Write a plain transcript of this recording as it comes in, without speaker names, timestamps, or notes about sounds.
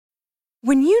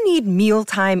When you need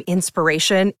mealtime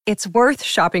inspiration, it's worth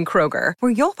shopping Kroger,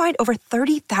 where you'll find over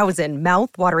 30,000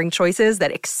 mouth-watering choices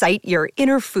that excite your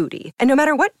inner foodie. And no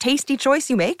matter what tasty choice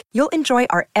you make, you'll enjoy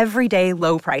our everyday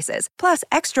low prices, plus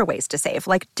extra ways to save,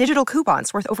 like digital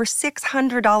coupons worth over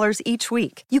 $600 each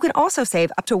week. You can also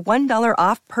save up to $1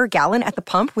 off per gallon at the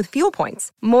pump with fuel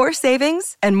points. More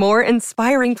savings and more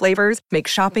inspiring flavors make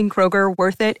shopping Kroger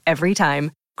worth it every time.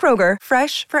 Kroger,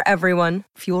 fresh for everyone.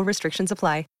 Fuel restrictions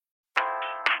apply.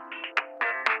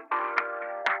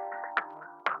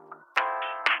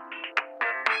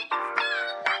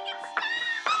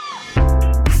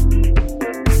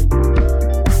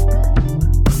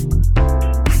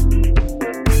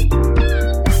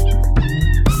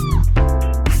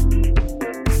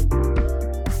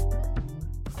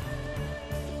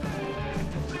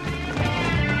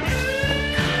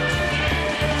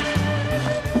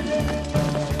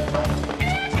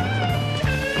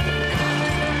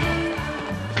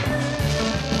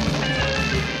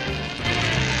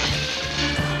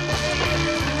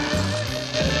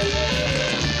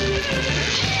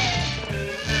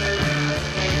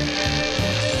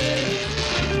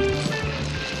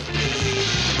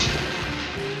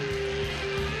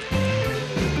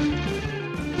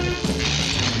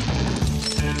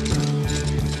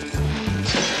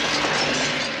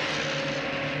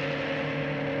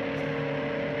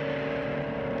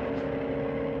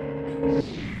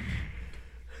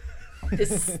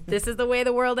 This is the way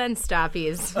the world ends,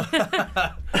 Stoppies.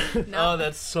 Oh,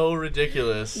 that's so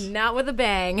ridiculous. Not with a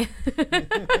bang,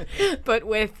 but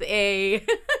with a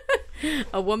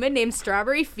woman named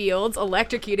Strawberry Fields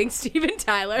electrocuting Steven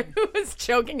Tyler, who was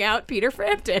choking out Peter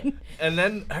Frampton. And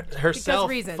then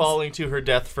herself falling to her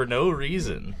death for no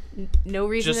reason. No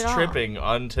reason at all. Just tripping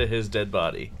onto his dead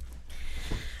body.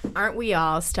 Aren't we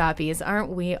all, Stoppies? Aren't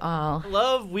we all?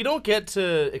 We don't get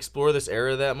to explore this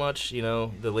era that much, you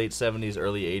know, the late 70s,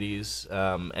 early 80s.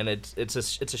 And it's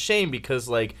a shame because,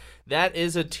 like, that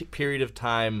is a period of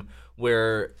time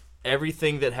where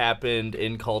everything that happened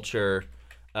in culture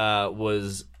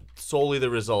was solely the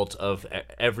result of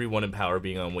everyone in power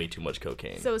being on way too much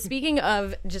cocaine. So speaking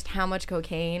of just how much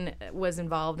cocaine was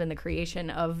involved in the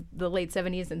creation of the late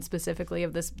 70s and specifically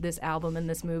of this album and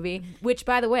this movie, which,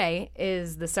 by the way,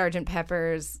 is the Sgt.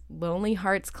 Pepper's Lonely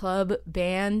Hearts Club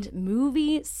Band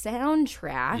movie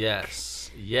soundtrack.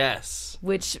 Yes.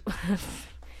 Which...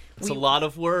 It's a lot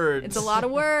of words. It's a lot of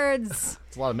words.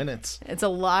 It's a lot of minutes. It's a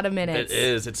lot of minutes. It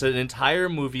is. It's an entire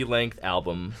movie-length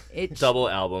album. Double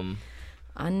album.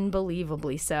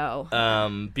 Unbelievably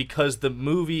so. Because the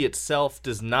movie itself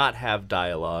does not have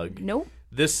dialogue. Nope.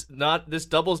 This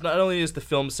doubles not only as the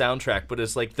film soundtrack, but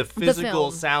it's like the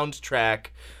physical soundtrack,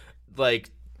 like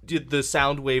the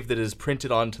sound wave that is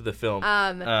printed onto the film.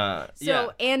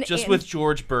 With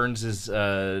George Burns'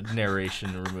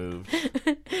 narration removed,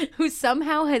 who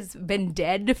somehow has been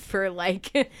dead for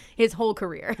like his whole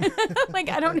career. Like,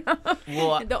 I don't know.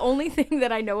 Well, the only thing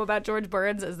that I know about George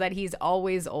Burns is that he's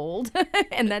always old,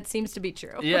 and that seems to be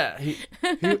true. Yeah, he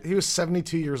was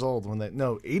 72 years old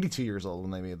 82 years old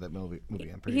when they made that movie.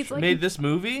 I'm pretty sure. Made this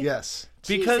movie? Yes.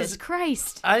 Because Jesus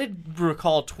Christ. I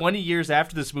recall 20 years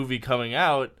after this movie coming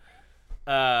out,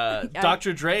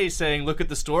 Dr. Dre saying, "Look at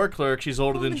the store clerk; she's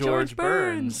older than George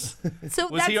Burns." So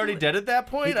was he already dead at that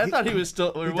point? I thought he was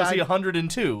still. Or was he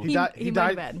 102? He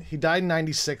died. He died in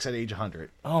 '96 at age 100.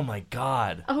 Oh my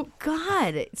God. Oh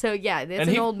God. So yeah, that's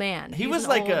an old man. He was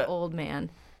like an old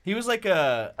man. He was like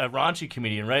a raunchy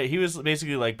comedian, right? He was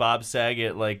basically like Bob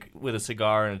Saget, like with a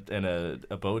cigar and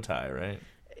a bow tie, right?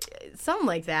 Something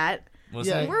like that. We're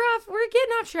getting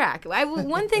off track.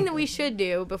 One thing that we should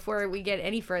do before we get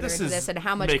any further into this and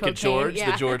how much Make cocaine... It George,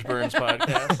 the George Burns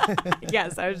podcast.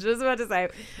 Yes, I was just about to say,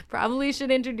 probably should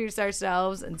introduce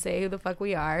ourselves and say who the fuck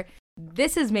we are.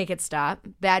 This is Make It Stop,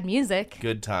 Bad Music.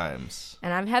 Good times.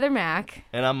 And I'm Heather Mack.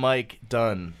 And I'm Mike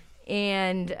Dunn.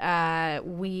 And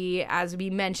we, as we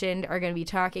mentioned, are going to be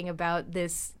talking about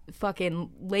this fucking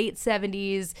late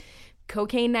 70s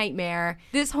cocaine nightmare.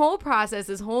 This whole process,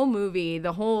 this whole movie,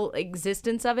 the whole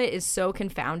existence of it is so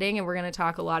confounding, and we're going to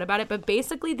talk a lot about it. But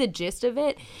basically the gist of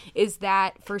it is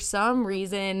that for some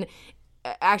reason,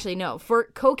 for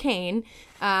cocaine,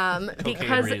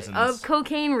 because of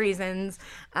cocaine reasons,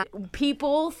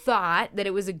 people thought that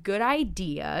it was a good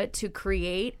idea to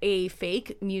create a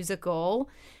fake musical.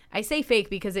 I say fake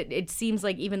because it seems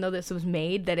like, even though this was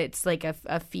made, that it's like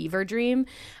a fever dream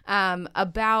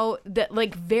about that,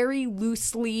 like very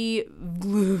loosely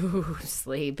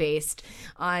based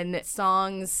on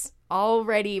songs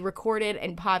already recorded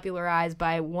and popularized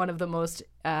by one of the most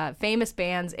famous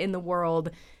bands in the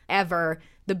world. ever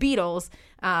the Beatles,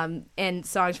 and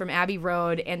songs from Abbey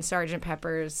Road and Sgt.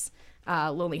 Pepper's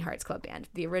Lonely Hearts Club Band,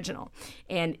 the original.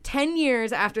 And 10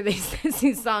 years after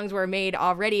these songs were made,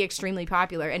 already extremely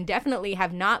popular and definitely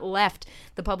have not left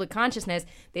the public consciousness,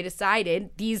 they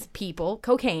decided, these people,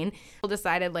 Cocaine,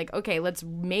 decided like, okay, let's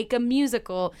make a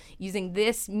musical using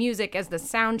this music as the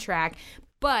soundtrack,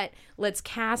 but let's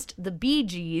cast the Bee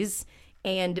Gees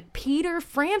and Peter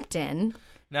Frampton.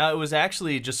 Now, it was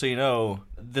actually, just so you know,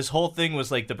 this whole thing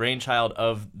was like the brainchild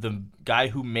of the guy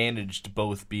who managed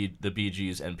both the Bee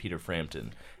Gees and Peter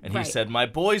Frampton. And he said, my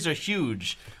boys are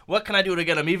huge. What can I do to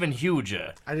get them even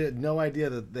huger? I had no idea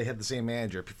that they had the same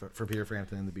manager for Peter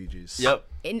Frampton and the Bee Gees. Yep.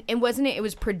 And wasn't it? It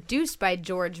was produced by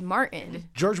George Martin.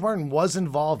 George Martin was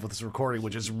involved with this recording,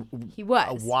 which is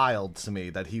wild to me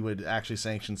that he would actually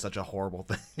sanction such a horrible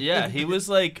thing. Yeah, he was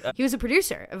like... he was a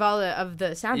producer of all of the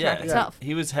soundtrack itself.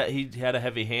 He had a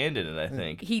heavy hand in it, I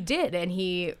think. He did, and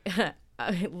he...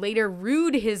 later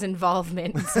rued his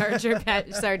involvement in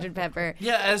Sgt. Pepper.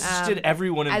 Yeah, as did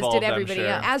everyone involved, as did everybody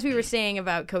else. As we were saying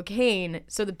about Cocaine,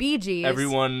 so the Bee Gees...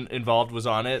 Everyone involved was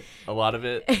on it, a lot of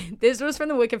it. This was from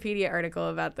the Wikipedia article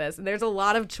about this, and there's a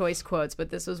lot of choice quotes,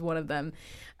 but this was one of them.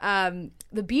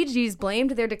 The Bee Gees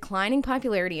blamed their declining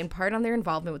popularity in part on their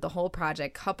involvement with the whole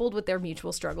project, coupled with their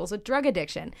mutual struggles with drug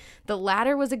addiction. The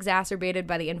latter was exacerbated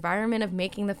by the environment of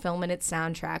making the film and its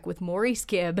soundtrack, with Maurice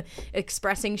Gibb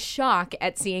expressing shock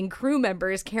at seeing crew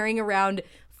members carrying around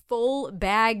full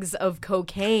bags of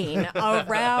cocaine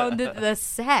around the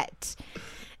set.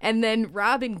 And then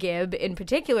Robin Gibb, in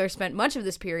particular, spent much of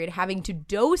this period having to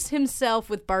dose himself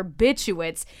with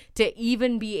barbiturates to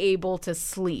even be able to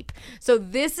sleep. So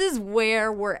this is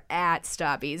where we're at,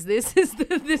 Stoppies. This is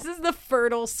the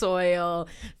fertile soil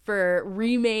for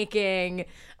remaking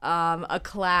a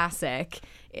classic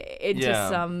into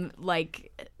some like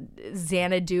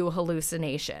Xanadu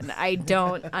hallucination. I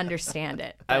don't understand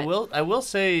it. I will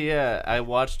say, yeah, I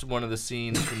watched one of the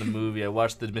scenes from the movie. I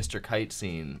watched the Mr. Kite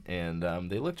scene, and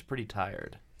they looked pretty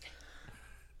tired.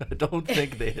 I don't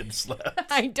think they had slept.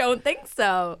 I don't think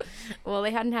so. Well,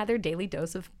 they hadn't had their daily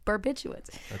dose of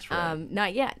barbiturates. That's right.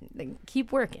 Not yet. They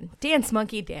keep working. Dance,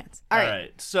 monkey, dance. All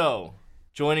right. So,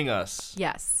 joining us.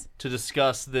 Yes. To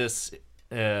discuss this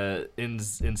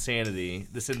insanity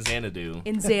is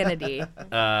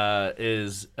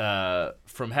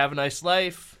from Have a Nice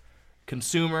Life,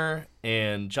 Consumer,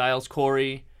 and Giles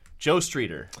Corey, Joe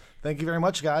Streeter. Thank you very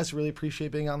much, guys. Really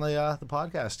appreciate being on the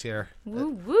podcast here.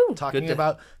 Woo woo! Talking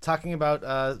about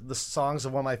the songs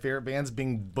of one of my favorite bands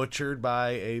being butchered by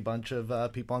a bunch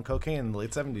of people on cocaine in the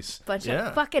late 70s. Bunch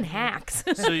of fucking hacks.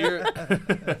 So you're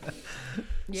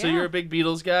so you're a big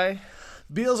Beatles guy?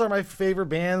 Beatles are my favorite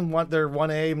band. They're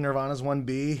 1A, Nirvana's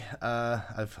 1B.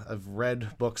 I've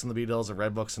read books on the Beatles. I've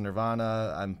read books on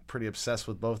Nirvana. I'm pretty obsessed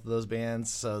with both of those bands.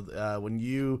 So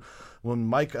when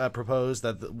Mike proposed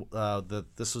that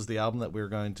this was the album that we were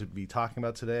going to be talking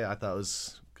about today, I thought it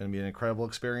was going to be an incredible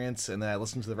experience. And then I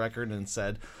listened to the record and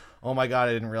said, oh my God,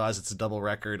 I didn't realize it's a double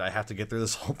record. I have to get through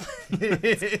this whole thing.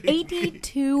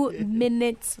 82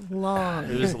 minutes long.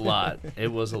 It was a lot.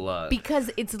 It was a lot. Because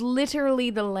it's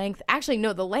literally the length. Actually,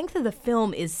 no, the length of the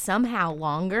film is somehow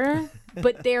longer,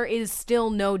 but there is still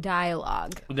no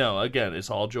dialogue. No, again, it's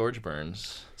all George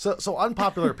Burns. So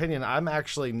unpopular opinion, I'm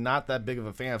actually not that big of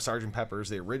a fan of Sgt. Pepper's,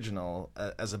 the original,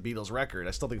 as a Beatles record.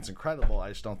 I still think it's incredible. I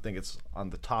just don't think it's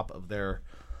on the top of their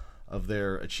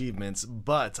achievements,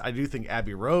 but I do think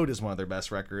Abbey Road is one of their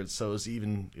best records, so it was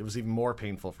even more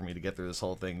painful for me to get through this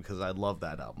whole thing because I love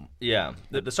that album. Yeah,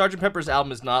 the Sgt. Pepper's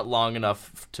album is not long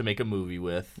enough to make a movie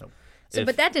with. Nope.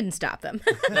 But that didn't stop them.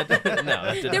 No, it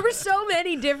didn't. There were so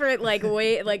many different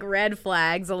red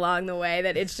flags along the way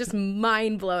that it's just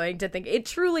mind blowing to think. It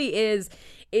truly is.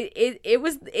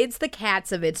 It's the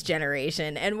Cats of its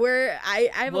generation, and I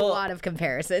have a lot of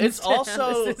comparisons. It's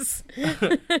also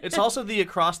it's also the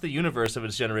Across the Universe of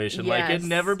its generation. Yes. Like, it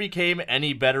never became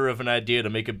any better of an idea to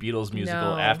make a Beatles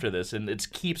musical after this, and it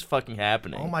keeps fucking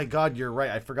happening. Oh my God, you're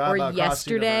right. I forgot about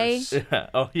Yesterday. Across the Universe. Yeah.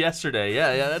 Oh, Yesterday.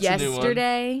 Yeah, that's a new one.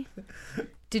 Yesterday.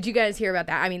 Did you guys hear about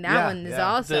that? I mean, that one is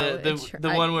also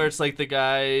the one where it's like the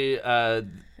guy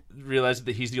realizes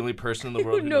that he's the only person in the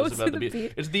world who knows about the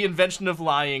Beatles. It's the invention of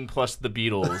lying plus the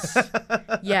Beatles.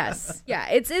 Yes. Yeah,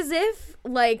 it's as if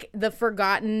like the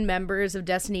forgotten members of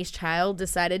Destiny's Child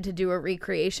decided to do a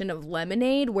recreation of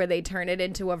Lemonade where they turn it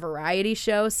into a variety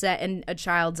show set in a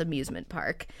child's amusement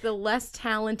park. The less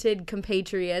talented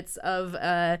compatriots of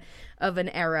an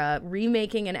era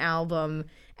remaking an album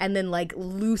and then like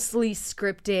loosely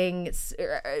scripting.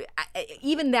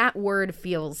 Even that word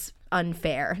feels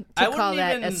unfair to call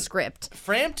that a script.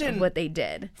 Frampton, what they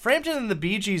did. Frampton and the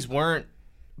Bee Gees weren't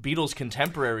Beatles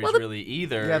contemporaries really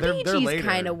either. Yeah, they're Bee Gees later.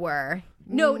 kind of were.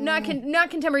 No, not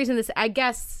contemporaries in this. I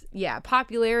guess, yeah,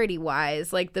 popularity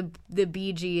wise, like the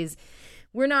Bee Gees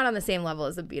were not on the same level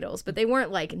as the Beatles, but they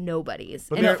weren't like nobodies.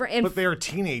 But they were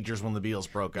teenagers when the Beatles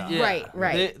broke up. Yeah.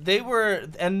 Right. They were,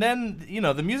 and then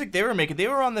the music they were making, they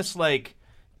were on this like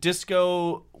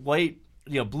disco white,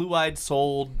 blue-eyed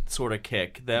soul sort of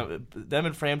kick. Them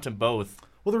and Frampton both.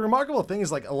 Well, the remarkable thing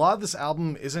is, like, a lot of this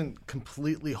album isn't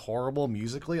completely horrible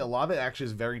musically. A lot of it actually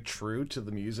is very true to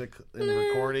the music and the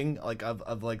recording, like,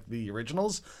 of like, the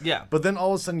originals. Yeah. But then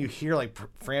all of a sudden you hear, like,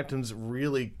 Frampton's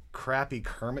really crappy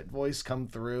Kermit voice come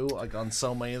through, like, on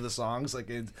so many of the songs.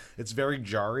 Like, it's very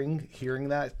jarring hearing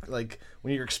that, like,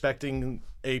 when you're expecting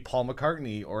a Paul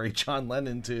McCartney or a John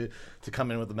Lennon to come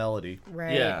in with the melody.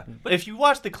 Right. Yeah, but if you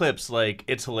watch the clips, like,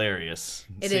 it's hilarious.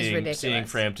 It is ridiculous. Seeing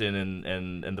Frampton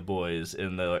and the boys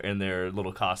in their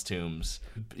little costumes,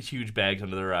 huge bags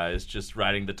under their eyes, just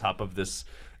riding the top of this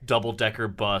double-decker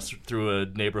bus through a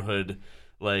neighborhood.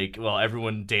 Like, well,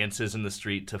 everyone dances in the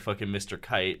street to fucking Mr.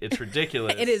 Kite. It's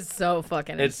ridiculous. It is so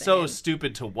fucking It's insane. so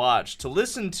stupid to watch. To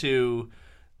listen to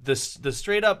the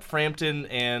straight up Frampton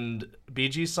and Bee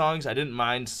Gees songs, I didn't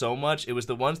mind so much. It was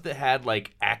the ones that had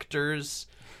like actors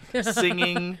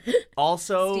singing.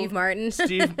 Also, Steve Martin.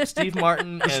 Steve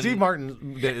Martin. And, Steve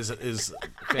Martin is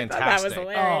fantastic. That was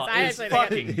hilarious. Oh, I it's actually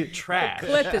think fucking trash.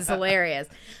 clip is hilarious.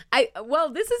 Well,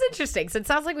 this is interesting. So it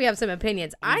sounds like we have some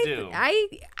opinions.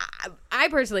 I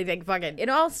personally think fucking it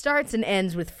all starts and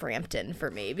ends with Frampton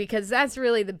for me, because that's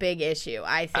really the big issue.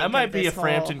 I think I might of be a this whole-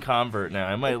 Frampton convert now.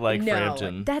 I might like No,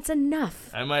 Frampton. that's enough.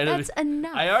 That's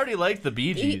enough. I already like the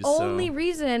Bee Gees. The only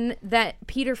reason that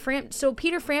Peter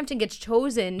Frampton gets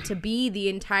chosen to be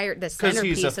the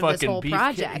centerpiece of this whole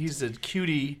project. He's a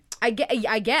cutie. I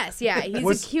guess, yeah.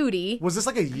 He's a cutie. Was this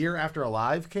like a year after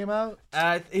Alive came out?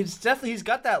 He's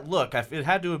got that look. It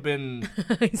had to have been.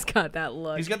 He's got that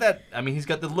look. He's got that. I mean, he's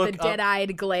got the look. The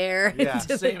dead-eyed glare. Yeah,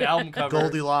 Same album cover.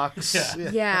 Goldilocks.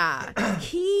 Yeah.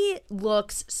 He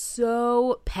looks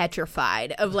so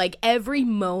petrified of like every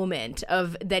moment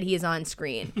of that he is on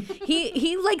screen.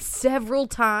 He like several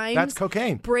times That's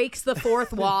cocaine. breaks the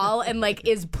fourth wall and like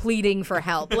is pleading for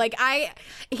help. Like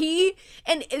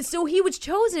so he was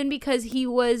chosen because he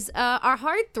was our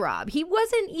heartthrob.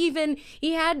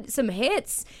 He had some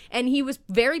hits and he was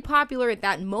very popular at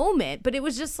that moment, but it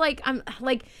was just like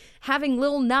having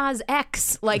Lil Nas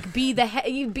X like be that's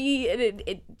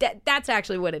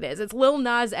actually what it is. It's Lil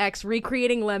Nas X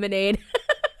recreating Lemonade.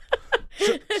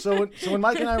 So when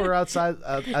Mike and I were outside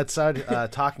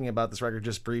talking about this record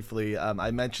just briefly,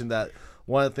 I mentioned that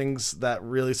one of the things that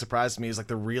really surprised me is like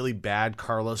the really bad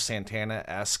Carlos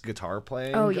Santana-esque guitar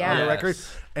playing on yeah. the record.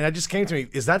 Yes. And it just came to me,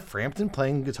 is that Frampton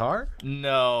playing guitar?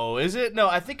 No, is it? No,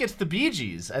 I think it's the Bee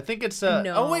Gees. I think it's. No.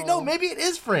 Oh wait, no, maybe it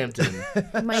is Frampton.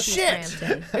 It might be Shit.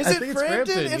 Frampton. Is I it think it's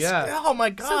Frampton? Frampton, yeah. Oh my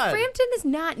So god. Frampton is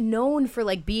not known for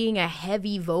like being a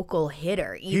heavy vocal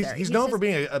hitter either. He's known just- for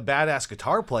being a badass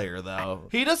guitar player, though.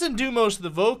 He doesn't do most of the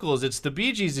vocals. It's the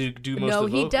Bee Gees who do most No,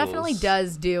 of the he vocals. definitely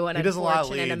does do an He does a lot of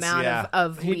unfortunate leads, amount yeah.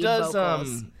 of He lead does.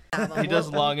 vocals. He does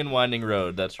Long and Winding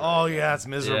Road. That's right. Oh, yeah, it's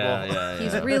miserable. Yeah.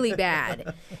 He's really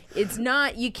bad. It's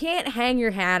not. You can't hang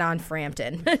your hat on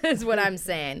Frampton. Is what I'm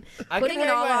saying. I Putting can it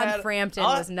hang all my on hat- Frampton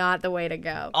I'll- was not the way to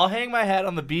go. I'll hang my hat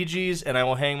on the Bee Gees, and I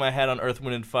will hang my hat on Earth,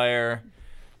 Wind, and Fire.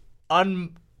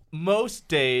 On most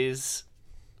days,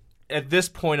 at this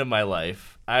point of my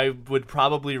life, I would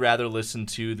probably rather listen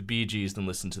to the Bee Gees than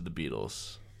listen to the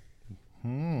Beatles.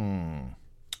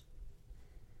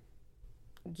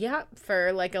 Yeah,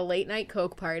 for like a late night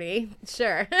Coke party.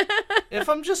 Sure. If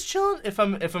I'm just chilling, if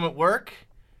I'm at work,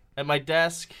 at my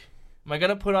desk, am I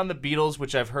gonna put on the Beatles,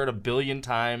 which I've heard a billion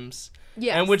times?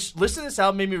 Yes. And which listening to this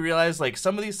album made me realize, like,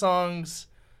 some of these songs,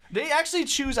 they actually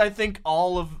choose, I think,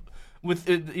 all of, with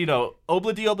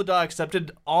Obla Di Obla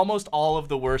accepted almost all of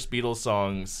the worst Beatles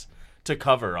songs to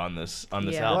cover on this Yeah.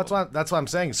 Well, album. that's what I'm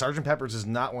saying. Sgt. Pepper's is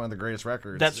not one of the greatest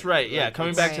records. That's right. Yeah,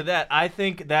 coming back to Right. that, I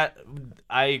think that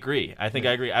I agree. I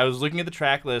agree. I was looking at the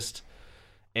track list,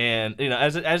 and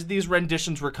as these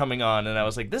renditions were coming on, and I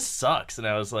was like, this sucks. And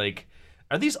I was like,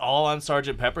 are these all on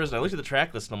Sgt. Pepper's? And I looked at the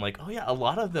track list, and I'm like, oh yeah, a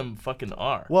lot of them fucking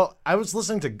are. Well, I was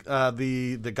listening to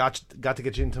the Got to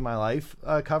Get You Into My Life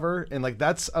cover, and like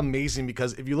that's amazing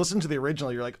because if you listen to the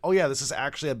original, you're like, oh yeah, this is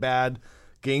actually a bad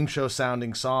game show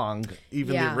sounding song,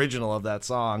 even Yeah. the original of that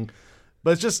song.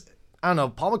 But it's just, I don't know,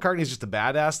 Paul McCartney's just a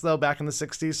badass though back in the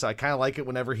 60s, so I kind of like it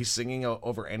whenever he's singing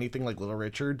over anything like Little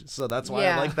Richard, so that's why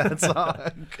Yeah. I like that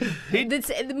song.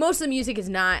 Most of the music is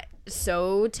not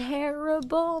so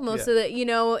terrible. Most of the,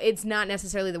 it's not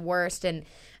necessarily the worst. And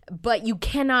but you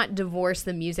cannot divorce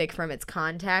the music from its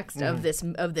context of this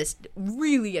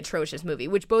really atrocious movie,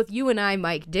 which both you and I,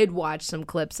 Mike, did watch some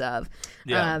clips of,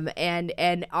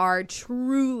 and are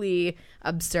truly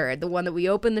absurd. The one that we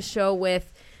opened the show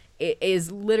with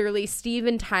is literally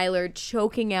Steven Tyler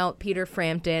choking out Peter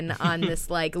Frampton on this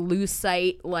like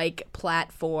lucite like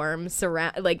platform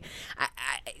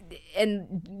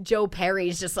and Joe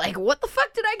Perry's just like, what the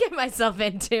fuck did I get myself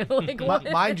into? Like,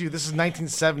 what? Mind you, this is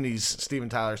 1970s Steven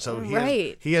Tyler, so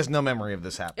he has no memory of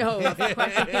this happening. Oh,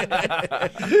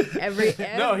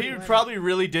 No, he probably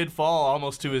really did fall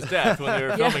almost to his death when they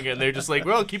were filming it, and they're just like,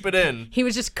 well, keep it in. He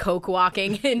was just coke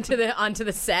walking onto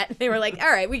the set. They were like, all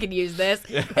right, we can use this.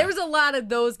 There was a lot of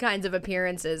those kinds of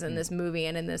appearances in this movie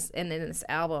and in this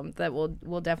album that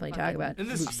we'll definitely talk about.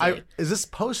 Is this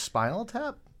post Spinal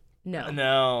Tap?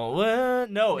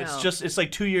 No, it's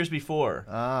like 2 years before.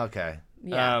 Oh, okay.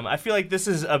 Yeah. I feel like this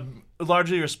is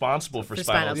largely responsible for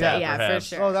Spinal Tap, yeah, perhaps.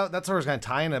 for sure. Oh, that's where I was going to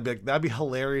tie in. That'd be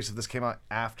hilarious if this came out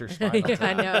after Spinal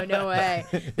Tap. Yeah, no way.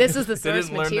 This is the They source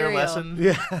didn't learn material.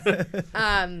 their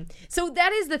lesson. So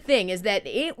that is the thing, is that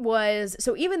it was,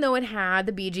 so even though it had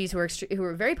the Bee Gees who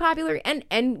were very popular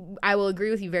and I will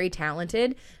agree with you, very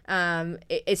talented,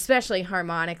 especially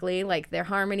harmonically, like their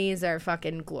harmonies are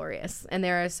fucking glorious, and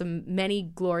there are many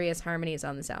glorious harmonies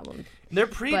on this album. Their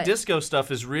pre-disco stuff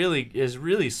is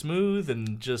really smooth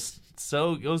and just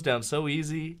goes down so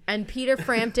easy. And Peter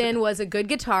Frampton was a good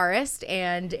guitarist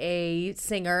and a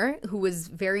singer who was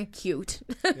very cute.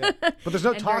 Yeah. But there's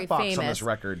no And very talk box on famous. this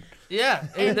record. Yeah,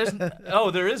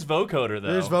 there is vocoder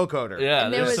though. There's vocoder. Yeah,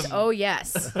 And there was, some...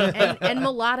 yes, and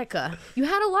melodica. You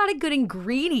had a lot of good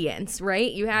ingredients,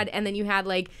 right? You had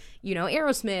like,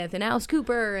 Aerosmith and Alice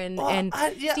Cooper and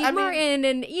Steve Martin,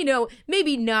 and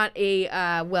maybe not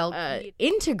a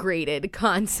integrated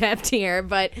concept here,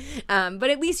 but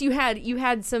at least you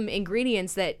had some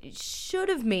ingredients that should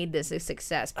have made this a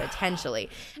success potentially.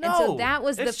 And so that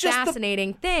was the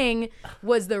fascinating thing,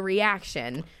 was the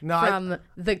reaction from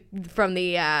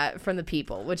the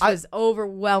people, which was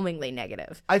overwhelmingly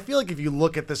negative. I feel like if you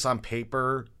look at this on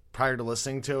paper prior to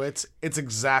listening to it, it's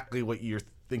exactly what you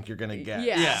think you're gonna get.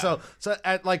 Yeah. So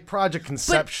at like project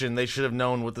conception, they should have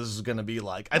known what this is gonna be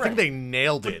like. I think they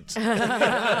nailed it.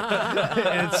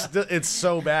 And it's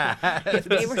so bad.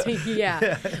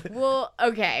 Yeah. Well,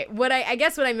 okay. I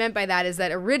guess what I meant by that is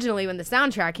that originally when the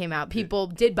soundtrack came out, people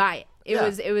did buy it.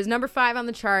 It was number 5 on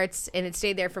the charts, and it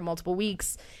stayed there for multiple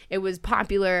weeks. It was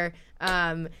popular,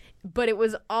 but it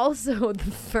was also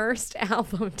the first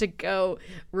album to go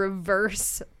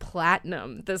reverse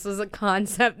platinum. This was a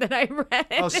concept that I read.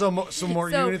 Oh, so more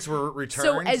units were returned?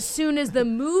 So as soon as the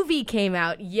movie came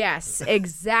out, yes,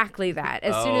 exactly that.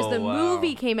 As soon as the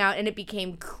movie came out and it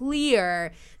became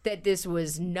clear that this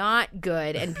was not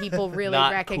good and people really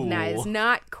recognized,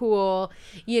 not cool,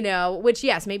 which,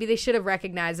 yes, maybe they should have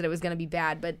recognized that it was going to be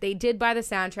bad, but they did buy the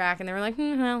soundtrack and they were like,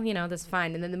 well, that's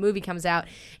fine. And then the movie comes out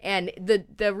and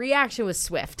the reaction was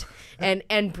swift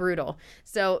and brutal.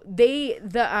 So the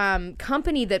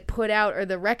company that put out, or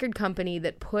the record company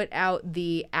that put out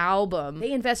the album,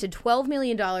 they invested $12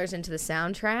 million into the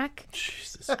soundtrack.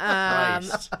 Jesus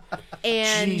Christ.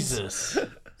 And Jesus.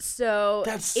 So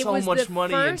that's so much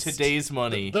money in today's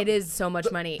money. It is so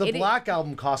much money. The Black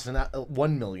Album cost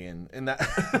 $1 million in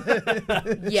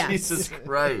that. Yes. Jesus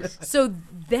Christ. So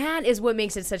that is what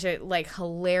makes it such a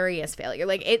hilarious failure.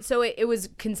 It was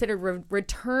considered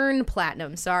return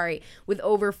platinum. With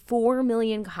over 4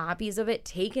 million copies of it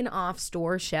taken off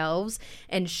store shelves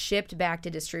and shipped back to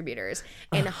distributors,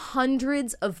 and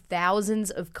hundreds of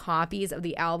thousands of copies of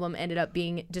the album ended up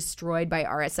being destroyed by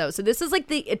RSO. So this is like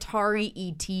the Atari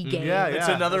ET game. Yeah. It's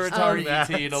another Atari ET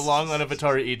and a long line of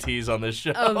Atari ETs on this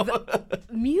show. Of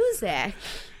music.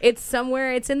 It's in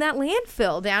that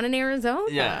landfill down in Arizona.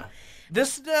 Yeah.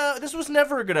 This was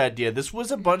never a good idea. This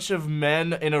was a bunch of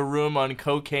men in a room on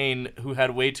cocaine who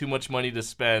had way too much money to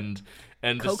spend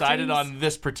and Coke decided Dreams? on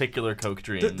this particular Coke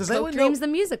Dream. Does Coke anyone Dreams know,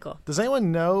 the musical. Does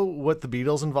anyone know what the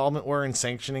Beatles' involvement were in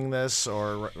sanctioning this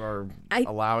or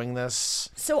allowing this?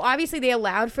 So obviously they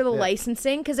allowed for the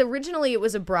licensing, because originally it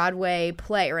was a Broadway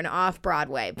play, or an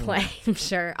off-Broadway play. I'm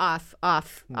sure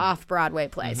off-Broadway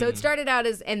play. So it started out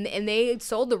as, and they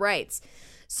sold the rights.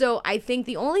 So I think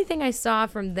the only thing I saw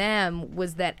from them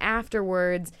was that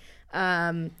afterwards,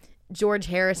 George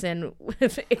Harrison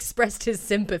expressed his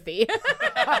sympathy.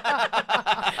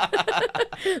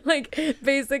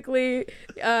 Basically,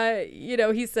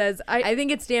 he says, I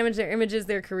think it's damaged their images,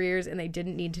 their careers, and they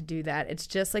didn't need to do that. It's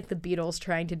just like the Beatles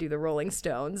trying to do the Rolling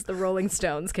Stones. The Rolling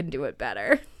Stones can do it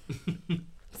better.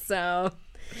 So,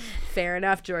 fair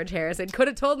enough, George Harrison. Could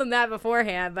have told them that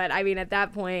beforehand, but I mean, at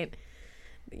that point,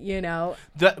 you know.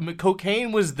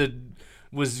 Cocaine was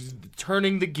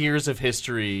turning the gears of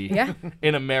history Yeah.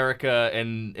 in America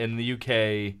and in the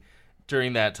UK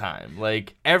during that time.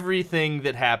 Like, everything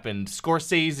that happened,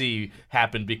 Scorsese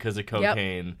happened because of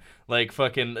cocaine. Like,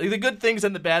 fucking the good things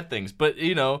and the bad things. But,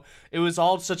 you know, it was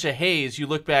all such a haze. You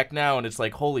look back now and it's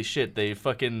like, holy shit, they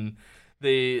fucking...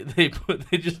 They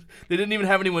didn't even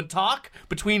have anyone talk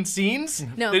between scenes.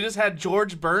 No. They just had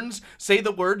George Burns say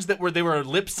the words they were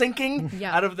lip syncing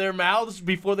out of their mouths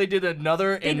before they did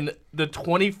another in the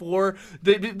 24.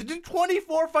 They did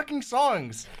 24 fucking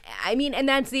songs. I mean, and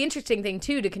that's the interesting thing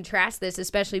too, to contrast this,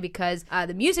 especially because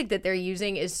the music that they're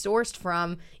using is sourced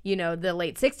from, you know, the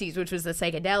late 60s, which was the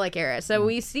psychedelic era. So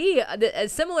we see a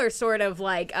similar sort of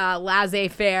like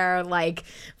laissez-faire, like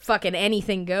fucking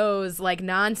anything goes, like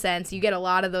nonsense. You get a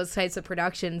lot of those types of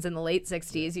productions in the late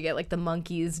 60s. You get like the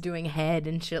Monkees doing Head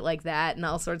and shit like that, and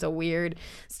all sorts of weird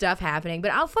stuff happening.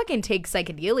 But I'll fucking take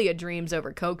psychedelia dreams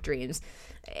over coke dreams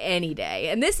any day.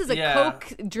 And this is a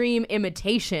coke dream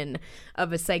imitation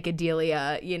of a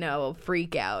psychedelia, you know,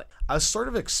 freak out. I was sort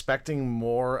of expecting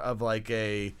more of like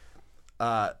a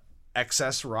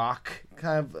excess rock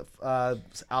kind of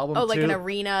album. Oh, like too. an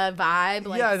arena vibe,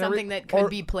 like something that could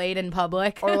be played in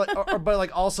public. but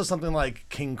like also something like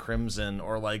King Crimson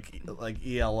or like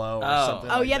ELO or something.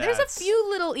 Oh like yeah, that. there's a few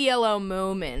little ELO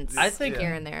moments. I think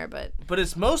here and there, but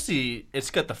it's mostly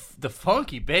it's got the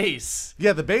funky bass.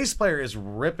 Yeah, the bass player is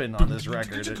ripping on this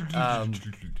record.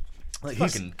 Like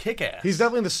Fucking kick-ass. He's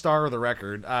definitely the star of the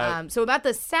record. So about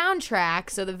the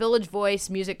soundtrack, so the Village Voice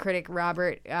music critic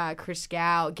Robert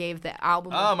Christgau gave the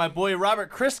album. Oh, my boy Robert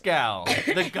Christgau,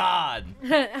 the god.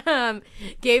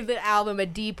 Gave the album a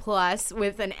D+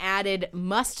 with an added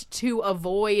must to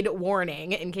avoid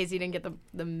warning in case you didn't get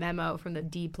the memo from the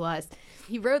D+.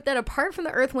 He wrote that apart from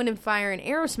the Earth, Wind & Fire and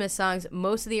Aerosmith songs,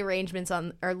 most of the arrangements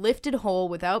are lifted whole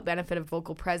without benefit of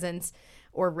vocal presence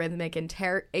or rhythmic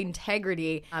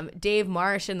integrity. Dave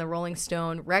Marsh in the Rolling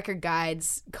Stone record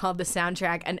guides called the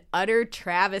soundtrack an utter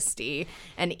travesty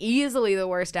and easily the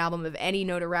worst album of any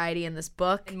notoriety in this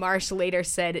book. And Marsh later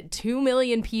said 2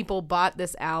 million people bought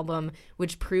this album,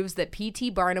 which proves that P.T.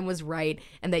 Barnum was right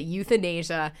and that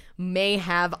euthanasia may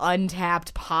have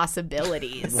untapped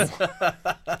possibilities.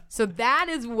 So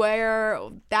that's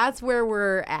where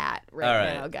we're at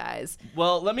right now, guys.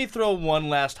 Well, let me throw one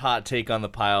last hot take on the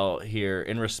pile here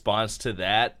in response to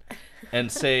that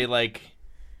and say, like,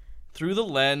 through the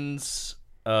lens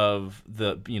of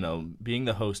being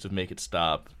the host of Make It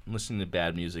Stop, listening to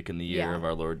bad music in the year of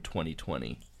our Lord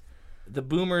 2020, the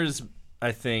boomers,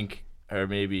 I think, are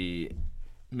maybe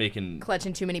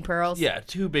clutching too many pearls. Yeah,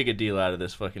 too big a deal out of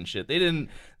this fucking shit. They didn't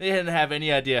have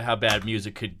any idea how bad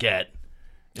music could get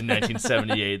in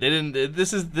 1978. They didn't.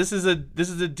 This is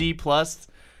a D+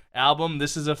 album.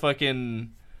 This is a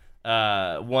fucking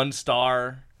 1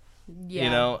 star. Yeah. You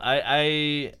know,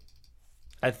 I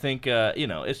think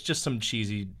it's just some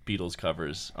cheesy Beatles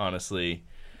covers. Honestly,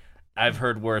 I've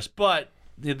heard worse, but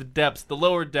the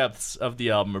lower depths of the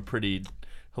album are pretty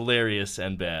hilarious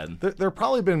and bad. There have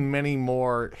probably been many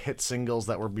more hit singles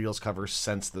that were Beatles covers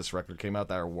since this record came out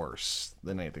that are worse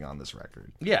than anything on this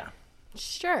record. Yeah.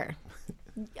 Sure.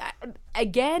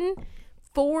 Again,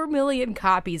 4 million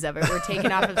copies of it were taken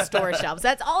off of store shelves.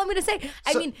 That's all I'm going to say.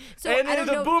 I don't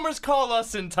know. Boomers call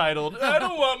us entitled. I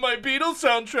don't want my Beatles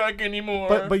soundtrack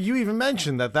anymore. But you even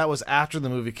mentioned that was after the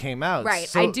movie came out. Right.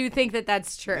 So, I do think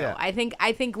that's true. Yeah. I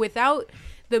think without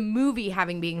the movie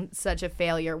having been such a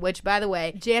failure, which, by the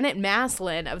way, Janet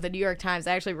Maslin of the New York Times,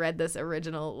 I actually read this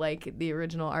original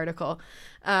article.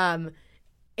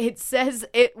 It says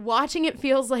watching it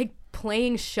feels like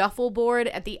playing shuffleboard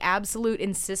at the absolute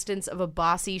insistence of a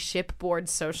bossy shipboard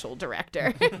social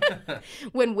director.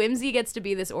 When whimsy gets to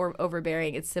be this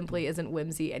overbearing, it simply isn't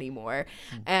whimsy anymore.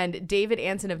 And David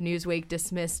Anson of Newsweek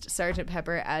dismissed Sgt.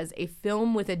 Pepper as a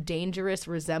film with a dangerous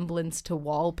resemblance to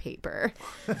wallpaper.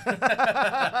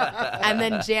 And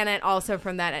then Janet, also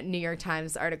from that New York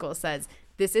Times article, says,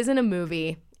 "This isn't a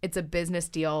movie. It's a business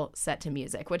deal set to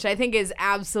music," which I think is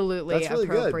absolutely really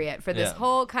appropriate for this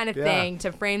whole kind of thing,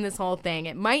 to frame this whole thing.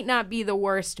 It might not be the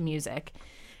worst music.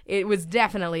 It was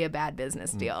definitely a bad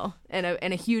business deal and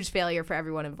a huge failure for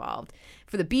everyone involved.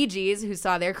 For the Bee Gees, who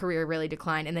saw their career really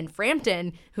decline, and then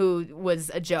Frampton, who was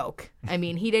a joke. I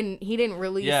mean, he didn't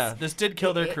release. Yeah, this did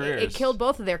kill their careers. It killed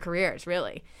both of their careers,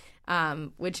 really,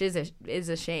 which is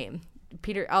a shame.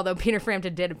 Although Peter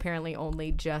Frampton did apparently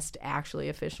only just actually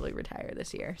officially retire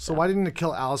this year. So why didn't it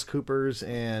kill Alice Cooper's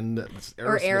and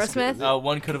Aerosmith?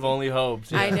 One could have only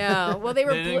hoped. Yeah. I know. Well, they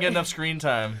didn't get enough screen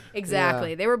time.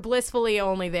 Exactly. Yeah. They were blissfully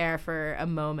only there for a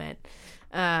moment.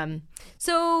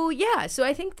 So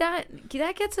I think that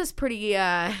gets us pretty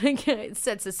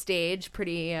sets the stage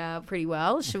pretty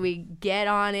well. Should we dive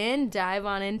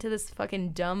on into this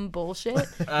fucking dumb bullshit?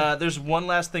 There's one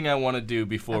last thing I want to do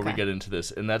before we get into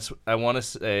this, and that's I want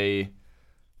to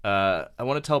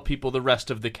tell people the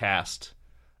rest of the cast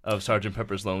of Sgt.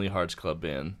 Pepper's Lonely Hearts Club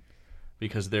Band,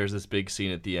 because there's this big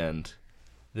scene at the end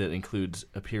that includes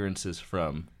appearances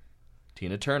from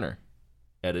Tina Turner,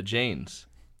 Etta James,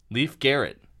 Leif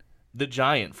Garrett, the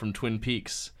Giant from Twin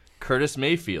Peaks, Curtis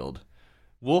Mayfield,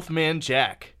 Wolfman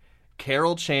Jack,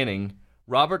 Carol Channing,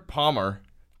 Robert Palmer,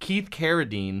 Keith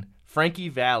Carradine, Frankie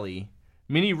Valli,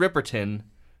 Minnie Riperton,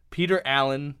 Peter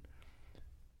Allen,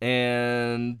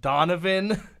 and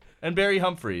Donovan, and Barry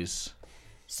Humphries.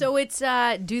 So it's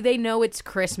do they know it's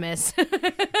Christmas?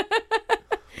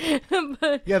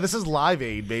 Yeah, this is Live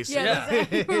Aid, basically. Yeah.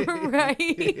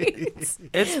 Right.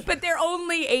 But they're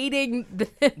only aiding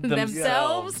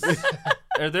themselves.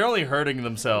 They're only hurting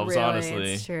themselves, Really,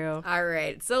 honestly. It's true. All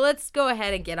right, so let's go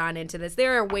ahead and get on into this.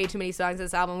 There are way too many songs on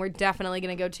this album. We're definitely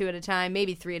going to go 2 at a time,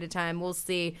 maybe 3 at a time. We'll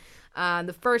see.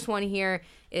 The first one here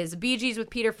is Bee Gees with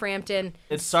Peter Frampton.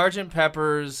 It's Sgt.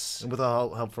 Pepper's With a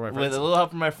little help from my friends. with a little help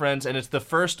from my friends, and it's the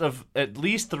first of at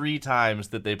least 3 times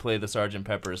that they play the Sgt.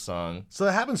 Pepper's song. So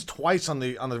that happens twice on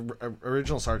the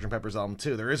original Sgt. Pepper's album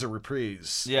too. There is a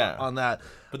reprise on that.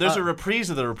 But there's a reprise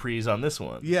of the reprise on this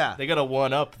one. Yeah. They got to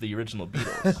one-up the original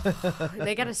Beatles.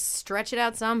 They got to stretch it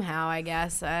out somehow, I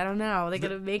guess. I don't know. They got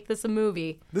to make this a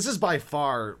movie. This is by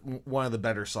far one of the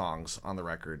better songs on the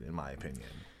record, in my opinion.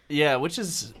 Yeah, which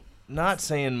is not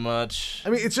saying much. I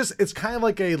mean, it's kind of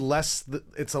like a less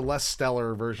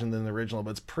stellar version than the original,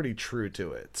 but it's pretty true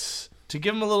to it. To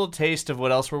give them a little taste of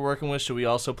what else we're working with, should we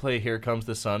also play Here Comes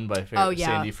the Sun by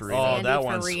Sandy Farina? Sandy that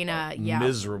one's Farina,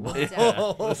 miserable.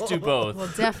 Yeah, let's do both. We'll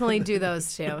definitely do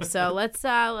those two. So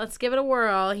let's give it a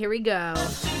whirl. Here we go.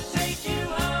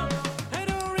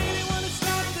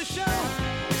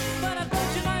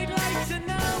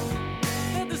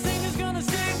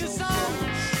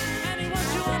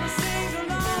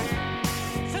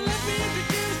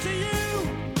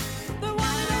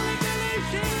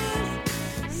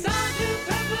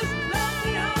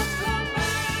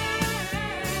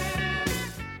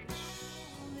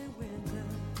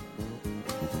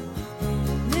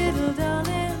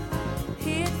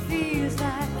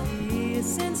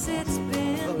 Since it's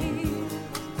been here,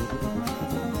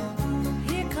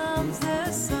 here comes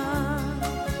the sun,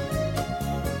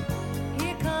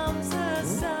 here comes the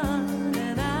sun,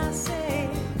 and I say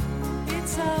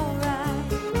it's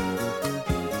alright.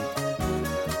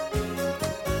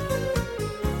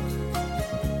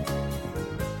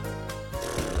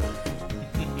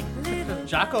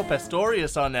 Jaco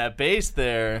Pastorius on that bass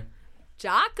there.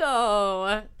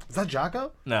 Jaco. Is that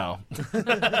Jaco? No.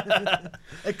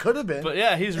 It could have been. But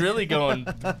yeah, he's really going...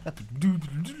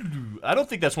 I don't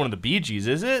think that's one of the Bee Gees,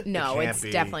 is it? No, It can't it's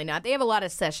be. definitely not. They have a lot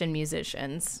of session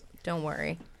musicians. Don't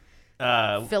worry.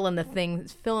 Filling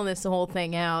this whole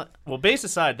thing out. Well, bass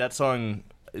aside, that song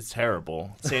is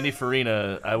terrible. Sandy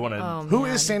Farina, I want to... Who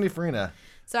is Sandy Farina?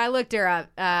 So I looked her up.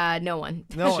 No one.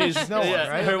 No one. No one,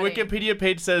 right? Her Nobody. Wikipedia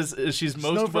page says she's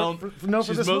most well known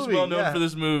for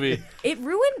this movie. It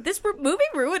ruined this movie.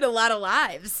 Ruined a lot of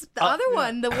lives. The other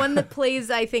one, the one that plays,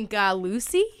 I think,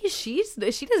 Lucy. She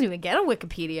doesn't even get a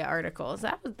Wikipedia article.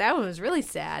 So that one was really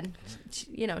sad.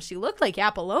 She looked like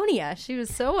Apollonia. She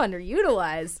was so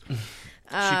underutilized.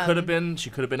 She could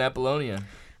have been Apollonia.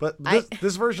 But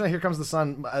this version of Here Comes the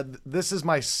Sun, this is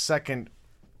my second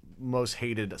most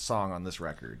hated song on this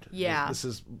record. Yeah. This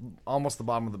is almost the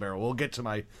bottom of the barrel. We'll get to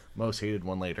my most hated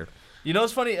one later. You know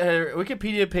what's funny? Her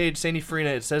Wikipedia page, Sandy Farina,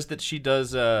 it says that she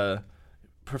does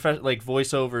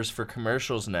voiceovers for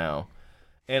commercials now.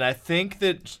 And I think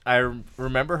that I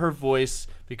remember her voice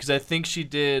because I think she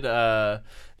did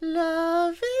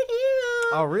Loving You.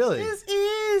 Oh, really? Is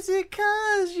easy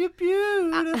 'cause you're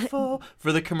beautiful.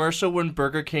 For the commercial when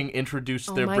Burger King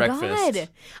introduced their breakfast. God.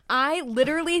 I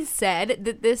literally said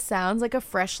that this sounds like a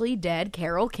freshly dead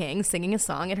Carole King singing a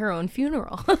song at her own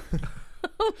funeral.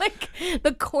 Like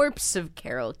the corpse of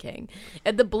Carole King.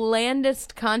 At the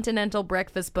blandest continental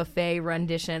breakfast buffet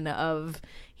rendition of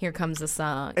Here Comes the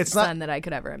Sun that I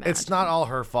could ever imagine. It's not all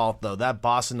her fault though. That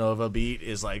bossa nova beat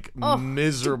is like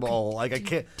miserable.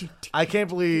 Like I can't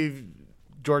believe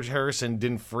George Harrison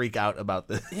didn't freak out about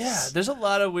this. Yeah, there's a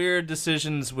lot of weird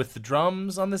decisions with the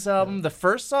drums on this album. The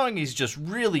first song, he's just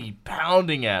really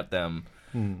pounding at them.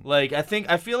 Like I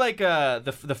feel like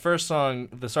the first song,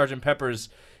 the Sgt. Pepper's,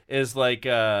 is like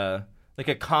a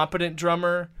competent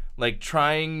drummer, like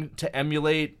trying to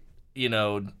emulate,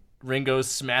 Ringo's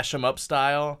Smash 'Em Up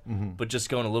style, but just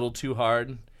going a little too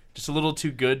hard, just a little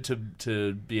too good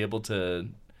to be able to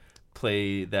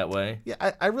play that way.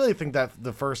 Yeah, I really think that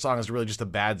the first song is really just a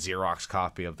bad Xerox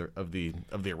copy of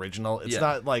the original. It's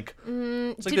not like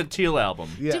It's like the Teal album.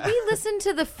 yeah. Did we listen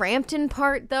to the Frampton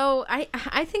part though? I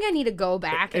think I need to go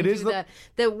back and It is do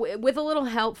the with a little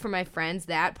help from my friends.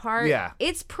 That part, Yeah.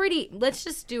 it's pretty. Let's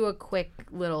just do a quick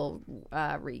little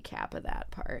recap of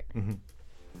that part.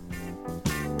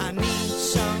 I need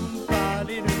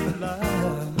somebody to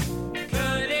love.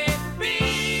 Could it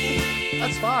be?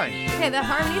 That's fine. Okay, the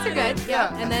harmonies are good.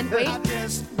 Yeah, and then wait. I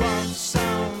just want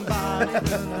somebody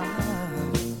to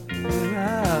love.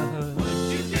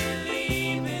 Would you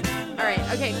believe in a All right.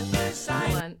 Okay.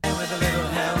 Hold on. with a little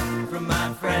help from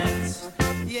my friends?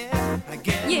 Yeah, I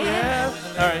guess. Yeah.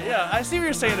 All right, yeah, I see what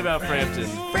you're saying about Frampton.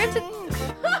 Frampton.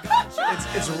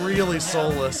 It's really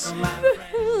soulless. That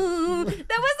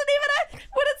wasn't even a.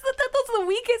 What is the? Those are the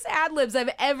weakest ad libs I've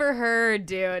ever heard,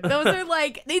 dude. Those are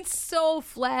like, it's so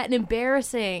flat and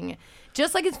embarrassing.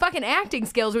 Just like his fucking acting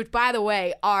skills, which, by the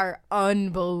way, are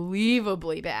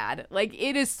unbelievably bad. Like,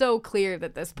 it is so clear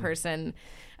that this person,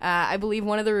 I believe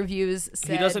one of the reviews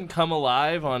said... He doesn't come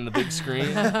alive on the big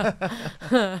screen.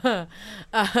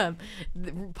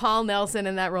 Paul Nelson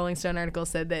in that Rolling Stone article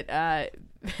said that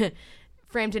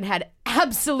Frampton had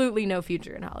absolutely no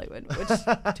future in Hollywood, which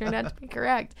turned out to be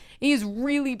correct. He's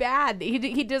really bad.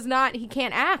 He does not, he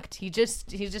can't act. He just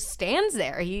stands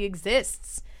there. He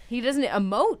exists. He doesn't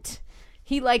emote.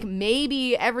 He, like,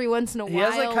 maybe every once in a while. He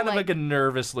has like kind of like a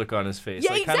nervous look on his face.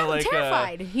 Yeah, like, exactly. kind of like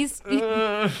Terrified. He's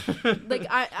like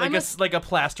I'm like a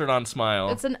plastered on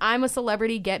smile. It's an I'm a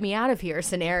celebrity, get me out of here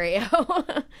scenario.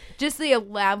 Just the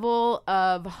level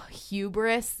of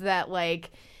hubris that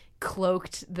like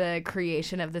cloaked the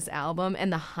creation of this album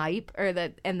and the hype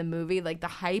and the movie, like the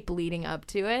hype leading up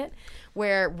to it,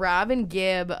 where Robin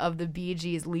Gibb of the Bee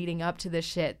Gees leading up to this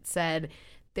shit said,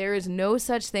 there is no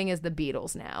such thing as the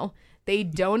Beatles now. They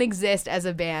don't exist as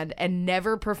a band and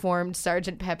never performed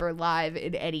Sgt. Pepper live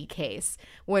in any case.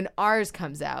 When ours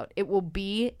comes out, it will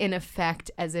be in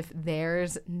effect as if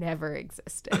theirs never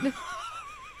existed.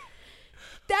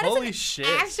 That is Holy an shit.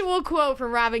 actual quote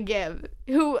from Robin Gibb,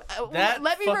 who, That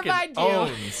let me fucking remind you,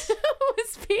 owns.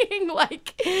 was being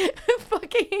like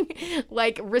fucking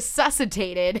like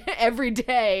resuscitated every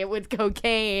day with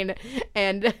cocaine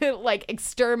and like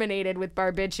exterminated with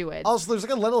barbiturates. Also, there's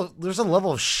a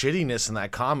level of shittiness in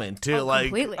that comment too.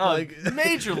 Completely.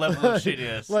 Major level of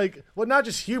shittiness. Like, well, not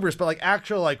just hubris, but like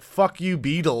actual like "fuck you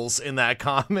Beatles" in that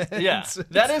comment. Yeah,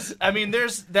 that is. I mean,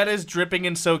 that is dripping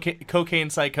in cocaine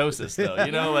psychosis, though.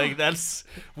 You know, like that's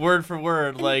word for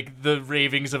word, like the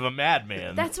ravings of a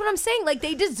madman. That's what I'm saying. Like,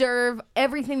 they deserve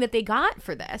everything that they got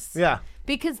for this. Yeah.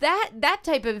 Because that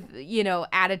type of,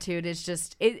 attitude is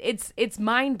just, it's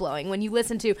mind-blowing when you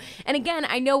listen to, and again,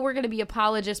 I know we're going to be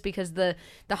apologists because the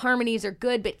harmonies are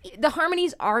good, but the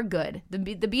harmonies are good. The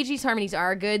Bee Gees harmonies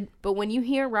are good, but when you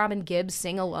hear Robin Gibb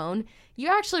sing alone, you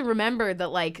actually remember that,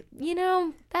 like,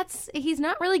 he's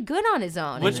not really good on his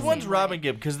own. Which one's Robin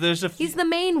Gibb? Because there's a He's the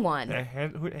main one.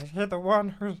 He's the one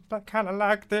who's kind of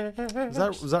like this.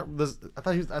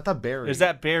 I thought Barry. Is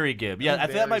that Barry Gibb? Yeah, I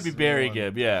think that might be Barry's the Barry one.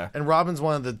 Gibb. Yeah. And Robin's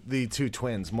one of the two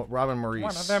twins, Robin Maurice.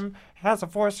 One of them has a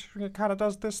voice who kind of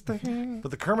does this thing. But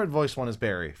the Kermit voice one is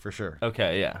Barry for sure.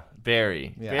 Okay. Yeah.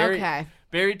 Barry. Yeah. Barry. Okay.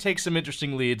 Barry takes some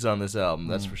interesting leads on this album.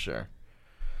 That's for sure.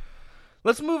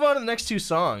 Let's move on to the next two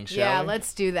songs, shall Yeah, we?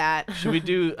 let's do that. Should we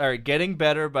do Getting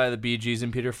Better by the Bee Gees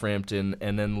and Peter Frampton,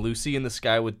 and then Lucy in the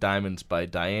Sky with Diamonds by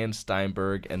Diane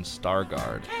Steinberg and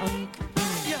Stargard.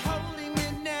 You're holding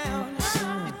me down,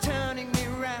 you're turning me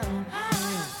round,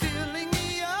 filling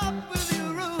me up with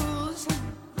your rules.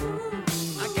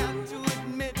 I got to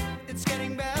admit, it's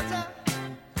getting better,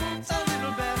 a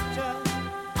little better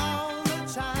all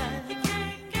the time.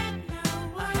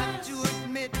 I have to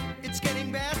admit, it's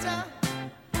getting better,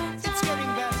 it's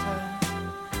getting better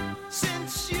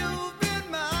since you've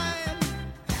been mine.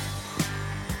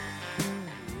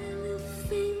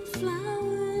 Faint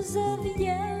flowers of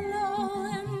yellow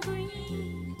and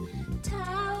green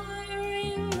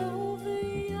towering over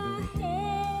your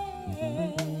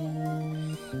head.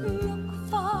 Look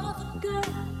for the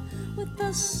girl with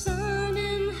the sun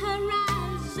in her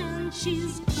eyes, and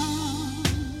she's gone.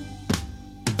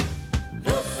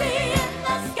 Lucy in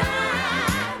the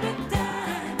sky with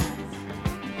diamonds.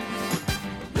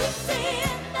 Lucy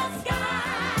in the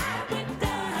sky with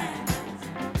diamonds.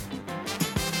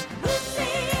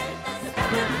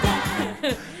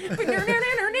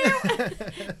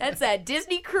 That's that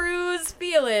Disney cruise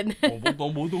feeling.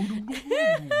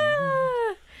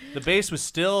 The bass was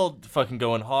still fucking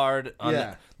going hard. On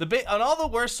Yeah. On all the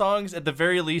worst songs, at the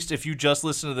very least, if you just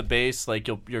listen to the bass, like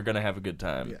you're gonna have a good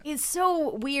time. It's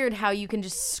so weird how you can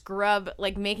just scrub,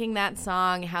 like making that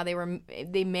song, how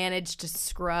they managed to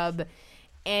scrub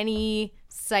any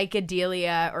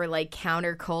psychedelia or like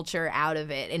counterculture out of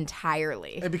it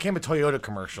entirely. It became a Toyota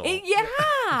commercial.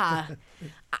 Yeah.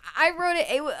 I wrote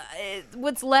it.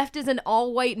 What's left is an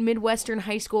all-white Midwestern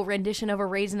high school rendition of A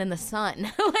Raisin in the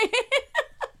Sun.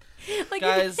 like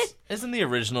Guys, isn't the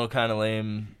original kind of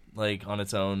lame, like on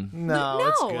its own? No,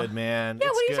 it's good, man. Yeah,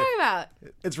 It's what are you good. talking about?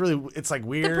 It's really, it's like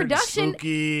weird, production-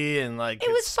 spooky, and like It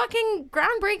was it's- fucking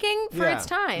groundbreaking for Yeah. its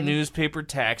time. Newspaper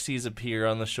taxis appear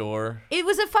on the shore. It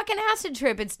was a fucking acid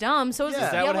trip. It's dumb. So is Yeah. this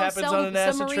Is that yellow what happens on an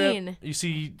acid submarine. trip? You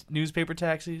see newspaper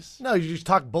taxis? No, you just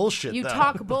talk bullshit. You though.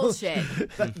 talk bullshit.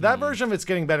 That version of It's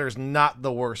Getting Better is not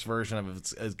the worst version of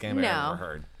It's Getting Better I've No. ever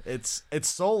heard. It's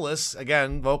soulless.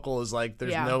 Again, vocal is like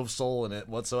there's Yeah. no soul in it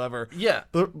whatsoever. Yeah.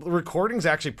 The recording's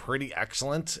actually pretty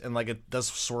excellent, and like it does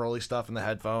swirly stuff in the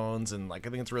headphones, and like I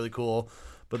think it's really cool.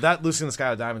 But that Lucy in the Sky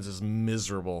with Diamonds is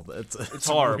miserable. It's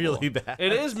Horrible. really bad.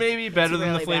 It is maybe better than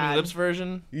really the Flaming bad. Lips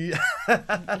version.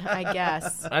 I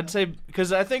guess. I'd say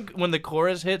because I think when the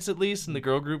chorus hits, at least, and the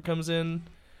girl group comes in,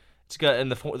 it's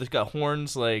got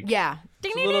horns like Yeah.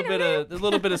 it's a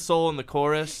little bit of soul in the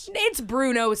chorus. It's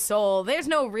Bruno's soul. There's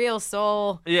no real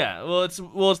soul. Yeah, well, it's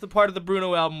the part of the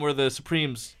Bruno album where the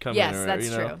Supremes come Yes, in. that's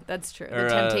you know, true. That's true. or, The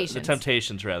Temptations. The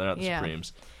Temptations, rather, not the Yeah.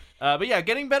 Supremes. But yeah,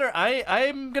 Getting Better.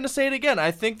 I'm gonna say it again.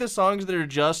 I think the songs that are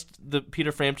just the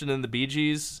Peter Frampton and the Bee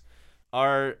Gees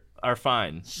are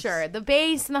fine. Sure, the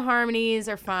bass and the harmonies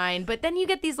are fine, but then you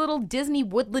get these little Disney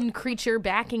woodland creature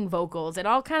backing vocals. It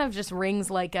all kind of just rings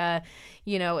like a,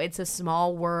 it's a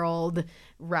Small World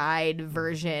ride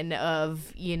version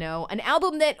of, an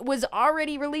album that was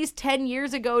already released 10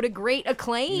 years ago to great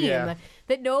acclaim Yeah.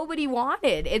 that nobody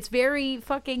wanted. It's very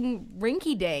fucking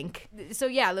rinky-dink. So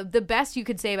yeah, the best you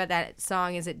could say about that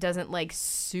song is it doesn't like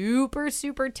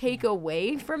super take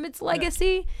away from its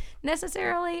legacy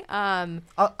necessarily. I'm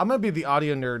gonna be the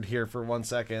audio nerd here for 1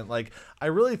 second. Like, I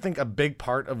really think a big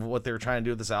part of what they were trying to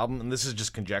do with this album, and this is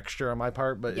just conjecture on my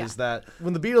part, but Yeah. is that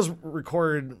when the Beatles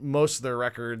recorded most of their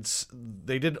records,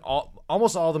 they did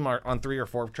almost all of them are on 3 or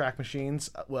 4 track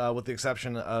machines, with the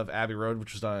exception of Abbey Road,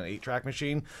 which was done on an 8-track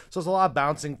machine. So it's a lot of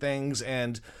bouncing things,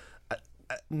 and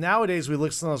nowadays we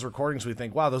listen to those recordings, we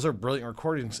think, wow, those are brilliant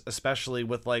recordings, especially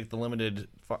with like the limited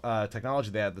technology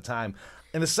they had at the time.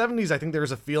 In the 70s, I think there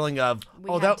was a feeling of,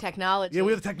 have technology. Yeah,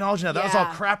 we have the technology now. That was all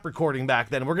Yeah. crap recording back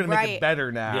then. We're going to make Right. it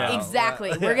better now. Yeah.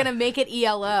 Exactly. We're gonna make it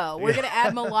ELO. We're gonna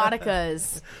add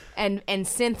melodicas and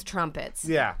synth trumpets.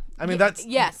 Yeah. I mean, that's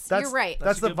yes, that's, you're right.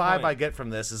 That's a the good vibe point. I get from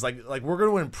this. Is like we're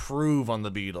going to improve on the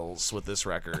Beatles with this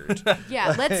record.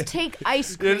 Yeah, let's take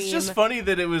ice cream It's just funny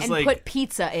that it was and like put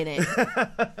pizza in it.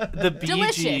 the Bee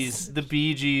delicious. Gees. The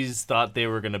Bee Gees thought they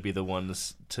were gonna be the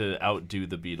ones to outdo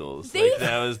the Beatles. They- Like,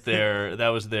 that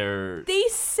was their. They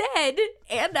said,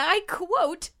 and I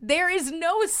quote, "There is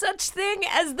no such thing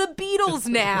as the Beatles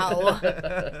now."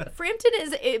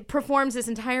 Frampton performs this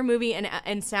entire movie and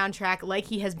soundtrack like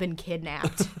he has been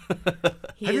kidnapped.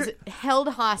 He is held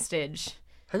hostage.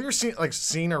 Have you ever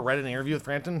seen or read an interview with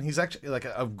Frampton? He's actually like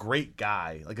a great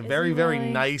guy, like a very he very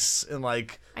really? nice and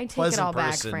like I take it pleasant all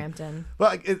back, person. Frampton.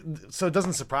 Well, so it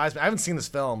doesn't surprise me. I haven't seen this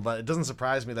film, but it doesn't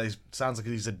surprise me that he sounds like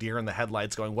he's a deer in the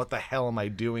headlights, going, "What the hell am I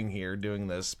doing here, doing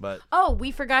this?" But Oh,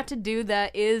 we forgot to do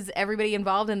the is everybody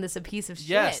involved in this a piece of shit?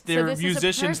 Yes, So they're this is a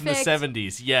musicians in the perfect-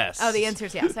 70s. Yes. Oh, the answer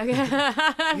is yes.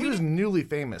 Okay. he was newly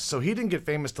famous, so he didn't get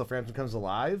famous till Frampton Comes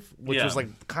Alive, which Yeah. was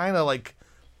like kind of like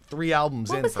 3 albums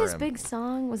What in was for his him. big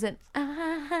song? Was it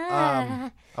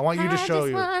I want you to show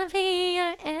you.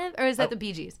 Or is that the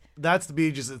Bee Gees? That's the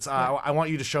Bee Gees. It's I want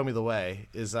you to show me the way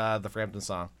is the Frampton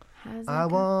song. I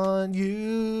want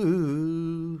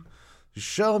you to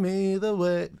show me the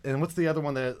way. And what's the other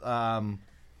one that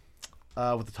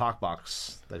with the talk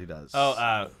box that he does?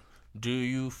 Oh, do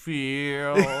you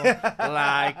feel like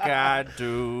I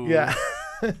do? yeah.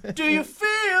 Do you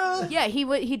feel? Yeah,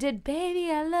 he did "Baby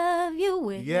I Love You"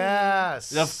 with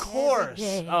Yes. Of course.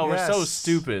 day. Oh, we're so Yes.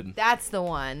 stupid. That's the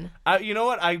one. You know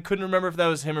what? I couldn't remember if that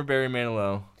was him or Barry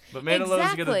Manilow. But Manilow's got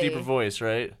a Exactly. deeper voice,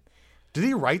 right? Did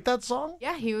he write that song?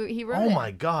 Yeah, he wrote Oh it.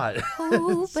 my god.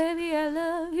 Oh, baby, I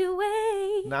love you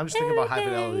way. Now I'm just thinking about High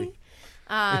every Fidelity.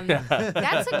 day.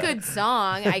 That's a good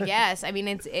song, I guess. I mean,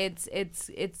 it's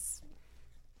it's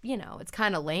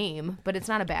kind of lame, but it's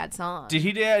not a bad song. Did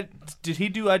he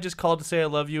do I Just Called to Say I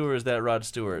Love You, or is that Rod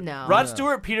Stewart? No. Rod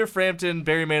Stewart, Peter Frampton,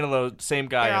 Barry Manilow, same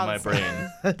guy They're in all my the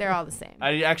brain. They're all the same.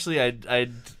 I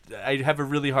I have a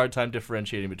really hard time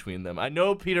differentiating between them. I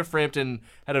know Peter Frampton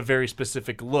had a very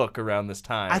specific look around this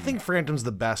time. I think Frampton's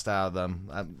the best out of them.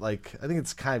 I think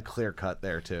it's kind of clear cut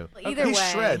there too. Either he way.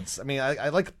 shreds. I mean, I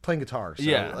like playing guitar. So,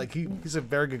 Yeah. like he's a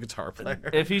very good guitar player.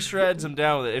 If he shreds, I'm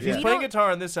down with it. If he's You playing don't-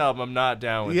 guitar on this album, I'm not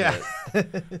down with Yeah,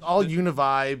 it. all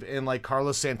Univibe and like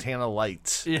Carlos Santana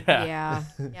light. Yeah.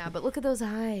 Yeah, but look at those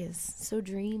eyes, so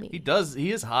dreamy. He does.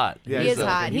 He is hot. Yeah, He he's is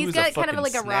hot. He He's was got kind of fucking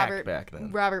like a snack Robert back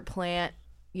then. Robert Plant,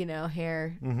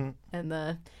 hair and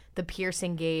the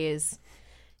piercing gaze.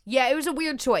 Yeah, it was a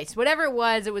weird choice. Whatever it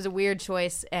was a weird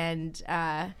choice. And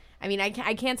I mean, I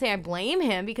can't say I blame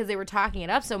him because they were talking it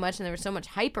up so much and there was so much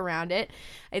hype around it.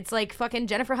 It's like fucking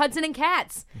Jennifer Hudson and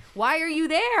Cats. Why are you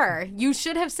there? You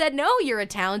should have said no. You're a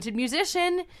talented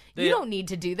musician. You don't need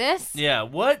to do this. Yeah.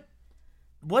 What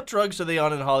drugs are they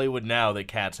on in Hollywood now that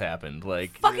Cats happened?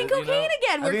 Like Fucking you know, cocaine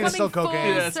again. I We're think it's coming still full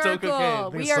cocaine. Yeah, it's still circle. cocaine. I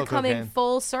think it's We are still coming cocaine.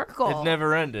 full circle. It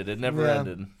never ended. It never Yeah.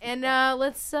 ended. And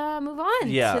let's move on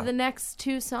Yeah. to the next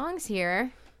two songs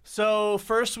here. So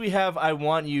first we have "I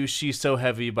Want You, She's So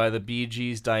Heavy" by the Bee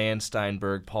Gees, Diane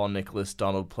Steinberg, Paul Nicholas,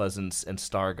 Donald Pleasance, and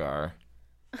Stargar.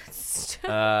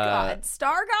 God,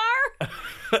 Stargar?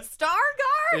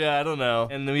 Stargar? Yeah, I don't know.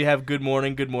 And then we have "Good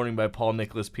Morning, Good Morning" by Paul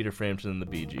Nicholas, Peter Frampton, and the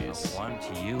Bee Gees. Want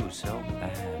you so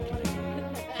badly.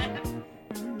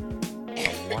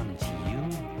 I want you.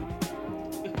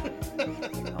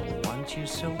 I want you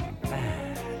so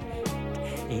bad.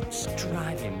 It's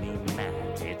driving me mad.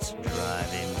 It's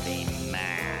driving me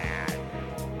mad.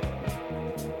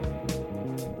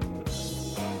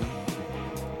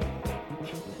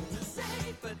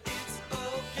 But it's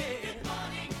okay. Good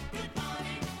morning, good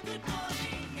morning, good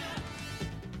morning.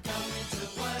 Coming to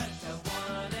work, I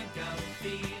wanna go,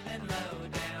 feeling low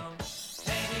down.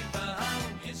 Heading for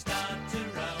home, you start to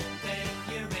roam, then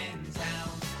you're in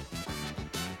town.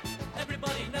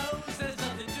 Everybody knows there's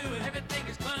nothing doing, everything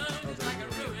is closed, it's like a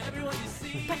ruin. Everyone you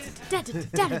see is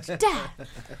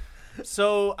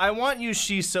So "I Want You,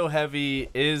 She's So Heavy"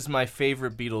 is my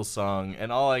favorite Beatles song,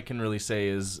 and all I can really say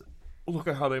is, look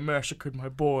at how they massacred my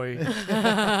boy.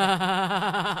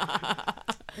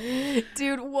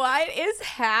 Dude, what is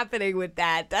happening with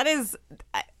that? That is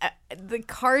the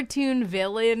cartoon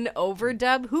villain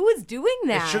overdub. Who was doing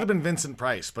that? It should have been Vincent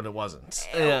Price, but it wasn't.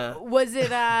 Yeah. Was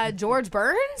it George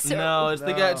Burns? No, it's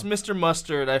the guy. It's Mr.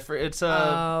 Mustard. It's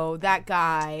Oh, that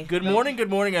guy. "Good Morning, Good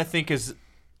Morning." I think is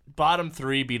bottom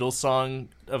 3 Beatles song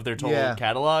of their total Yeah.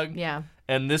 catalog. Yeah.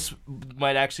 And this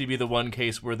might actually be the one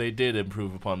case where they did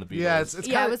improve upon the Beatles. Yeah, it's Yeah,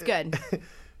 kinda, it was good.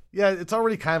 Yeah, it's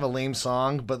already kind of a lame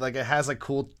song, but like it has like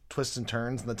cool twists and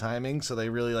turns in the timing, so they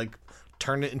really like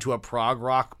turned it into a prog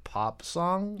rock pop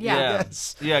song. Yeah.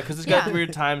 Yes. Yeah, because it's got Yeah. the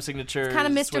weird time signature. Kind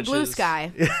of Mr. Blue switches.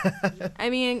 Sky. I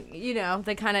mean,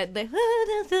 they kind of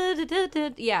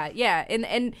yeah,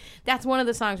 and that's one of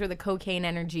the songs where the cocaine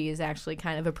energy is actually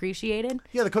kind of appreciated.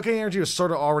 Yeah, the cocaine energy was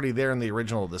sort of already there in the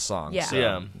original of this song. Yeah. so-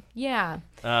 Yeah. Yeah.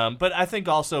 But I think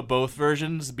also both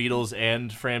versions, Beatles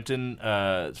and Frampton,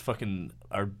 fucking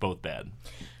are both bad.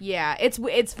 Yeah,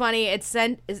 it's funny. It's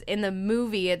in the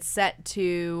movie. It's set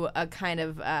to a kind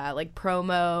of like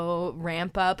promo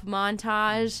ramp up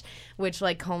montage, which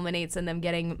like culminates in them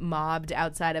getting mobbed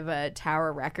outside of a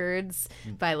Tower Records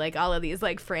by like all of these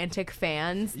like frantic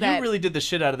fans. You really did the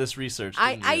shit out of this research.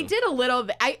 Didn't I you? did a little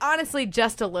bit. I honestly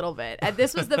just a little bit.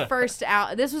 This was the first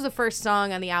This was the first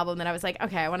song on the album that I was like,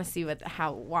 okay, I want to see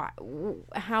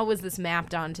how was this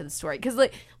mapped onto the story? Because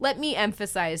like, let me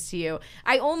emphasize to you,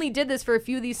 I only did this for a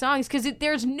few of these songs because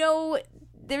there's no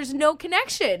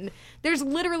connection. There's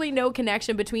literally no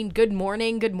connection between Good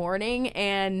Morning,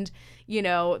 and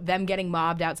them getting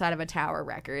mobbed outside of a Tower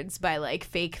Records by like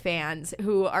fake fans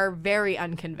who are very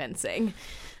unconvincing.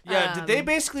 Yeah, did they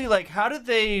basically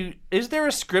is there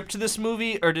a script to this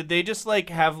movie, or did they just like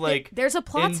have like There's a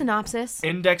plot synopsis.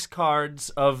 index cards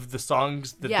of the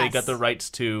songs that they Yes. got the rights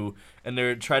to, and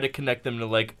they're trying to connect them to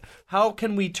like, how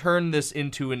can we turn this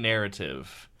into a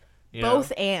narrative? You know?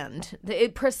 Both and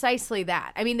precisely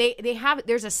that. I mean, they have.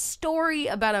 There's a story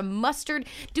about a mustard.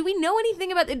 Do we know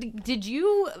anything about? Did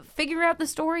you figure out the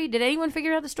story? Did anyone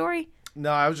figure out the story? No,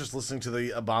 I was just listening to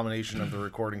the abomination of the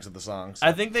recordings of the songs.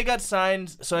 I think they got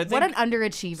signed. So I think What an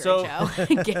underachiever, so- Joe.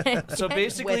 So Get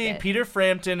basically, with it. Peter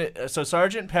Frampton, so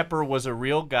Sgt. Pepper was a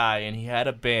real guy, and he had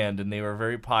a band, and they were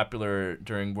very popular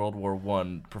during World War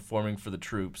I, performing for the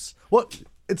troops. Well,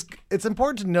 it's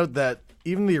important to note that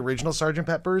even the original Sgt.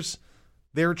 Pepper's,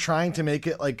 they were trying to make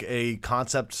it like a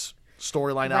concept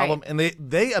storyline Right. album, and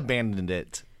they abandoned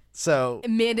it So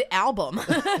mid-album,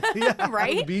 yeah,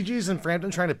 right? The Bee Gees and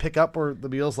Frampton trying to pick up where the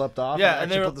Beatles left off. Yeah, and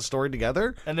and they actually were- put the story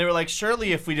together. And they were like,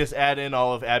 surely if we just add in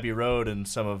all of Abbey Road and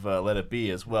some of Let It Be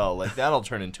as well, like that'll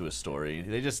turn into a story.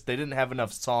 They didn't have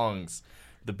enough songs,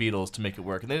 the Beatles, to make it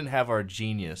work, and they didn't have our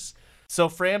genius. So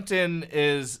Frampton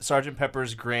is Sgt.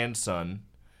 Pepper's grandson,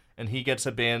 and he gets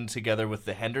a band together with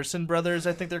the Henderson brothers,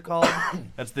 I think they're called.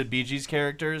 That's the Bee Gees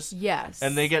characters. Yes.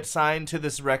 And they get signed to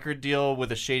this record deal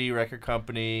with a shady record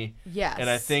company. Yes. And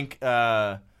I think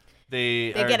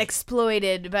they get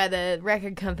exploited by the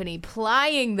record company,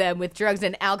 plying them with drugs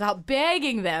and alcohol,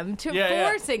 begging them to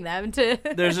forcing them to.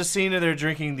 There's a scene where they're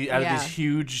drinking out Yeah. of these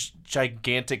huge,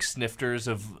 gigantic snifters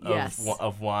of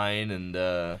wine, and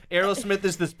Aerosmith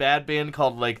is this bad band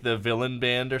called like the Villain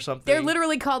Band or something. They're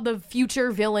literally called the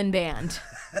Future Villain Band.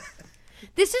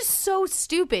 This is so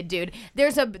stupid, dude.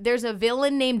 There's a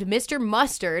villain named Mr.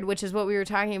 Mustard, which is what we were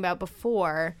talking about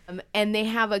before, and they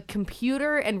have a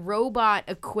computer and robot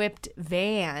equipped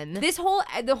van.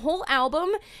 The whole album,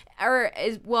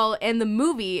 and the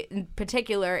movie in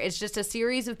particular, is just a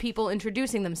series of people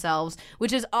introducing themselves,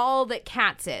 which is all that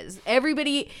Cats is.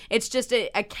 Everybody, it's just a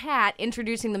cat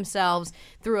introducing themselves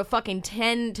through a fucking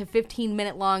 10 to 15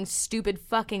 minute long stupid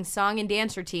fucking song and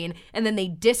dance routine, and then they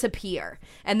disappear,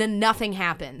 and then nothing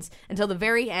happens until the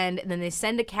very end, and then they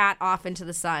send a cat off into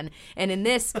the sun. And in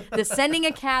this, the sending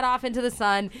a cat off into the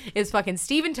sun is fucking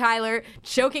Steven Tyler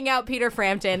choking out Peter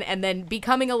Frampton and then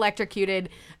becoming electrocuted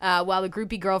while the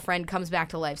groupie girlfriend comes back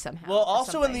to life somehow. Well,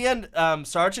 also in the end,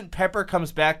 Sgt. Pepper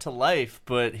comes back to life,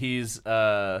 but he's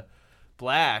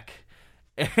black,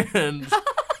 and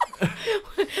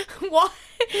What?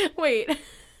 Wait.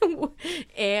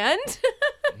 And?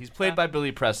 he's played by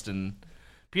Billy Preston.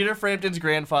 Peter Frampton's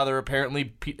grandfather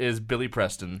apparently is Billy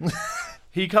Preston.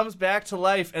 He comes back to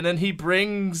life, and then he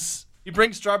brings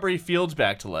Strawberry Fields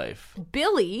back to life.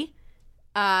 Billy,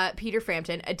 Peter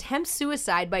Frampton, attempts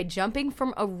suicide by jumping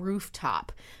from a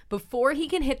rooftop. Before he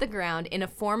can hit the ground, in a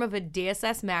form of a Deus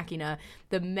Ex Machina,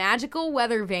 the magical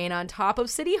weather vane on top of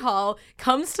City Hall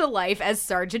comes to life as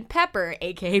Sgt. Pepper,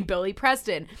 aka Billy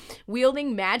Preston.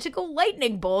 Wielding magical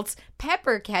lightning bolts,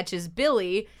 Pepper catches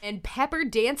Billy, and Pepper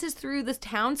dances through the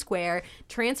town square,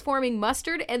 transforming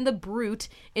Mustard and the Brute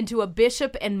into a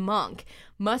bishop and monk.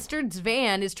 Mustard's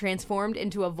van is transformed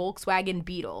into a Volkswagen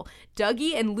Beetle.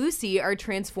 Dougie and Lucy are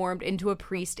transformed into a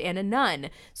priest and a nun.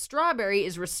 Strawberry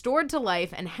is restored to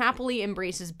life and happily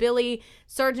embraces Billy.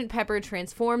 Sgt. Pepper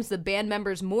transforms the band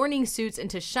members' mourning suits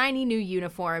into shiny new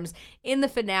uniforms. In the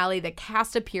finale, the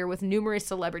cast appear with numerous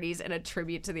celebrities in a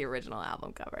tribute to the original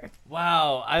album cover.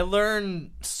 Wow, I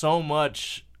learned so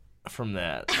much from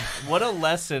that. What a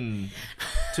lesson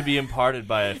to be imparted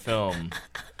by a film.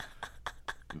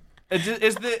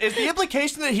 Is the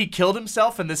implication that he killed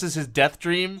himself and this is his death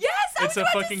dream? Yes, I it's was a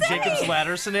about to fucking say! Jacob's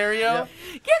Ladder scenario. Yeah,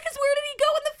 because where did he go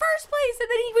in the first place? And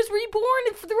then he was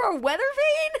reborn through a weather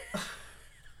vane?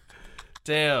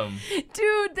 Damn,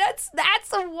 Dude, that's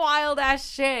some wild ass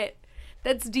shit.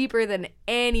 That's deeper than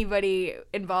anybody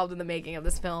involved in the making of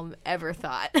this film ever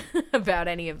thought about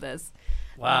any of this.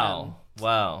 wow.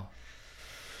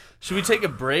 Should we take a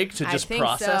break to just I think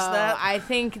process so. that? I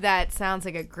think that sounds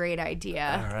like a great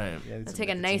idea. All right. Let's take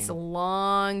a nice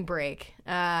long break,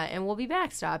 and we'll be back,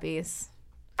 Stoppies.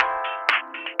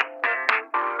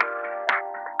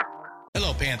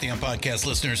 Hello, Pantheon Podcast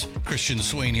listeners. Christian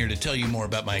Swain here to tell you more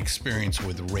about my experience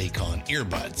with Raycon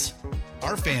earbuds.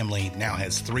 Our family now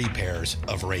has 3 pairs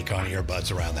of Raycon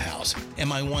earbuds around the house, and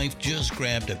my wife just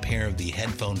grabbed a pair of the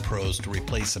Headphone Pros to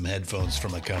replace some headphones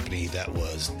from a company that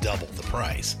was double the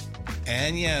price.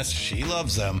 And yes, she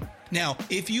loves them. Now,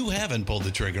 if you haven't pulled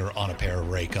the trigger on a pair of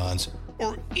Raycons,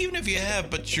 or even if you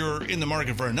have, but you're in the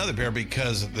market for another pair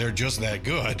because they're just that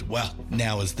good, well,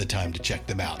 now is the time to check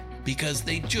them out, because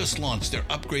they just launched their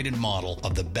upgraded model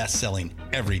of the best-selling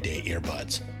everyday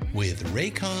earbuds. With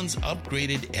Raycon's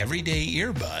upgraded everyday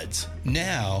earbuds,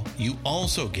 now you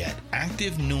also get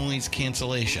active noise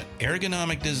cancellation,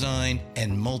 ergonomic design,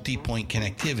 and multi-point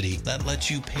connectivity that lets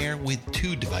you pair with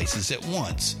 2 devices at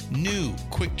once. New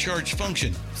quick charge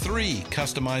function, 3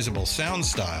 customizable sound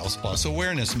styles, plus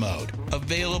awareness mode.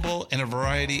 Available in a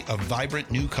variety of vibrant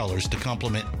new colors to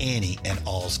complement any and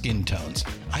all skin tones.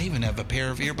 I even have a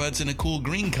pair of earbuds in a cool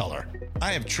green color.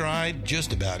 I have tried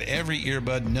just about every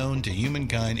earbud known to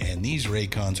humankind, and these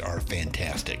Raycons are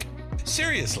fantastic.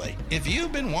 Seriously, if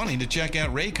you've been wanting to check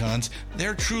out Raycons,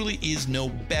 there truly is no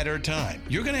better time.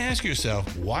 You're going to ask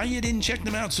yourself why you didn't check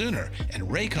them out sooner, and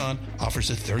Raycon offers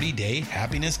a 30-day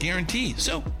happiness guarantee.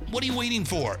 So what are you waiting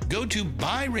for? Go to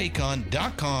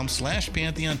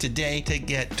buyraycon.com/Pantheon today to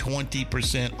get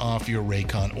 20% off your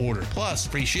Raycon order, plus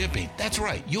free shipping. That's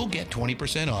right, you'll get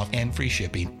 20% off and free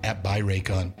shipping at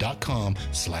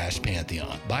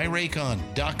buyraycon.com/Pantheon.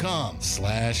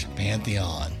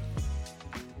 buyraycon.com/Pantheon.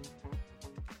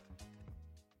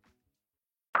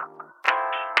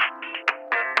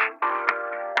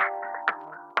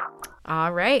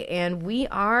 All right, and we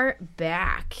are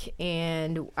back.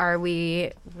 And are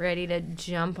we ready to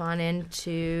jump on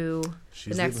into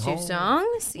She's the next Leaving two Home.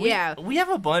 songs? Yeah. We have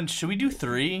a bunch. Should we do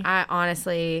 3? I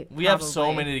honestly We have so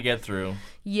probably- many to get through.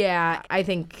 Yeah, I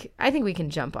think we can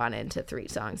jump on into 3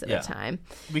 songs at Yeah. a time.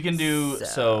 We can do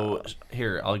so.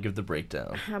 Here, I'll give the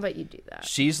breakdown. How about you do that?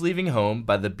 She's Leaving Home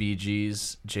by the Bee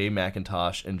Gees, Jay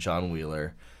McIntosh, and John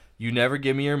Wheeler. You Never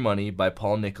Give Me Your Money by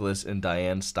Paul Nicholas and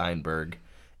Diane Steinberg.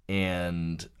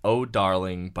 And Oh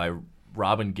Darling by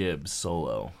Robin Gibbs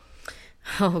solo.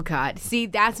 Oh God. See,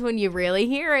 that's when you really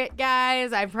hear it,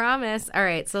 guys. I promise. All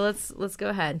right, so let's go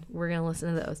ahead. We're going to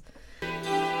listen to those.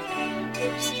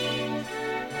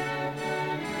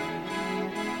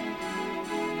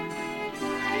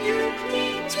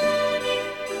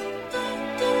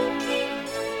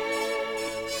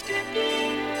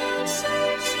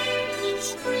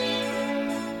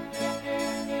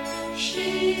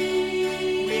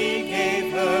 We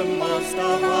gave her most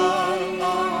of our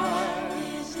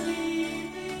lives.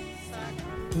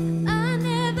 I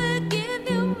never give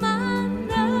you my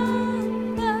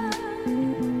number.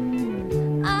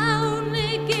 I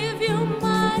only give you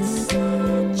my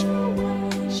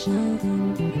situation.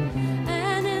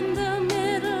 And in the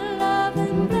middle of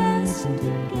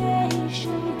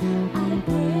investigation, I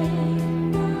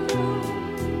break down.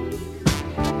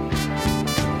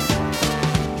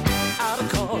 Out of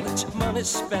college, money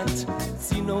spent,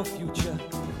 see no future.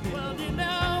 Well, you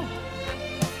know,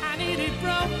 I nearly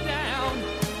broke down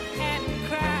and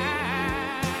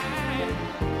cried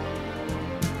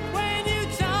when you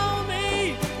told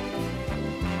me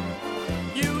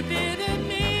you didn't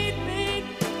need me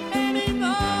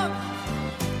anymore.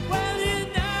 Well, you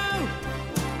know,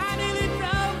 I nearly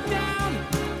broke down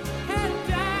and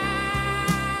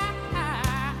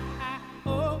died.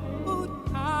 Oh,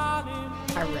 darling.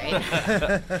 All right.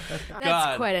 That's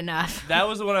God. quite enough. That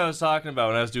was the one I was talking about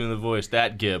when I was doing the voice.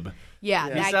 That Gibb. Yeah,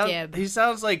 that He Gibb. He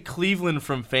sounds like Cleveland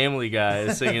from Family Guy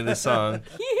singing this song.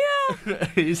 Yeah.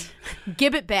 he's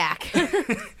Give it back.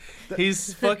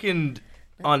 he's fucking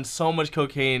on so much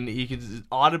cocaine. He can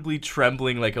audibly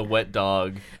trembling like a wet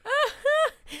dog.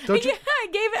 Don't you? Yeah, I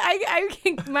gave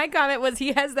it. My comment was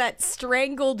he has that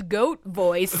strangled goat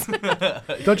voice.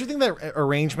 Don't you think that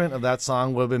arrangement of that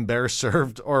song would have been better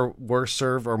served, or worse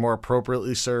served, or more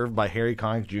appropriately served by Harry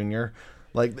Connick Jr.?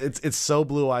 Like it's so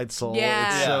Blue-Eyed Soul.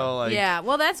 Yeah. It's so like. Yeah,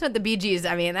 well, that's what the Bee Gees.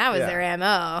 I mean, that was Yeah. their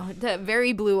MO.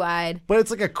 Very blue-eyed. But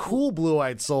it's like a cool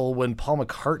Blue-Eyed Soul when Paul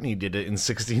McCartney did it in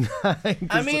 '69.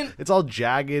 I mean- it's all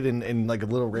jagged and like a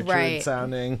Little Richard Right.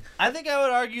 sounding. I think I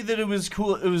would argue that it was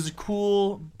cool. It was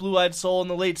cool Blue-Eyed Soul in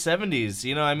the late 70s.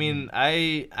 You know, I mean,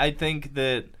 I think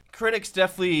that critics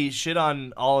definitely shit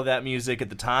on all of that music at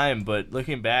the time, but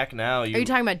looking back now, Are you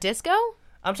talking about disco?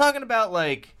 I'm talking about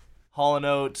like Hall &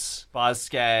 Oates, Boz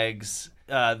Scaggs,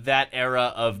 that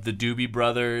era of the Doobie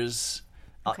Brothers,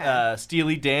 Okay.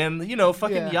 Steely Dan, you know,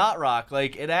 fucking Yeah. yacht rock.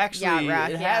 Like it actually, Yacht rock,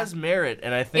 it yeah. has merit,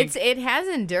 and I think It has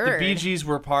the endured. Bee Gees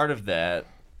were part of that.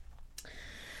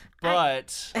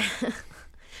 But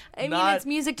I mean, not it's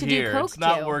music to here. do coke It's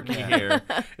not to. working here.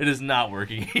 It is not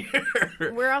working here.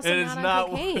 We're also It is not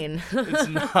on cocaine. It's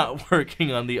not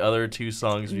working on the other 2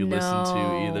 songs we listened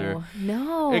to either.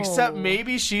 No. Except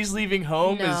maybe She's Leaving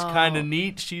Home is No. kind of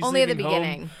neat. She's Only at the Leaving Home.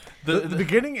 beginning. The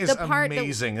beginning is the part that-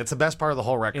 amazing. It's the best part of the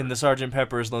whole record. In the Sgt.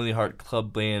 Pepper's Lonely Heart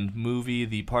Club Band movie,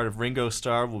 the part of Ringo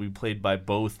Starr will be played by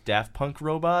both Daft Punk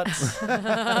robots. Dude,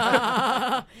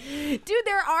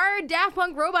 there are Daft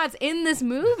Punk robots in this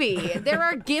movie. There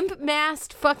are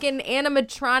gimp-masked fucking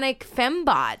animatronic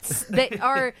fembots that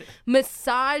are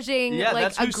massaging, Yeah, like,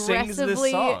 that's who sings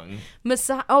aggressively. this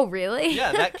song. Oh, really?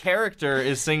 Yeah, that character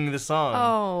is singing the song.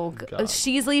 Oh,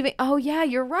 She's Leaving. Oh, yeah,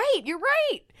 you're right. You're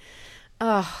right.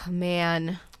 Oh,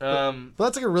 man. But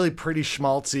that's like a really pretty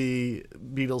schmaltzy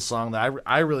Beatles song that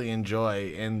I really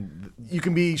enjoy, and you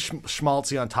can be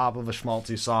schmaltzy on top of a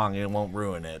schmaltzy song and it won't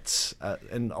ruin it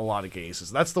in a lot of cases.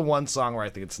 That's the one song where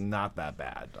I think it's not that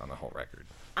bad on the whole record.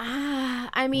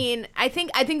 I mean, I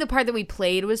think the part that we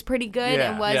played was pretty good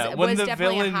and was when the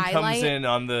definitely villain a highlight. comes in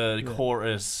on the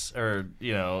chorus, or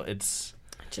it's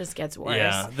just gets worse.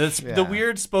 yeah. The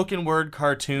weird spoken word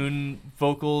cartoon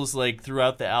vocals like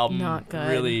throughout the album Not good.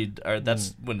 really are.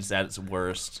 That's when it's at its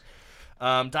worst.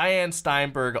 Diane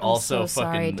Steinberg also so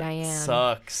sorry, fucking Diane.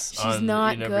 sucks. She's on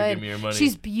not You Never good. Give Me Your Money.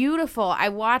 She's beautiful. I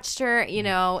watched her,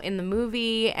 in the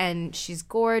movie, and she's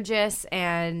gorgeous,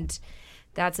 and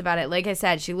that's about it. Like I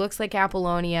said, she looks like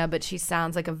Apollonia, but she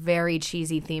sounds like a very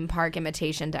cheesy theme park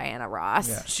imitation Diana Ross.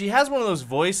 Yeah. She has one of those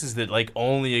voices that like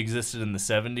only existed in the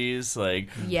 70s. Like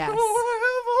Yes.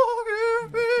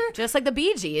 Just like the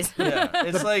Bee Gees. yeah,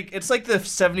 it's like the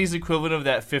 70s equivalent of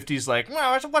that 50s like,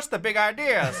 well, what's the big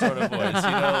idea sort of voice,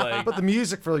 like. But the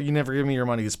music for "You Never Give Me Your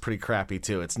Money" is pretty crappy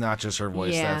too. It's not just her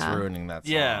voice that's Yeah. ruining that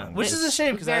song. Yeah, which is a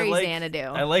shame because I very like Xanadu.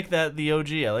 I like the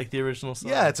OG. I like the original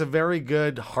song. Yeah, it's a very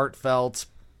good, heartfelt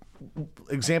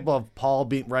example of Paul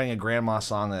writing a grandma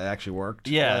song that actually worked.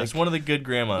 Yeah, Like, it's one of the good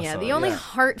grandma Yeah, songs. the only yeah.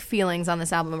 heart feelings on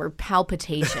this album were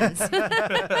palpitations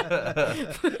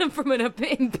from an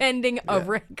impending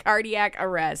cardiac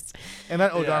arrest. and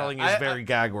that "Oh Darling" is I- very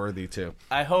gag worthy too.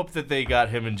 I hope that they got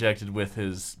him injected with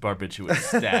his barbiturate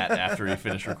stat after he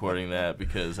finished recording that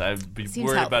because I'd be Seems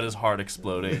worried healthy. about his heart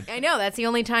exploding. I know, that's the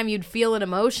only time you'd feel an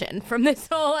emotion from this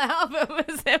whole album,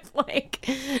 as if like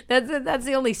that's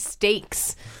the only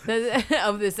stakes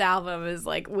of this album is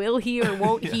like, will he or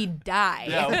won't he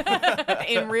die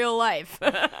in real life?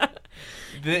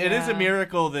 It is a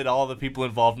miracle that all the people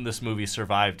involved in this movie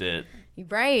survived it.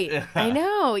 Right. I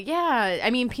know. Yeah. I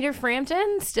mean, Peter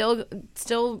Frampton still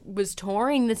was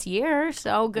touring this year,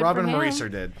 so good Robin for him.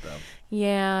 Moriser did though,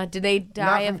 Yeah. Did they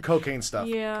die not from of cocaine stuff.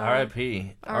 Yeah.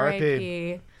 R.I.P.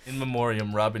 R.I.P. In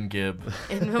memoriam, Robin Gibb.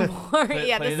 In memoriam.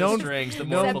 Yeah, Playing this the is strings, the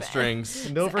vocal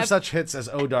strings. Known for such hits as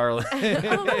 "Oh Darling."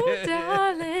 oh,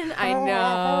 darling, I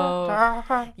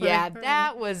know. Yeah,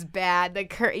 that was bad.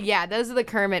 Those are the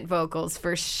Kermit vocals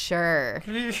for sure.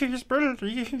 Please believe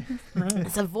me.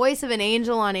 It's the voice of an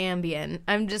angel on Ambien.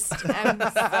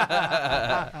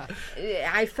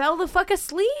 I fell the fuck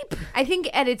asleep. I think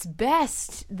at its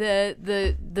best,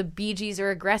 the Bee Gees are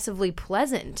aggressively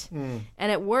pleasant, and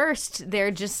at worst,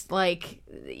 they're just like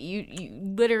you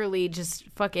literally just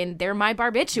fucking. They're my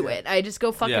barbiturate. I just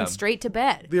go fucking straight to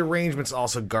bed. The arrangement's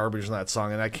also garbage in that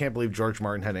song, and I can't believe George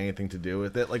Martin had anything to do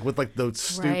with it. Like with like those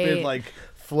stupid Right. like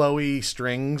flowy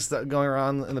strings that going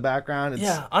around in the background. It's,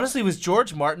 Yeah, honestly, was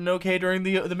George Martin okay during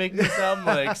the making of this album?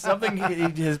 Like something,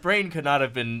 his brain could not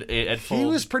have been at full. he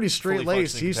was pretty fully straight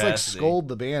laced. functioning He used to like capacity. scold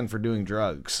the band for doing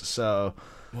drugs. So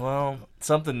Well,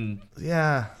 something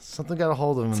something got a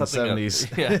hold of him in the got-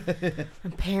 70s. Yeah.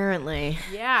 Apparently.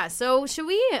 Yeah, so should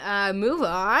we move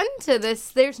on to this?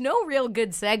 There's no real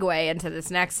good segue into this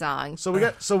next song. So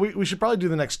we should probably do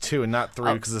the next two and not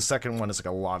three because the second one is like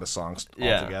a lot of songs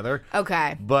Yeah. altogether.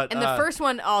 Okay. But, and the first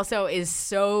one also is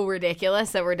so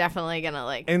ridiculous that we're definitely going to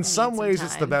like In need some ways,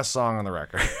 it's the time. best song on the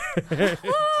record.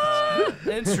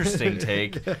 Interesting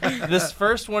take. This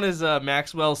first one is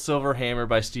Maxwell Silverhammer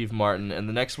by Steve Martin, and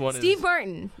the next one Steve is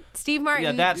Martin. Steve Martin.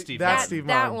 Yeah, that's Steve That's Martin. Steve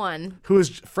That Martin. one. Who is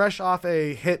fresh off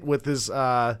a hit with his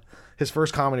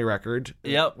first comedy record.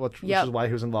 Yep. Which Yep. is why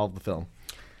he was involved with the film.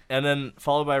 And then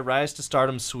followed by Rise to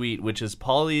Stardom Suite, which is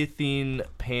Polythene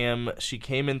Pam, She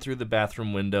Came In Through the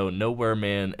Bathroom Window, Nowhere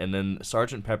Man, and then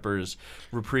Sgt. Pepper's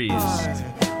Reprise.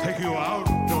 Take you out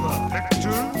to the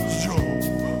pictures show.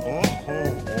 Oh, oh,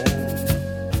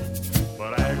 oh.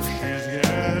 But as she's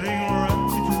getting ready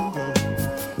to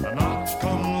go, a knock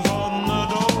comes on the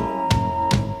door.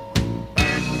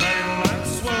 Bang, bang,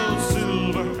 Maxwell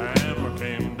Silverhammer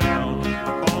came down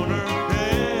on her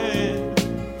head.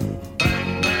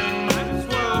 Bang, bang,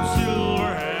 Maxwell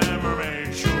Silverhammer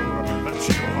made sure that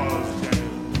she was dead.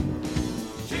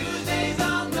 Tuesdays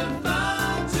on the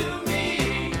phone to me.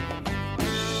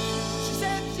 She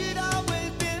said she'd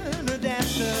always been a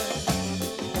dancer.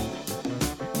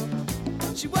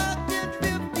 She worked in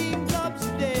 15 clubs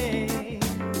a day.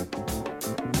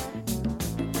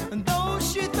 And though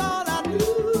she thought I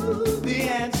knew the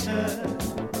answer,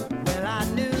 well, I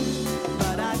knew,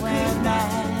 but I could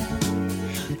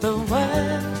not. The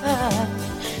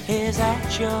world is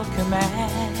at your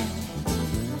command.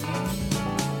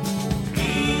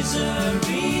 He's a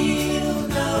real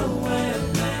nowhere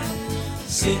man,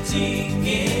 sitting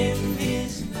in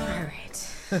his. All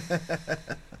right.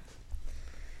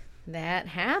 That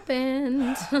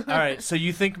happened. All right, so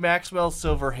you think Maxwell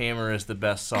Silverhammer is the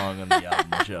best song on the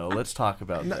album, Joe? Let's talk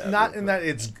about that. Not in that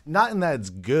it's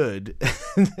good,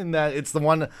 in that it's the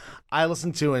one I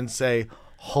listen to and say,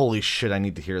 "Holy shit, I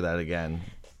need to hear that again."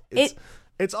 It's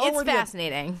It's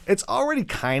fascinating. It's already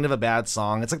kind of a bad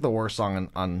song. It's like the worst song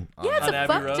on Yeah, it's On a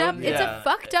Abbey fucked Road? up. It's Yeah. a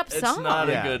fucked up song. It's not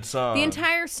Yeah. a good song. The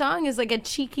entire song is like a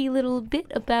cheeky little bit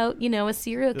about, a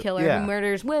serial killer Yeah. who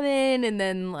murders women and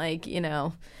then,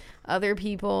 other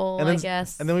people, I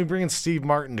guess. And then we bring in Steve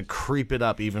Martin to creep it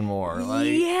up even more.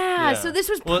 Yeah, so this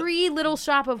was Well- pre Little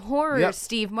Shop of Horrors, Yep.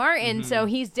 Steve Martin. So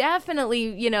he's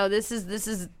definitely, this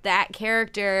is that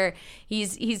character.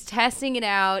 He's testing it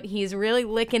out. He's really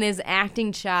licking his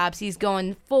acting chops. He's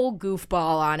going full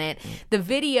goofball on it.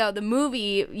 The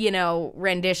movie,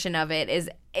 rendition of it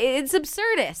it's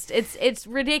absurdist. It's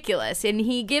ridiculous, and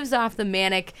he gives off the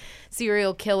manic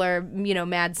serial killer,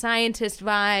 mad scientist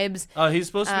vibes. Oh, he's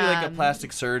supposed to be like a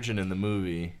plastic surgeon in the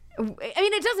movie. I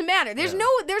mean, it doesn't matter. There's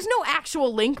no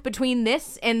actual link between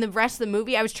this and the rest of the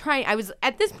movie.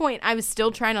 At this point, I was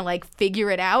still trying to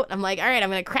figure it out. I'm like, all right, I'm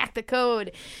gonna crack the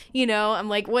code. I'm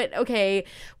like, what? Okay,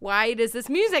 why does this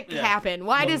music happen?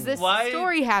 Why does this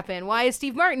story happen? Why is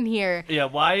Steve Martin here? Yeah,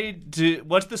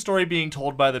 what's the story being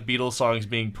told by the Beatles songs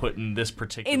being put in this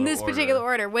particular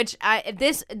order? Which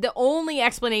the only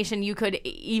explanation you could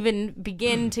even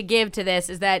begin to give to this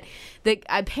is that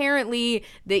apparently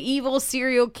the evil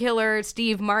serial killer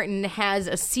Steve Martin has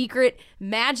a secret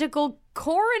magical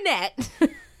coronet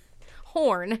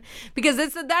horn, because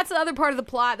that's the other part of the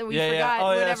plot that we forgot. Oh,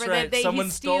 whatever, that's right. that Someone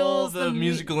he stole steals the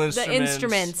musical the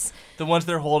instruments. The ones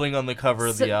they're holding on the cover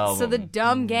of the album. So the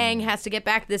dumb gang has to get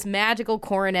back this magical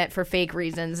coronet for fake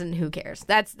reasons, and who cares?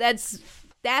 That's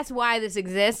why this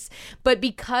exists. But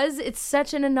because it's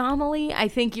such an anomaly, I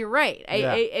think you're right.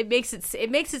 It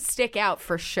makes it stick out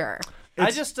for sure.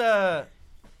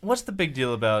 What's the big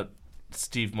deal about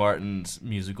Steve Martin's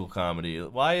musical comedy?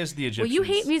 Why is the Egyptians... Well, you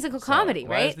hate musical comedy,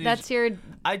 right?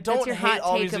 I don't your hate hot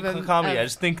all take musical comedy. I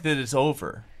just think that it's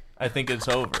over. I think it's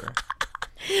over.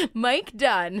 Mike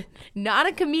Dunn, not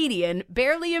a comedian,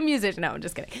 barely a musician. No, I'm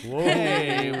just kidding.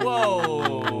 Hey,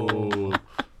 whoa.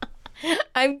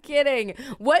 I'm kidding.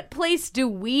 What place do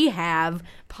we have,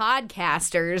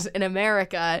 podcasters in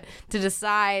America, to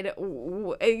decide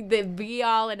the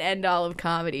be-all and end-all of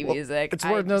comedy music? It's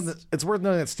worth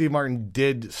knowing that Steve Martin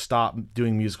did stop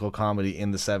doing musical comedy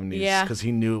in the 70s because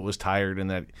he knew it was tired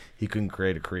and that he couldn't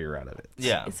create a career out of it.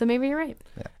 Yeah. So maybe you're right.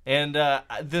 Yeah. And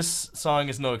this song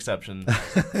is no exception.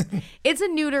 It's a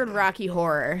neutered Rocky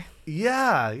Horror.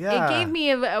 Yeah. It gave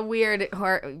me a weird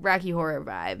Rocky Horror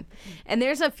vibe. And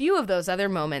there's a few of those other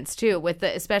moments, too,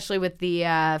 especially with the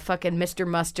fucking Mr.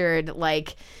 Mustard,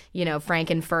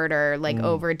 Frankenfurter,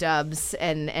 overdubs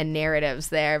and narratives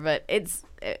there. But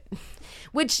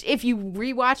which, if you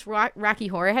rewatch Rocky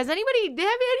Horror, have anybody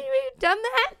done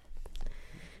that?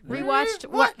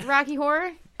 Rewatched Rocky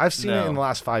Horror? I've seen it in the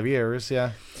last 5 years,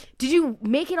 yeah. Did you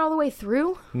make it all the way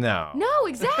through? No. No,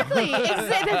 exactly.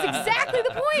 That's exactly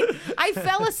the point. I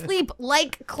fell asleep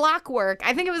like clockwork.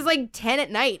 I think it was 10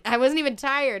 at night. I wasn't even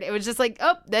tired. It was just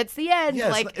that's the end.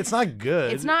 Yeah, it's not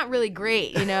good. It's not really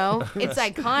great, It's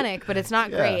iconic, but it's not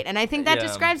great. And I think that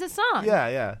describes the song.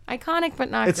 Yeah. Iconic,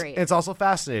 but not great. It's also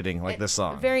fascinating, this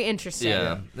song. Very interesting.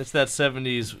 Yeah. It's that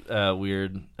 70s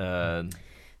weird...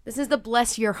 This is the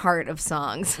bless your heart of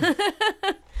songs.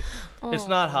 It's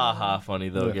not ha-ha funny,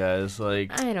 though, guys. I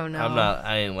don't know.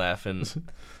 I ain't laughing.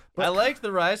 I liked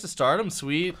the Rise to Stardom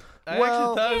suite. I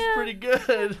actually thought it was pretty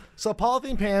good. So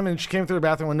Polythene Pam and She Came Through the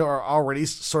Bathroom Window are already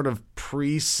sort of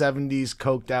pre-70s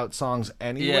coked out songs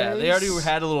anyway. Yeah, they already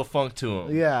had a little funk to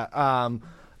them. Yeah.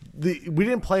 We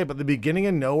didn't play it, but the beginning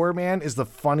of Nowhere Man is the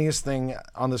funniest thing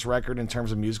on this record in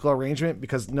terms of musical arrangement,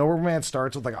 because Nowhere Man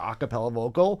starts with an a cappella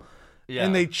vocal,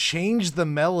 and they change the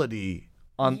melody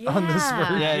on this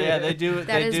version. Yeah, they do.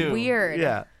 That is weird.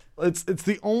 Yeah. It's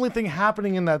the only thing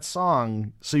happening in that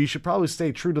song, so you should probably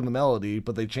stay true to the melody,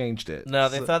 but they changed it. No,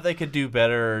 they thought they could do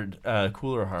better,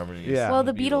 cooler harmonies. Yeah. Well,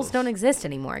 the Beatles don't exist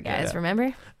anymore, guys,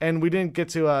 remember? And we didn't get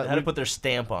to... They had to put their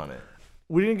stamp on it.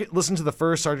 We didn't listen to the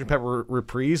first Sgt. Pepper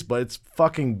reprise, but it's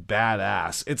fucking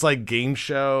badass. It's game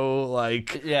show,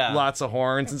 lots of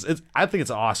horns. I think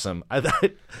it's awesome.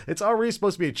 It's already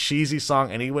supposed to be a cheesy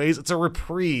song anyways. It's a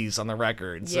reprise on the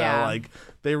record. So,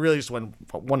 they really just went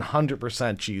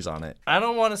 100% cheese on it. I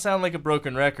don't want to sound like a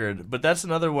broken record, but that's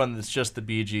another one that's just the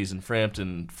Bee Gees and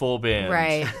Frampton full band.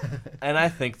 Right. And I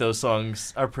think those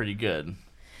songs are pretty good.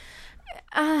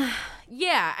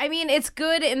 Yeah, I mean, it's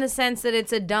good in the sense that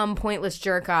it's a dumb, pointless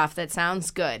jerk-off that sounds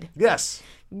good. Yes.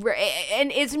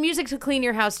 And it's music to clean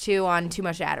your house to on too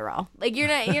much Adderall.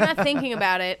 You're not thinking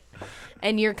about it,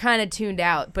 and you're kind of tuned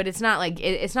out. But it's not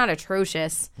it's not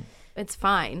atrocious. It's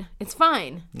fine. It's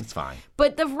fine. It's fine.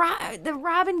 But the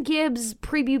Robin Gibbs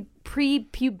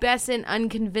prepubescent,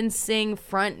 unconvincing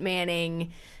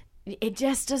front-manning it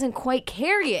just doesn't quite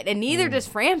carry it, and neither does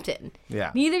Frampton.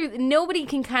 Yeah. Nobody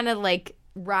can kind of like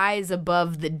rise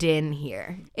above the din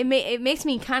here. It makes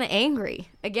me kind of angry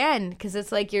again, because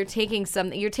it's like you're taking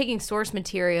source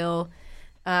material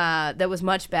that was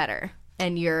much better,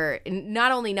 and you're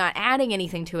not only not adding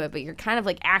anything to it, but you're kind of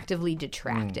like actively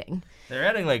detracting. They're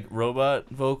adding like robot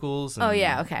vocals. And Oh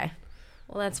yeah, okay.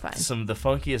 Well, that's fine. Some of the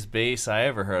funkiest bass I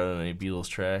ever heard on any Beatles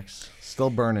tracks. Still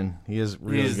burning. He is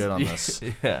really good on this.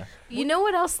 Yeah. You know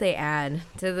what else they add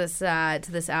to this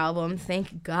album?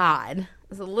 Thank God.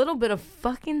 There's a little bit of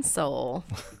fucking soul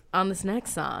on this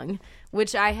next song,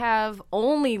 which I have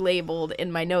only labeled in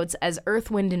my notes as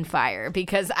Earth, Wind, and Fire,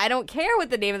 because I don't care what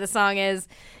the name of the song is,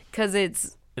 because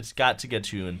it's Got to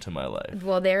Get You Into My Life.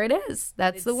 Well, there it is.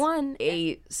 That's the one.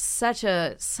 Such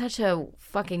a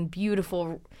fucking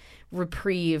beautiful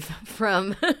reprieve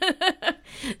from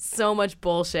so much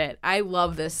bullshit. I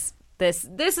love this. This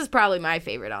is probably my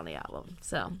favorite on the album.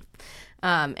 So,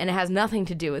 and it has nothing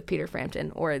to do with Peter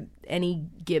Frampton or any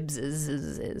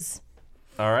Gibbs's.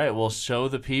 All right, well, show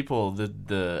the people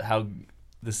how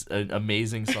this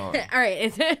amazing song. All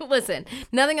right, listen.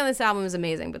 Nothing on this album is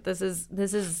amazing, but this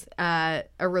is a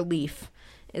relief,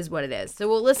 is what it is. So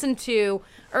we'll listen to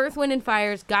Earth, Wind, and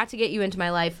Fire's Got to Get You Into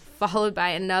My Life, followed by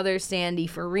another Sandy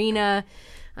Farina,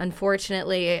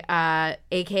 unfortunately,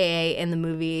 a.k.a. in the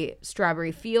movie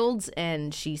Strawberry Fields,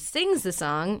 and she sings the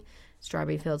song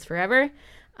Strawberry Fields Forever.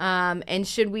 And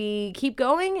should we keep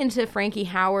going into Frankie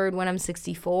Howard, When I'm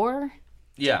 64?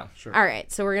 Yeah, sure. All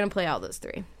right, so we're going to play all those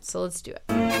three. So let's do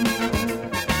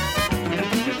it.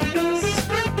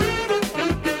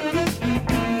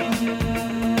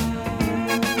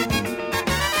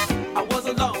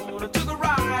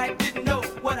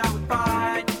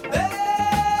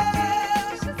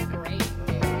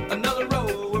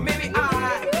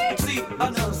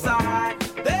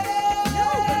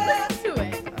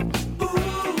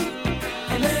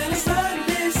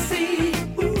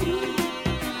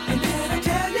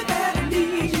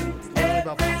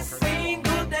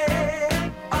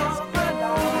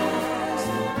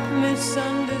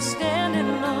 Misunderstanding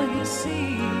all you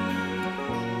see.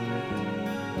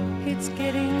 It's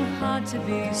getting hard to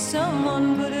be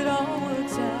someone, but it all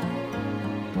works out.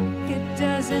 It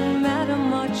doesn't matter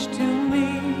much to me.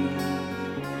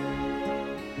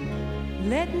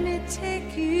 Let me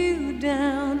take you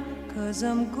down, 'cause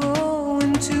I'm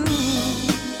going to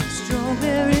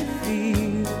Strawberry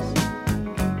Fields.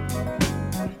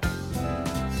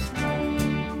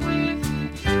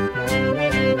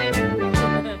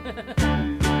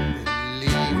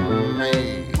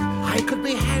 I could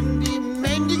be handy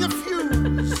mending a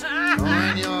fuse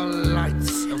when your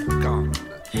lights have gone.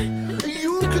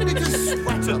 You can knit a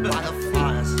sweater by the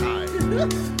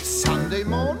fireside. Sunday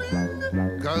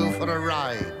morning, go for a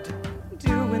ride.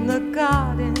 Doing the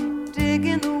garden,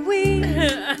 digging the weeds.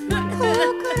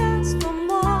 Who could ask for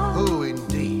more? Who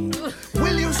indeed?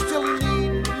 Will you still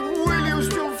feed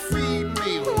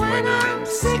me when I'm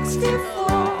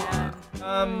 64?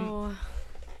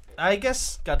 I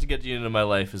guess Got to Get You Into My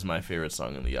Life is my favorite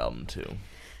song on the album, too.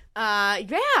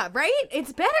 Yeah, right?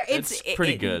 It's better. It's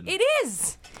pretty good. It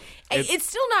is. It's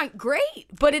still not great,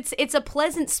 but it's a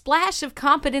pleasant splash of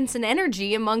competence and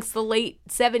energy amongst the late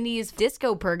 70s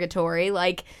disco purgatory.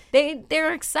 Like,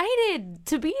 they're excited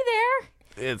to be there.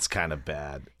 It's kind of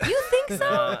bad. You think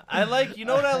so? You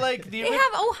know what I like? They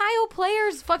have Ohio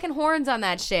players fucking horns on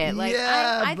that shit. Like,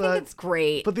 Yeah, I think it's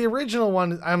great. But the original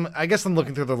one, I guess I'm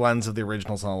looking through the lens of the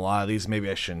originals on a lot of these. Maybe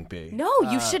I shouldn't be. No,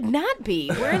 you should not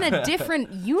be. We're in a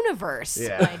different universe,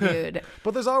 my dude.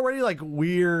 But there's already like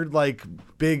weird, like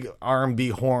big R&B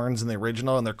horns in the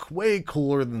original, and they're way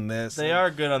cooler than this. They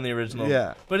are good on the original.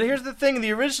 Yeah. But here's the thing.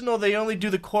 The original, they only do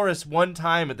the chorus one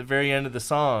time at the very end of the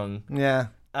song. Yeah.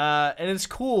 And it's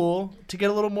cool to get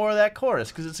a little more of that chorus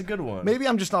because it's a good one. Maybe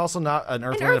I'm just also not an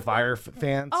Earth, Wind, and Fire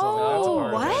fan. So that's Oh,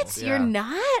 part of what? it. You're Yeah.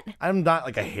 not? I'm not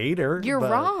like a hater. You're but-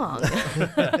 wrong.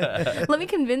 Let me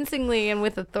convincingly and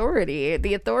with authority,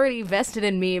 the authority vested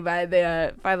in me by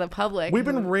the public. We've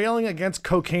been railing against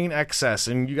cocaine excess,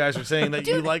 and you guys are saying that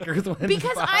you like Earth, Wind, and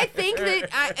because Fire. I think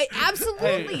that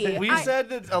absolutely. Hey, we said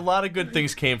that a lot of good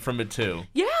things came from it too.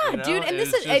 Yeah, You know, dude, and this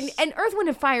it's is just- and Earth, Wind,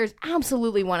 and Fire is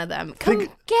absolutely one of them.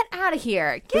 Get out of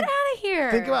here! Get out of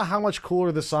here! Think about how much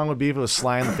cooler this song would be if it was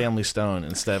Sly and the Family Stone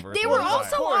instead of Earth, They Wind, were and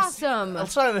also Fire. awesome.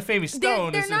 Outside of the Famous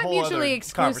Stone, They're is a not whole mutually other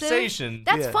exclusive. conversation.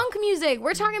 That's Yeah. funk music.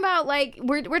 We're talking about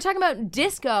we're talking about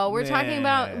disco. We're talking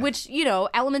about which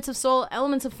elements of soul,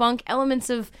 elements of funk, elements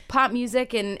of pop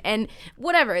music, and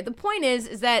whatever. The point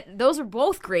is that those are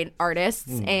both great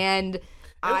artists, and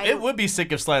It would be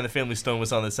sick if Sly and the Family Stone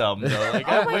was on this album, though. Like,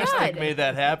 I my wish they God. made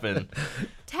that happen.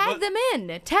 Tag them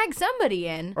in. Tag somebody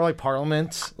in. Or like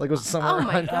Parliament, like was somewhere. Oh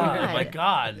my around God. Oh my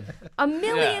God. A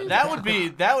million. Yeah,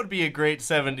 that would be a great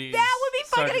 70s. That would be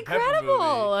fucking Sgt. Pepper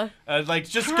incredible. movie. Like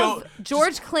just Have go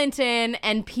George Clinton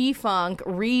and P-Funk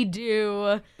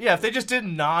redo. Yeah, if they just did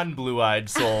non-blue-eyed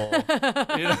soul.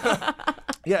 You know?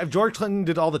 Yeah, if George Clinton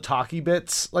did all the talkie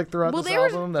bits like throughout Well, this they were-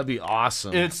 album, that'd be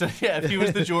awesome. If he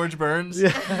was the George Burns.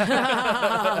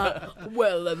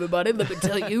 Well, everybody, let me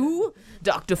tell you,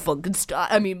 Dr.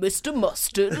 Funkenstein, Mr.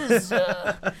 Mustard is,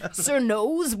 Sir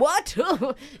Knows What.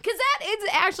 Because that is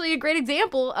actually a great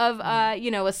example of, a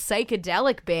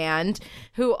psychedelic band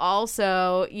who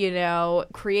also,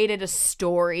 created a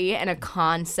story and a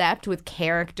concept with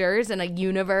characters and a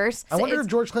universe. I wonder if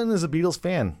George Clinton is a Beatles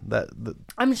fan.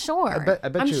 I'm sure. I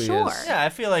bet I'm you he sure. is. Yeah, I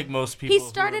feel like most people He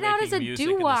started out as a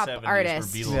doo-wop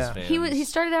artist. Were Beatles Yeah. fans. He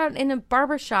started out in a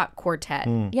barbershop quartet.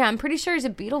 Yeah, I'm pretty sure he's a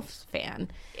Beatles fan.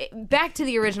 Back to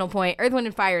the original point, Earth, Wind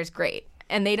and Fire is great.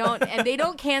 And they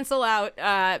don't cancel out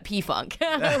P-Funk,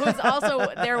 who's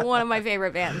also they're one of my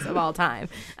favorite bands of all time.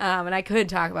 And I could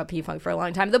talk about P-Funk for a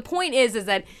long time. The point is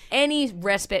that any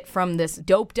respite from this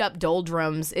doped up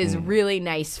doldrums is really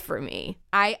nice for me.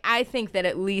 I think that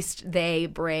at least they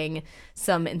bring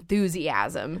some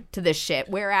enthusiasm to this shit,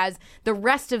 whereas the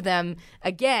rest of them,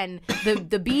 again,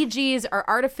 the Bee Gees are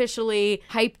artificially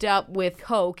hyped up with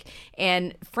coke,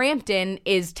 and Frampton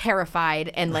is terrified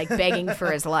and like begging for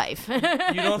his life. You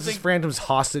don't This is think Frampton's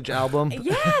Hostage album.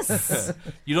 Yes.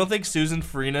 you don't think Susan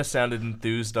Farina sounded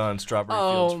enthused on Strawberry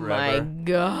Oh Fields my Forever?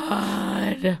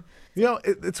 God.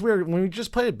 It's weird. When we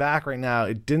just played it back right now,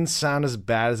 it didn't sound as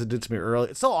bad as it did to me earlier.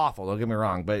 It's still awful, don't get me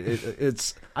wrong, but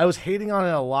it's. I was hating on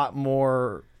it a lot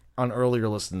more on earlier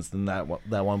listens than that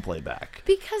one playback.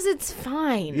 Because it's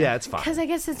fine. Yeah, it's fine. Because I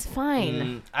guess it's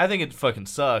fine. I think it fucking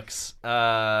sucks.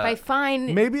 By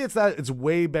fine. Maybe it's that it's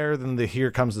way better than the Here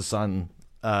Comes the Sun,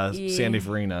 Sandy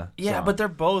Farina. Yeah, song. but they're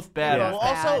both bad. Yeah. Well,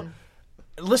 also,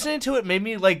 listening to it made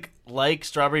me like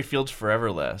Strawberry Fields Forever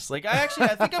less. Like I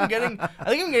think I'm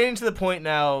getting to the point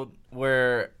now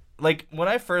where like when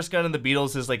I first got into the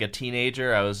Beatles as like a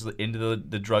teenager, I was into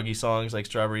the druggy songs like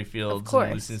Strawberry Fields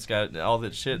and Lucy Scott and all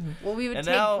that shit. Well,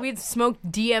 now, we'd smoke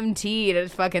DMT to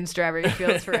fucking Strawberry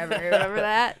Fields Forever. Remember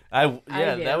that? I do.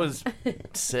 that was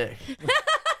sick.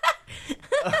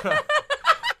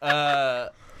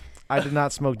 I did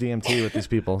not smoke DMT with these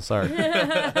people. Sorry.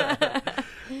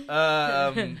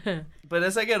 But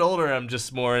as I get older, I'm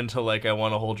just more into like I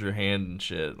want to hold your hand and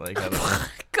shit. Like I don't know.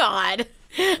 God.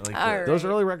 Like All right. Those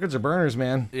early records are burners,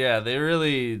 man. Yeah, they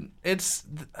really. It's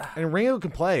And Ringo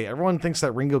can play. Everyone thinks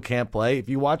that Ringo can't play. If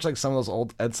you watch like some of those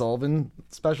old Ed Sullivan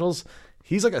specials,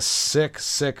 he's like a sick,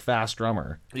 fast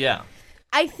drummer. yeah.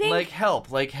 I think Like help.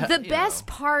 Like the best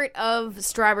part of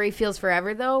Strawberry Fields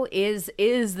Forever, though, is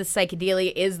the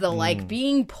psychedelia, is the like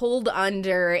being pulled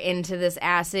under into this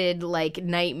acid like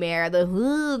nightmare,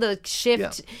 the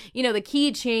shift, the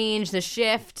key change, the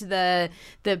shift, the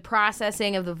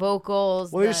processing of the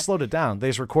vocals. Well, they just slowed it down. They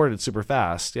just recorded it super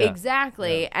fast. Yeah.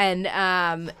 Exactly, and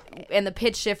the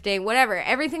pitch shifting, whatever,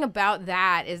 everything about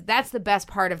that's the best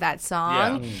part of that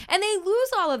song, and they lose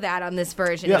all of that on this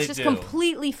version. Yeah. It's They just do.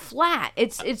 completely flat.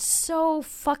 It's so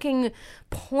fucking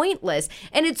pointless,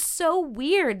 and it's so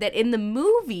weird that in the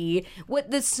movie, what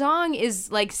the song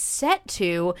is like set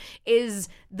to is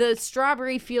the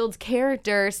Strawberry Fields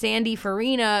character Sandy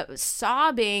Farina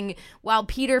sobbing while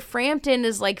Peter Frampton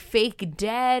is like fake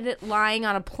dead, lying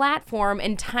on a platform,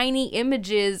 and tiny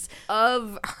images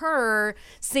of her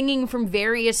singing from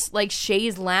various like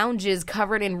chaise lounges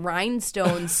covered in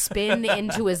rhinestones spin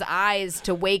into his eyes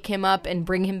to wake him up and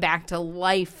bring him back to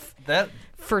life That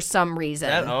for some reason.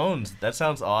 That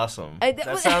sounds awesome. that That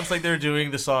was- sounds like they're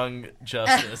doing the song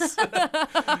justice.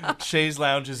 Chaise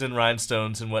lounges and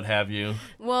rhinestones and what have you.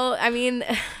 Well, I mean,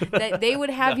 they would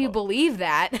have you believe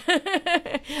that.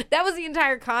 That was the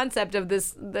entire concept of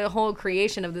the whole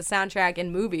creation of the soundtrack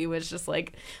and movie was just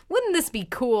like, wouldn't this be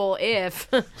cool if?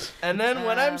 And then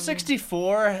when I'm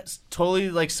 64, totally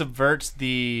like subverts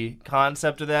the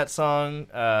concept of that song.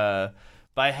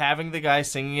 By having the guy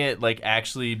singing it like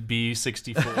actually be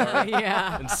 64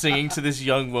 Yeah. and singing to this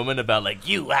young woman about like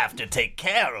you have to take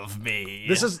care of me.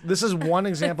 This is one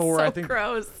example where so I think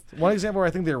gross.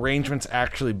 the arrangement's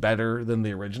actually better than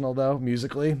the original though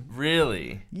musically.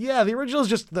 Really Yeah, the original is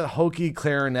just the hokey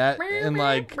clarinet and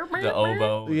like the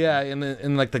oboe. yeah,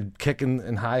 and like the kick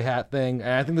and hi-hat thing.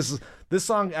 And I think this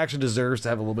song actually deserves to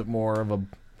have a little bit more of a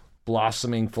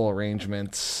blossoming full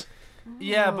arrangement.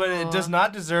 Yeah, but it does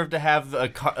not deserve to have a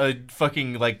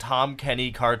fucking like Tom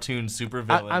Kenny cartoon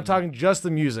supervillain. I'm talking just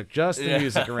the music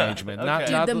arrangement,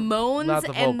 not the moans not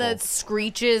the and the vocals.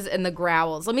 screeches and the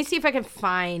growls. Let me see if I can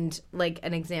find like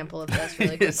an example of this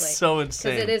really quickly. It's so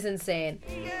insane. Because it is insane.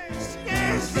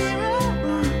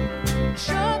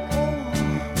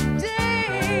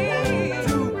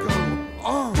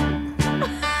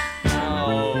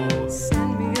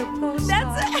 Send me a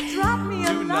postcard, drop me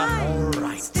a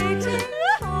line. Stay to the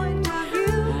point of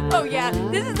view. Oh yeah,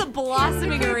 this is a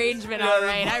blossoming arrangement. All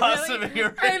right,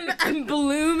 I'm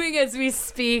blooming as we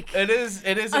speak. It is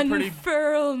a pretty.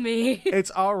 Unfurl me.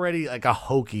 It's already like a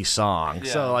hokey song,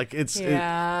 Yeah. so like it's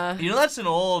Yeah. You know, that's an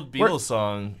old Beatles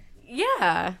song.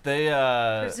 Yeah. They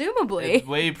Presumably. it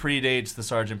way predates the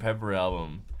Sgt. Pepper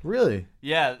album. really.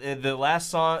 Yeah, the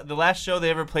last show they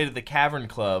ever played at the Cavern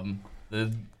Club,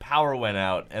 the power went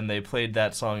out and they played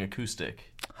that song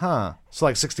acoustic. Huh. So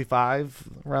like 65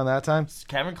 around that time?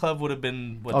 Cavern Club would have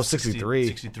been what? 63.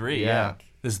 63. Yeah. Yeah.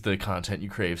 This is the content you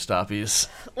crave, Stoppies.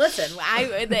 Listen,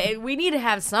 we need to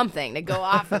have something to go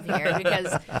off of here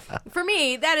because for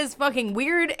me that is fucking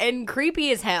weird and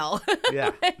creepy as hell.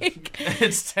 Yeah. Like,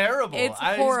 It's terrible. It's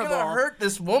He's horrible. gonna hurt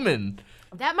this woman.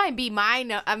 that might be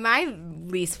my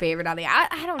least favorite on the. I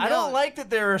don't know. I don't like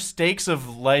that there are stakes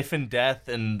of life and death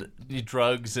and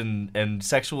drugs and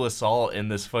sexual assault in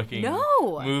this fucking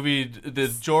movie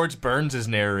that George Burns is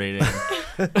narrating.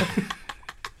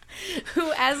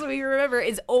 Who, as we remember,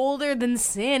 is older than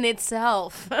sin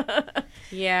itself.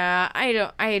 Yeah,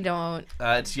 I don't.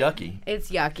 It's yucky.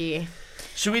 It's yucky.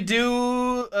 Should we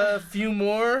do a few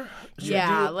more?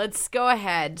 Yeah, let's go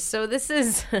ahead. So this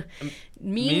is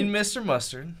Mean Mr.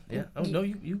 Mustard. Yeah. Oh no,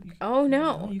 you. Oh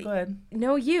no. You go ahead.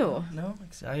 No, you. No,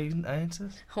 I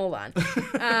insist. Hold on.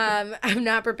 I'm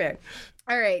not prepared.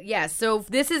 All right, yeah. So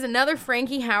this is another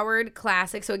Frankie Howard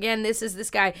classic. So again, this is this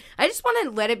guy. I just want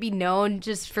to let it be known,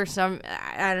 just for some,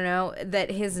 I don't know,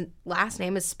 that his last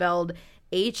name is spelled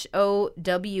Howerd.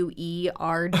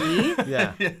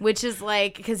 Yeah. Which is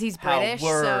like, because he's British, so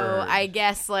Howard. I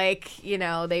guess like, you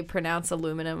know, they pronounce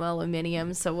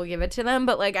aluminium, so we'll give it to them.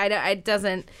 But like, it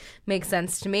doesn't make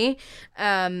sense to me.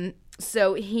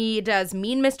 So he does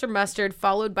Mean Mr. Mustard,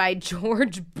 followed by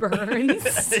George Burns.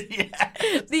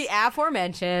 The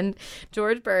aforementioned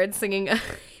George Burns singing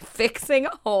Fixing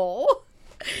a Hole.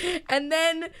 And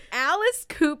then Alice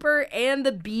Cooper and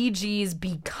the Bee Gees,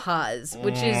 Because,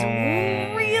 which is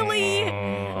really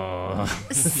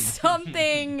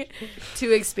something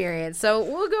to experience. So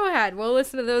we'll go ahead. We'll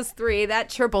listen to those three. That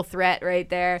triple threat right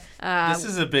there. This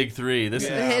is a big three.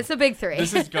 It's a big three.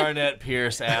 This is Garnett,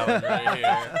 Pierce, Allen right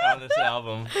here on this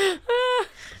album.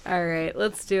 All right,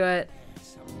 let's do it.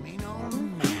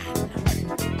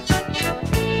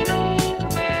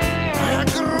 I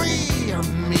agree, a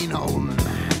mean old man.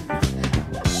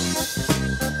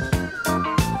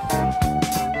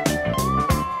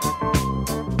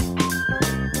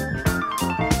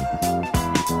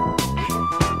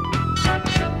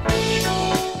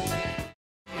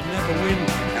 Never win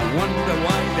and wonder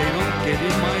why they don't get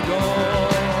in my door.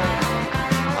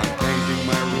 I'm changing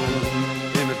my room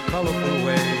in a colorful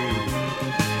way,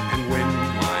 and when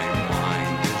my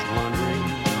mind is wandering,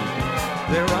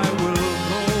 there I will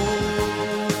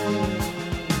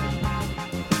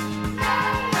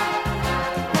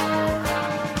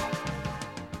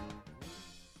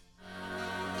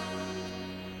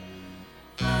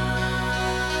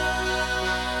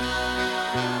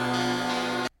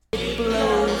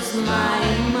Blows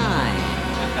my mind.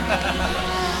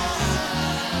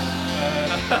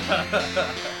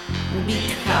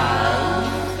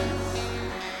 Because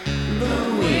the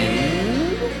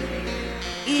wind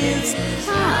is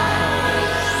high.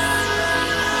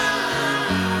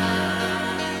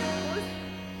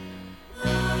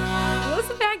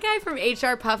 Wasn't that guy from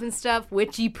HR Puffin Stuff,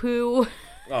 Witchy Poo?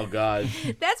 Oh God.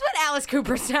 That's what Alice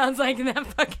Cooper sounds like in that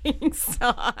fucking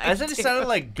song. I said it sounded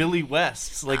like Billy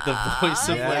West, like the voice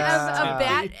of like. A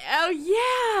bat. Oh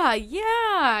yeah,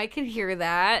 I could hear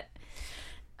that.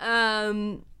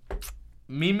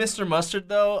 Me, Mr. Mustard,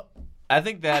 though, I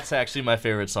think that's actually my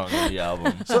favorite song on the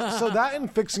album. So that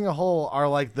and Fixing a Hole are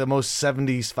like the most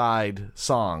 70s-fied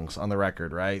songs on the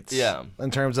record, right? Yeah.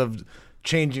 In terms of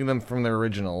changing them from their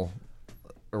original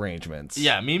arrangements.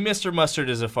 Yeah, Me, Mr. Mustard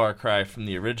is a far cry from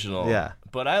the original. Yeah.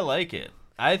 But I like it.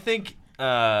 I think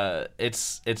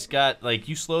it's got, like,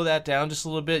 you slow that down just a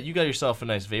little bit, you got yourself a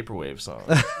nice vaporwave song.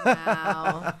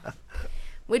 Wow.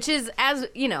 Which is, as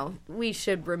you know, we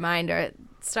should remind our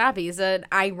Stoppies, an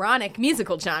ironic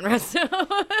musical genre. So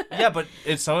Yeah, but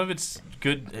some of it's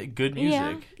good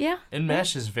music. Yeah. And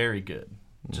Mesh is very good.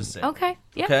 Just saying. Okay.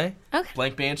 Yeah. Okay? Okay.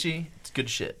 Blank Banshee, it's good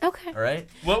shit. Okay. All right?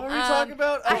 What were we talking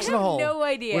about? I have the hole. no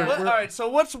idea. All right, so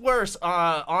what's worse,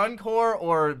 Encore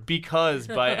or Because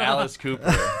by Alice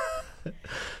Cooper?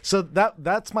 So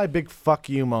that's my big fuck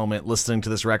you moment listening to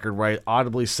this record where I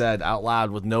audibly said out loud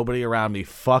with nobody around me,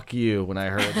 fuck you, when I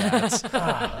heard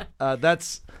that.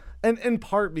 That's and in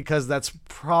part because that's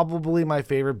probably my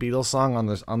favorite Beatles song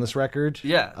on this record.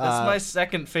 Yeah, that's my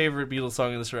second favorite Beatles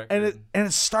song in this record. And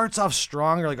it starts off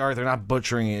strong. You're like, all right, they're not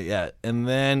butchering it yet. And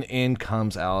then in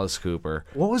comes Alice Cooper.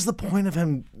 What was the point of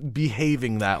him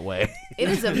behaving that way? It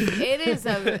is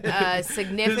a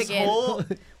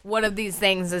significant. One of these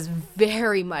things is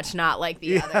very much not like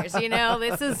the others. You know,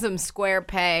 this is some square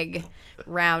peg,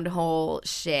 round hole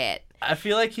shit. I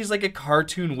feel like he's like a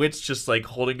cartoon witch, just like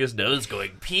holding his nose,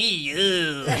 going pee.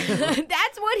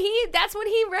 That's what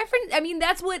he referenced. I mean,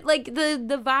 that's what like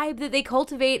the vibe that they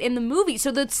cultivate in the movie.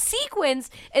 So the sequence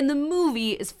in the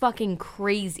movie is fucking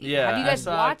crazy. Yeah, have you guys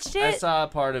watched it? I saw a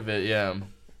part of it. Yeah,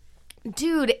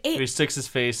 dude. He sticks his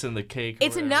face in the cake.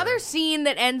 It's another scene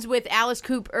that ends with Alice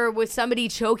Cooper with somebody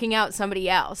choking out somebody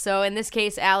else. So in this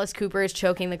case, Alice Cooper is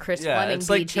choking the Chris Fleming. It's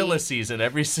like BG. Killa season.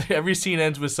 Every scene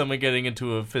ends with someone getting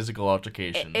into a physical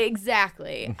altercation.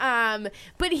 Exactly.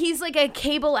 But he's like a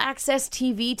cable access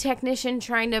TV technician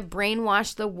trying to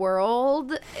brainwash the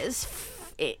world.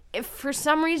 For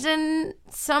some reason,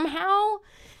 somehow,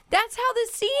 that's how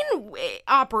this scene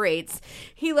operates.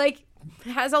 He like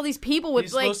has all these people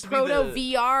with like proto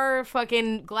VR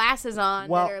fucking glasses on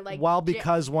that are like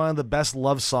because one of the best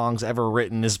love songs ever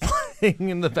written is playing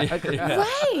in the background.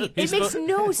 Right. It makes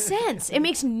no sense. It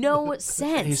makes no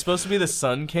sense. He's supposed to be the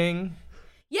Sun King.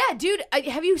 Yeah, dude.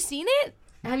 Have you seen it?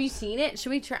 Have you seen it? Should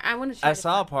we try? I want to try. I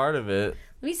saw a part of it.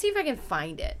 Let me see if I can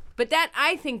find it. But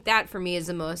I think that for me is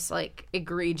the most like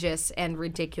egregious and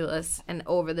ridiculous and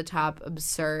over the top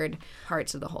absurd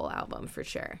parts of the whole album for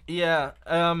sure. Yeah.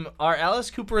 Are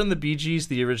Alice Cooper and the Bee Gees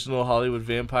the original Hollywood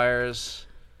vampires?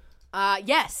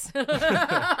 Yes.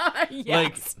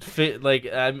 Yes.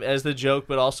 As the joke,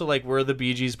 but also like were the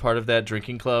Bee Gees part of that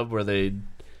drinking club where they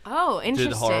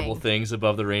did horrible things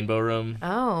above the Rainbow Room?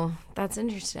 Oh, that's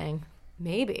interesting.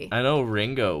 Maybe. I know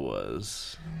Ringo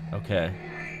was. Okay.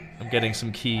 I'm getting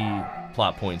some key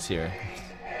plot points here.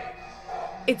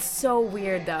 It's so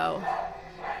weird, though.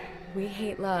 We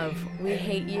hate love. We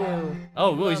hate you.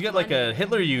 Oh, well, he's got like a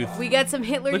Hitler Youth. We got some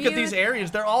Hitler Youth. Look at these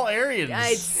Aryans. They're all Aryans.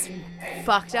 It's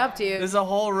fucked up, dude. There's a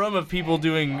whole room of people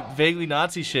doing vaguely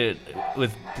Nazi shit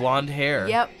with blonde hair.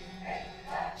 Yep.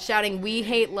 Shouting, we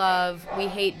hate love. We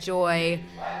hate joy.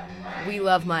 We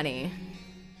love money.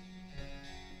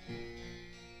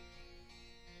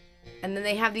 And then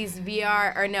they have these they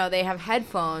have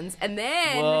headphones, and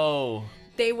then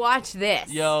they watch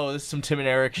this. Yo, this is some Tim and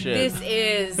Eric shit. This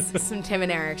is some Tim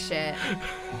and Eric shit.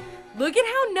 Look at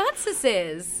how nuts this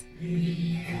is.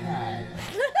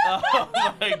 Oh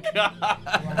my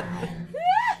god.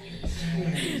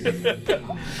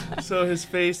 So his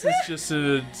face is just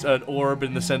an orb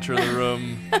in the center of the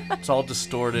room. It's all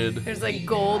distorted. There's like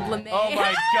gold lame. Oh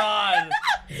my god.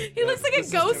 He looks like a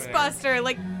Ghostbuster,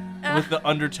 like with the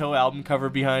Undertow album cover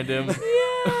behind him.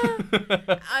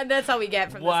 Yeah. That's all we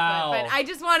get from this Wow. clip. But I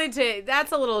just wanted to.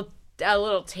 That's a little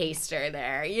taster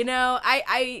there. You know,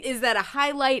 is that a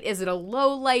highlight? Is it a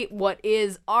low light? What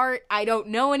is art? I don't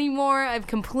know anymore. I've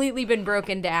completely been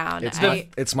broken down.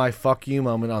 It's my fuck you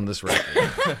moment on this record.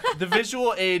 The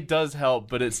visual aid does help,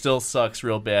 but it still sucks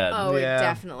real bad. Oh, yeah. It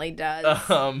definitely does.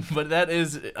 But that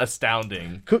is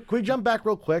astounding. Could we jump back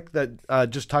real quick?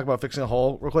 Just talk about Fixing a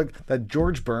Hole real quick. That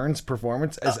George Burns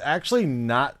performance is actually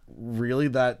not really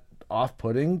that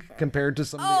off-putting compared to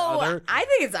some of the other. I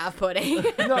think it's off-putting.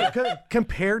 No,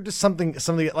 compared to something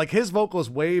like his vocal is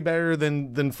way better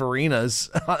than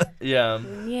Farina's. Yeah.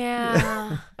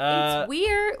 Yeah. It's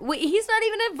weird. He's not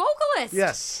even a vocalist.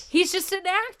 Yes. He's just an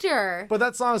actor. But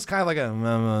that song is kind of like a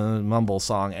mumble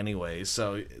song anyway,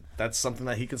 so that's something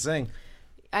that he could sing.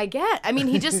 I get. I mean,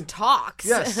 he just talks.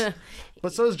 Yes.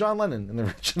 But so does John Lennon in the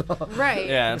original. Right.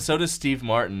 Yeah, and so does Steve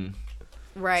Martin.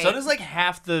 Right. So does like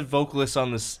half the vocalists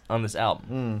on this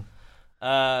album.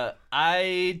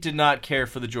 I did not care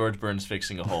for the George Burns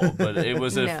Fixing a Hole, but it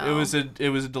was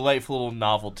a delightful little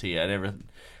novelty.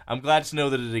 I'm glad to know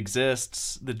that it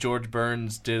exists. That George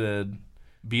Burns did a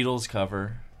Beatles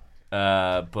cover,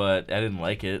 but I didn't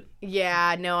like it.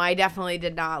 Yeah, no, I definitely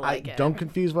did not like it. Don't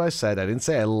confuse what I said. I didn't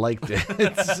say I liked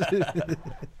it.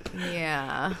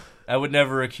 Yeah. I would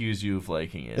never accuse you of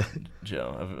liking it,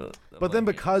 Joe. But then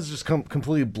because just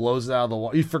completely blows it out of the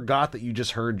wall, you forgot that you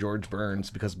just heard George Burns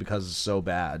because it's so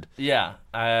bad. Yeah,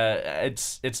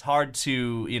 it's hard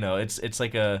to, it's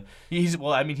like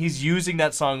he's using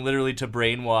that song literally to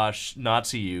brainwash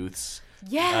Nazi youths.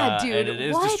 Yeah, dude. And it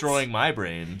is destroying my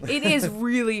brain. It is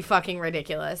really fucking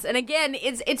ridiculous. And again,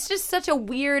 it's just such a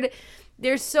weird.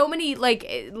 There's so many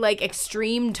like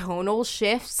extreme tonal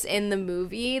shifts in the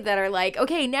movie that are like,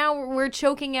 okay, now we're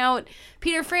choking out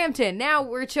Peter Frampton. Now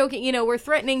we're choking, we're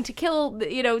threatening to kill,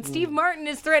 Steve Martin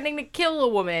is threatening to kill a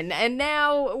woman. And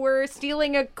now we're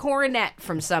stealing a coronet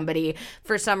from somebody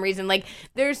for some reason. Like,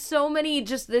 there's so many,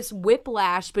 just this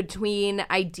whiplash between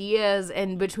ideas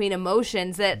and between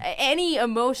emotions that any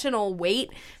emotional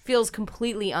weight feels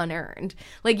completely unearned.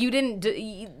 Like,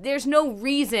 there's no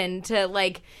reason to,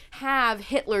 like, have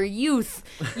Hitler Youth,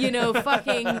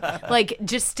 fucking, like,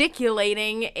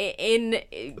 gesticulating in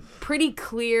pretty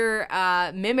clear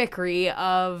mimicry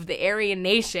of the Aryan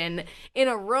nation in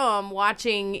a room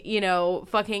watching,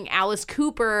 fucking Alice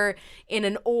Cooper in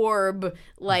an orb,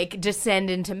 like, descend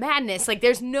into madness. Like,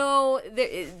 there's nothing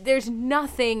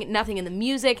in the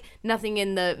music, nothing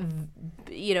in the,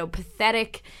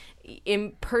 pathetic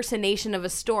impersonation of a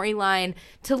storyline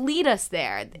to lead us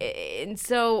there. And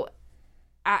so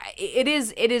it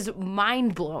is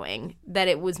mind-blowing that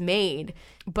it was made,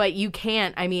 but you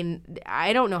can't, I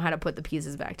don't know how to put the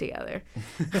pieces back together.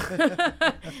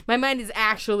 My mind is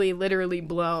actually literally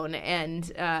blown and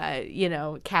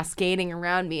cascading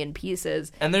around me in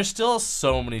pieces. And there's still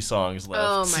so many songs left.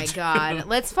 Oh my god.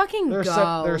 Let's fucking go.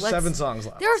 There are 7 songs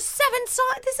left. There are 7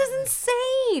 songs.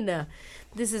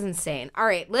 This is insane. All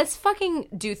right, let's fucking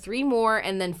do 3 more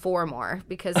and then 4 more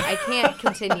because I can't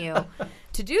continue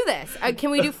to do this.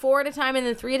 Can we do 4 at a time and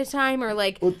then 3 at a time, or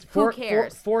like, who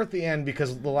cares? 4 at the end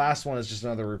because the last one is just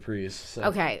another reprise. So.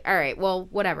 Okay, all right. Well,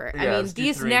 whatever. Yeah,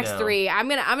 these next 3, I'm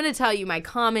gonna tell you, my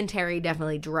commentary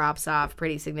definitely drops off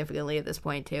pretty significantly at this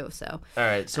point too. So, all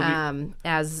right. So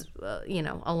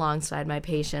alongside my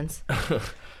patience.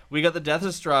 We got The Death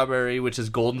of Strawberry, which is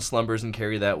Golden Slumbers and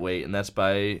Carry That Weight, and that's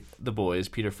by the boys,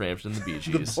 Peter Frampton and the Bee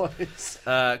Gees. The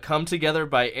boys. Come Together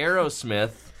by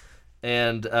Aerosmith,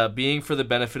 and Being for the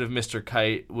Benefit of Mr.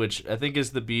 Kite, which I think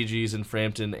is the Bee Gees and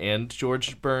Frampton and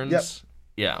George Burns.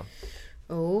 Yep. Yeah.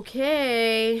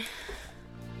 Okay.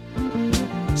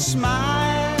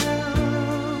 Smiles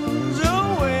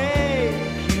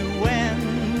awake you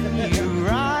when you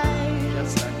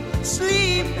rise.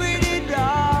 Sleep, pretty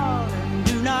darling,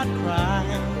 do not cry.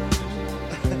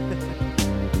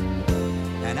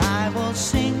 And I will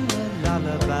sing a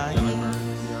lullaby.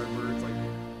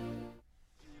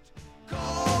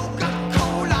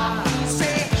 Coca-Cola,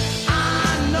 say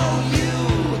I know you,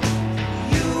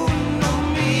 you know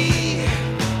me.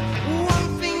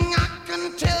 One thing I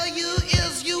can tell you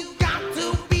is you got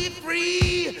to be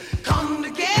free. Come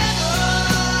together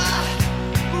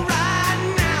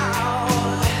right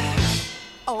now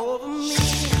over me.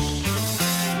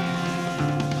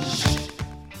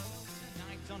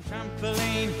 Nights on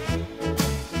trampoline.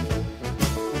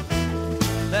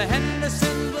 The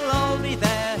Hendersons will all be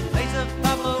there. Laser,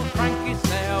 Pablo, Frankie's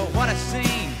there. What a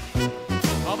scene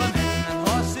of men and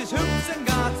horses, hoops and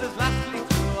guards as lastly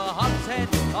through a hogshead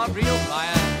of real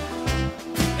fire.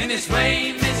 In this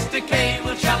way, Mr. K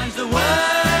will challenge the world.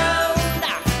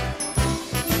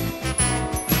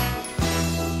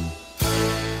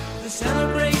 The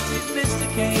celebrated Mr.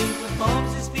 K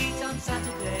performs his feat on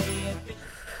Saturday.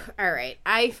 All right,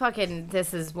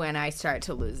 this is when I start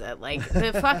to lose it. Like,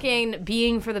 the fucking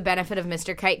Being for the Benefit of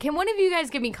Mr. Kite. Can one of you guys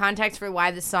give me context for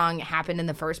why this song happened in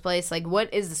the first place? Like,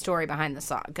 what is the story behind the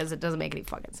song? Because it doesn't make any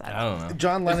fucking sense. I don't know.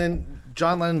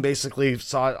 John Lennon basically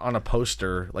saw it on a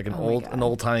poster, like an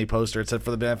old timey poster. It said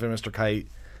 "For the Benefit of Mr. Kite,"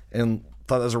 and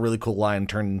thought that was a really cool line, and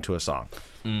turned into a song.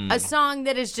 A song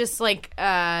that is just like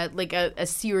a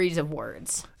series of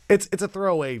words. It's a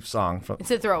throwaway song.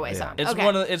 It's a throwaway song. It's okay.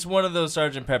 it's one of those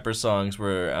Sgt. Pepper songs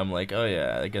where I'm like, oh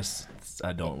yeah, I guess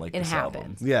I don't like this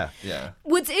album. Yeah.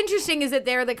 What's interesting is that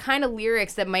they're the kind of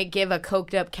lyrics that might give a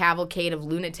coked up cavalcade of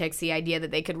lunatics the idea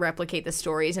that they could replicate the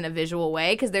stories in a visual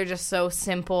way because they're just so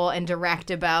simple and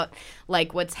direct about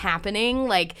like what's happening.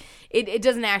 Like it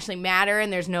doesn't actually matter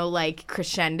and there's no like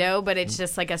crescendo, but it's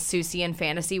just like a Seussian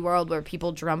fantasy world where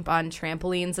people jump on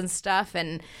trampolines and stuff.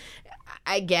 And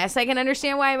I guess I can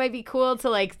understand why it might be cool to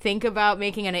like think about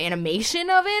making an animation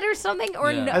of it or something.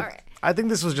 Or Yeah. no. I think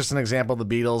this was just an example of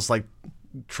the Beatles like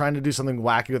trying to do something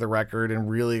wacky with a record and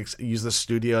really use the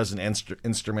studio as an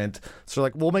instrument. So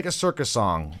like, we'll make a circus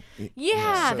song.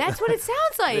 Yeah, that's what it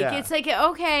sounds like. Yeah. It's like,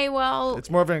 okay, well, It's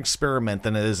more of an experiment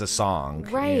than it is a song.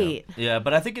 right. Yeah,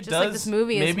 but I think it Just does. like this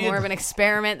movie is maybe more it- of an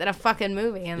experiment than a fucking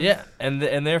movie. And Yeah, and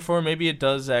therefore maybe it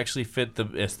does actually fit the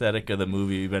aesthetic of the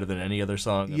movie better than any other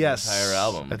song on Yes. the entire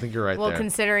album. I think you're right Well, there.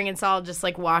 considering it's all just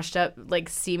like washed up, like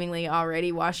seemingly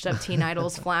already washed up teen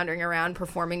idols floundering around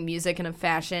performing music in a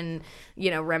fashion,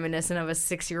 reminiscent of a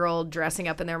 6-year-old dressing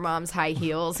up in their mom's high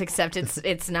heels, except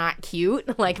it's not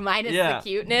cute, like minus the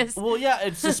cuteness. Well, yeah,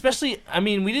 it's especially. I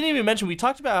mean, we didn't even mention. We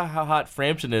talked about how hot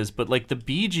Frampton is, but like the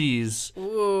Bee Gees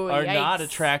Ooh, are yikes. not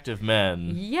attractive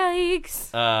men.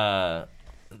 Yikes.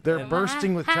 They're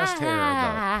bursting with chest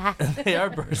hair, though. They are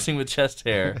bursting with chest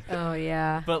hair. Oh,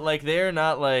 yeah. But like they're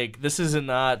not like this isn't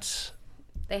not.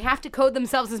 They have to code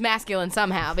themselves as masculine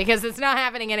somehow because it's not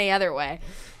happening any other way.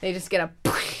 They just get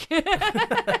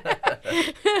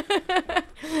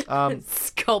a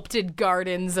sculpted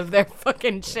gardens of their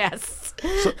fucking chests.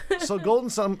 So Golden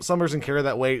Summers and Carry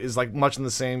That Weight is like much in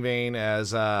the same vein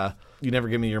as You Never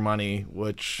Give Me Your Money,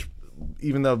 which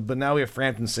but now we have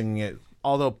Frampton singing it,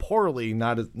 although poorly,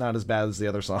 not as bad as the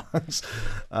other songs.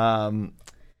 I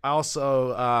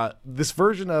also this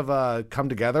version of Come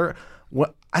Together.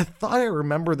 I thought I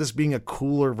remember this being a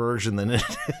cooler version than it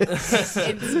is.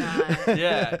 It's not.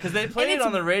 Yeah, because they play it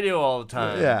on the radio all the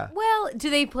time. Yeah. Well, do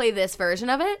they play this version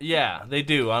of it? Yeah, they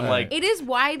do. On like It is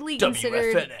widely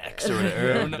considered. WFNX or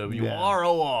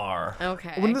WROR.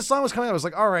 Okay. When this song was coming out, I was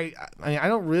like, all right, I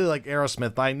don't really like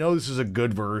Aerosmith, but I know this is a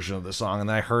good version of the song. And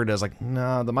then I heard it, I was like,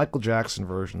 no, the Michael Jackson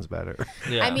version's better.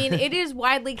 Yeah. I mean, it is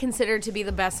widely considered to be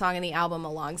the best song in the album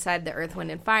alongside the Earth,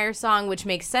 Wind, and Fire song, which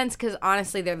makes sense because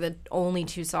honestly, they're the only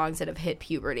two songs that have hit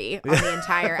puberty on the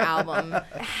entire album.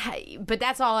 But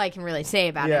that's all I can really say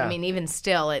about it. Yeah. I mean, even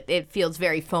still, it feels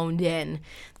very phoned in.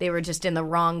 They were just in the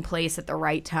wrong place at the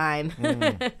right time.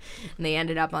 And they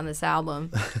ended up on this album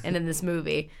and in this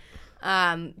movie.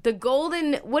 The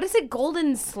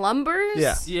Golden Slumbers?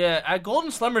 Yeah. Yeah, Golden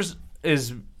Slumbers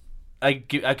is I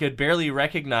could barely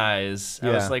recognize. I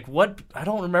Yeah. was like, what? I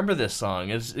don't remember this song.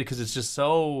 It's because it's just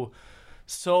so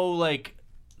like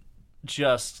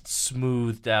just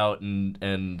smoothed out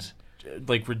and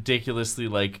like ridiculously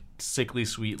like sickly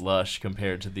sweet lush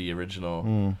compared to the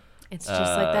original. It's just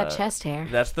like that chest hair.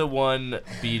 That's the one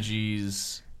Bee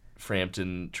Gees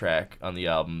Frampton track on the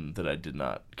album that I did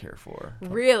not care for.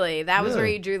 Really? That was where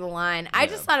Really? you drew the line. I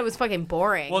just thought it was fucking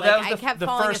boring. Well, Like, that I was kept the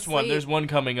falling first one. asleep. There's one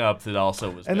coming up that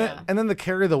also was And bad. then the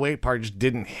Carry the Weight part just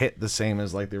didn't hit the same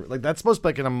as like that's supposed to be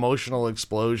like an emotional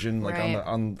explosion like Right.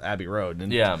 on Abbey Road.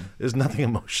 And Yeah. there's nothing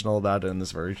emotional about it in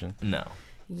this version. No.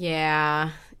 Yeah.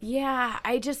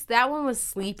 That one was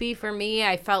sleepy for me.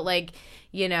 I felt like,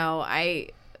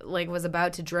 I was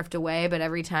about to drift away, but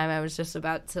every time I was just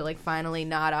about to like finally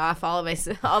nod off, all of a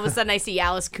sudden I see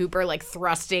Alice Cooper like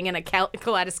thrusting in a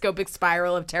kaleidoscopic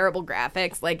spiral of terrible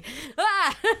graphics. Like,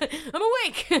 I'm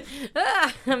awake.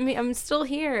 I'm still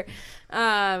here.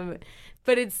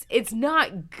 But it's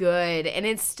not good, and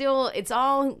it's putting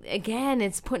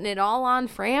it all on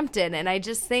Frampton, and I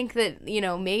just think that,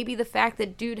 maybe the fact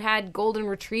that dude had golden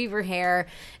retriever hair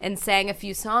and sang a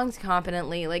few songs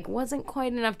competently, like, wasn't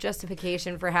quite enough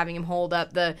justification for having him hold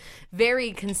up the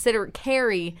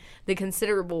carry the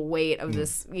considerable weight of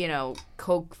this,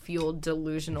 coke-fueled,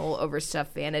 delusional,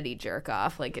 overstuffed vanity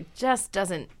jerk-off. Like, it just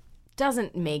doesn't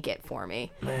make it for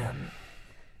me. Man.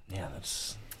 Yeah,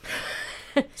 that's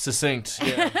succinct.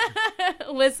 Yeah.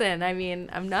 Listen, I mean,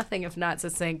 I'm nothing if not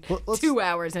succinct. 2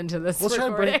 hours into this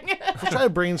recording. Let's try to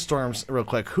brainstorm real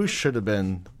quick. Who should have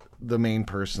been the main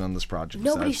person on this project?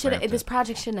 Nobody besides should have. Frampton? This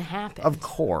project shouldn't have happened. Of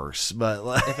course, but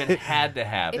like, If it had to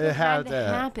happen. If it had to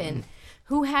happen.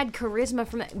 Who had charisma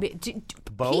from that?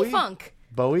 Bowie? P-Funk.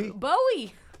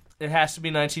 Bowie? It has to be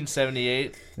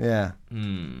 1978. Yeah.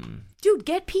 Dude,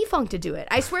 get P-Funk to do it.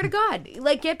 I swear to God.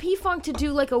 Like, get P-Funk to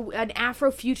do, like, an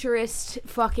Afrofuturist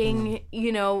fucking,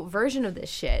 version of this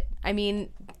shit. I mean,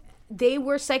 they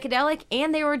were psychedelic,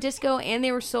 and they were disco, and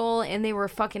they were soul, and they were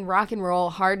fucking rock and roll,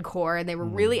 hardcore, and they were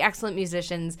really excellent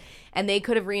musicians, and they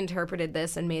could have reinterpreted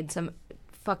this and made some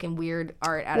fucking weird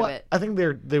art out of it. I think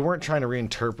they weren't trying to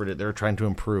reinterpret it. They were trying to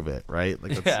improve it, right?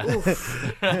 Like,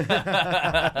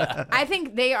 I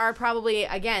think they are probably,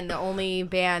 again, the only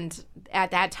band at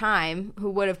that time who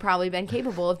would have probably been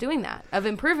capable of doing that, of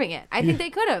improving it. I think they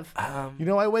could have.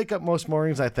 I wake up most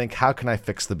mornings, I think, how can I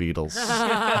fix the Beatles?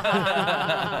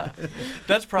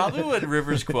 That's probably what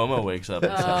Rivers Cuomo wakes up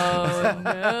and says. Oh,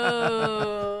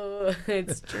 no.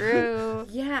 It's true.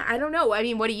 Yeah, I don't know. I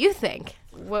mean, what do you think?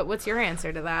 what's your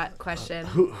answer to that question?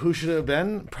 Who should it have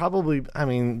been? Probably. I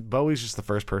mean, Bowie's just the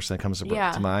first person that comes to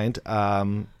mind.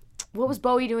 What was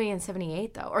Bowie doing in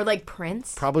 '78 though, or like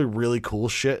Prince? Probably really cool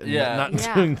shit. And Yeah. not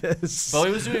Yeah. doing this.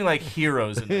 Bowie was doing like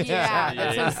Heroes in this. Yeah,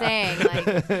 that's what I'm saying.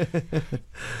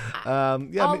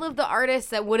 Like, all of the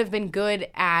artists that would have been good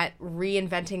at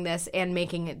reinventing this and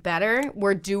making it better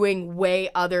were doing way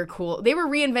other cool. They were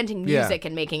reinventing music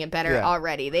and making it better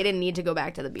already. They didn't need to go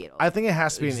back to the Beatles. I think it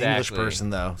has to be an English Exactly. person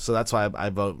though, so that's why I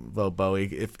vote Bowie.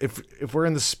 If we're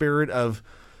in the spirit of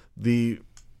the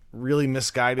really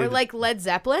misguided, Or like Led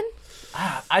Zeppelin.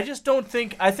 I just don't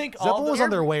think. I think all Zeppelin the, was on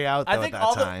their way out though I think at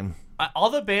all that time. all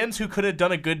the bands who could have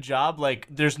done a good job, like,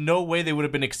 there's no way they would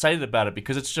have been excited about it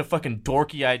because it's just a fucking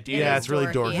dorky idea. Yeah, it's really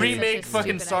dorky. Remake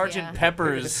fucking Sgt.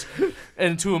 Pepper's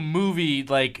into a movie,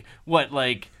 like, what,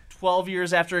 like 12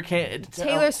 years after it came.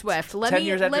 Taylor Swift. Let 10 me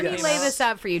years after let it me came lay out. this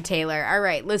out for you, Taylor. All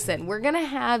right, listen. We're gonna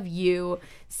have you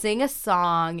sing a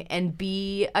song and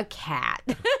be a cat.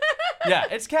 Yeah,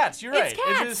 it's Cats. You're right. It's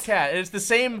Cats. It is Cat. It's the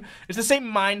same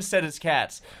mindset as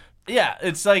Cats. Yeah,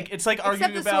 it's like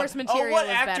arguing the about source material what is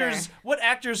actors better. what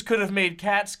actors could have made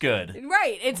Cats good.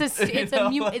 Right. It's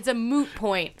a moot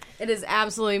point. It is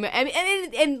absolutely. I mean,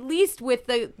 and at least with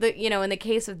the in the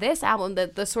case of this album,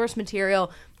 the source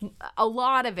material, a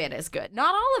lot of it is good.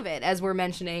 Not all of it, as we're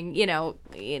mentioning,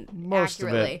 Most of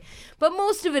accurately, it. but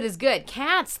most of it is good.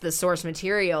 Cats, the source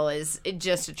material is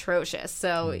just atrocious.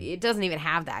 So it doesn't even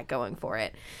have that going for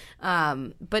it.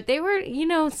 But they were,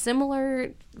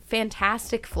 similar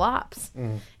fantastic flops.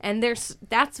 And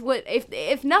that's what,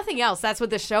 if nothing else, that's what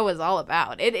the show is all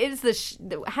about. It is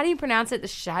how do you pronounce it? The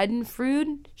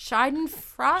Schadenfreude?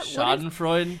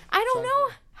 Schadenfreude? I don't know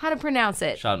how to pronounce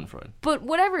it. Schadenfreude. But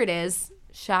whatever it is,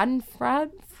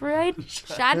 Schadenfreude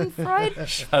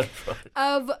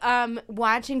of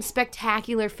watching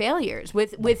spectacular failures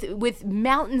with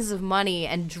mountains of money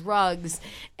and drugs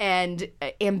and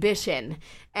ambition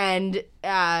and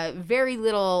very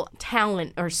little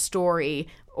talent or story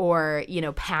or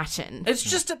passion. It's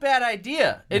just a bad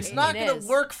idea. It's not going to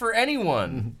work for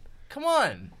anyone. Come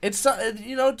on. It's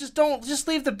just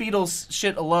leave the Beatles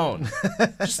shit alone.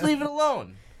 Just leave it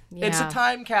alone. Yeah. It's a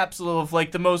time capsule of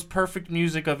like the most perfect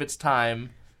music of its time,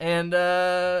 and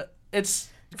it's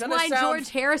gonna why sound, George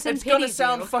Harrison It's gonna pities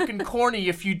sound you. fucking corny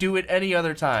if you do it any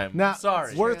other time. Now,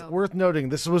 sorry. worth noting,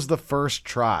 this was the first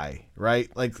try, right?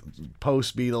 Like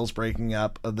post Beatles breaking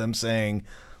up, of them saying,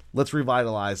 "Let's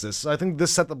revitalize this." So I think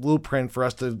this set the blueprint for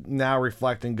us to now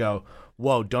reflect and go,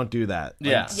 "Whoa, don't do that."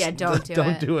 Yeah. Yeah, don't do don't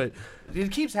it. do it. It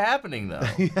keeps happening though.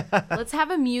 Let's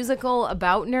have a musical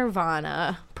about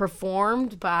Nirvana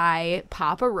performed by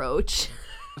Papa Roach.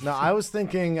 No, I was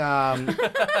thinking, Carly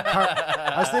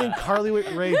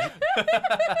Rae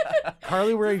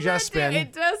Jepsen.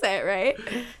 It does it, right?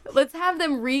 Let's have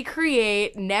them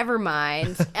recreate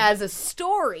Nevermind as a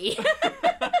story.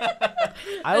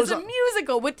 As a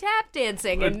musical with tap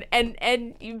dancing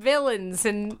and villains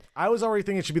and I was already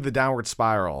thinking it should be the Downward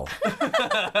Spiral,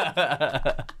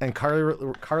 and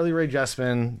Carly Rae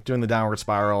Jepsen doing the Downward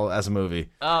Spiral as a movie.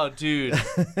 Oh, dude,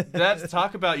 that's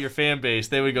talk about your fan base.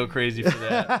 They would go crazy for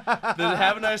that. The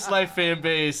Have a Nice Life fan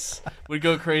base would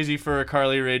go crazy for a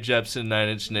Carly Rae Jepsen 9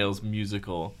 Inch Nails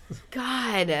musical.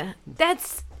 God,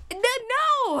 that's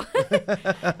no,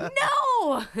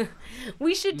 no.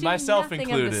 We should do Myself nothing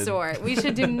included. of the sort. We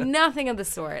should do nothing of the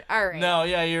sort. All right. No,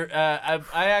 yeah, you're.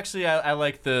 I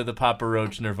like the Papa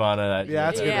Roach Nirvana. Yeah,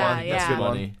 that's a good Yeah, one. yeah. That's a good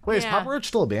Funny. one. Wait, is Yeah. Papa Roach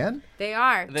still a band? They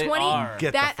are. They 20 are.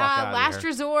 Get the that fuck outta Last here.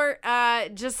 Resort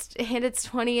just hit its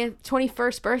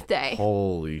 21st birthday.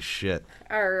 Holy shit!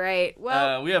 All right.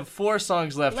 Well, We have 4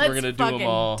 songs left. let's We're gonna do fucking them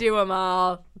all. do them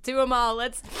all. Do them all.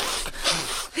 Let's.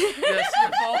 Yes,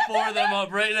 rip all 4 of them up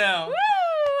right now. Woo!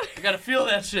 I gotta feel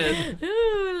that shit.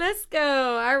 Ooh, let's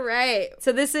go. All right.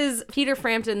 So this is Peter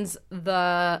Frampton's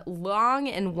The Long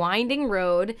and Winding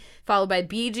Road, followed by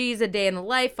Bee Gees' A Day in the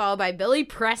Life, followed by Billy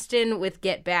Preston with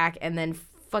Get Back, and then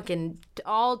fucking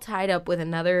all tied up with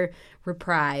another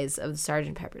reprise of the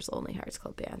Sgt. Pepper's Lonely Hearts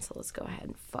Club Band. So let's go ahead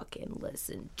and fucking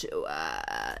listen to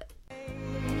it.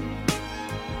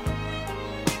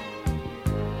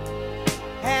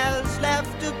 Has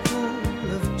left a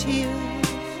pool of tears,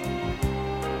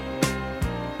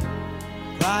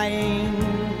 crying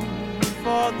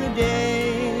for the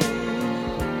day.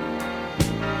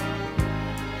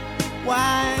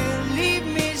 Why leave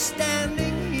me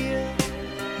standing here?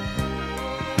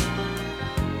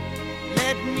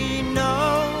 Let me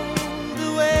know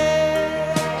the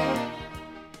way.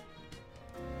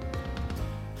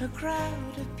 A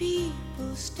crowd of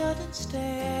people stood and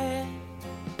stared.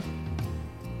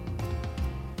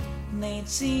 they'd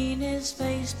seen his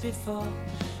face before.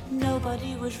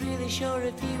 Nobody was really sure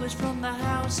if he was from the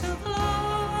House of Lords.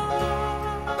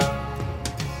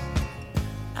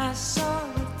 I saw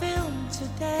a film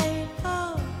today,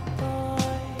 oh boy.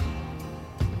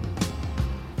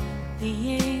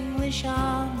 The English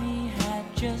army had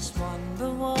just won the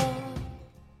war.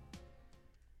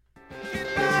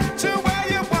 Get back to where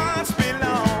you once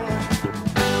belonged.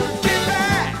 Get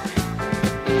back,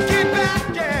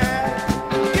 yeah.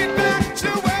 Get back to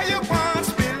where you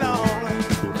once belonged.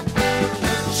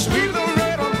 Sweet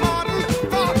Loretta Martin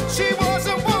thought she was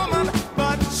a woman,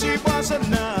 but she was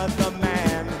another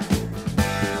man.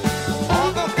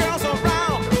 All the girls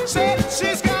around said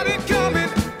she's got it coming,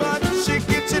 but she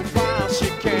gets it while she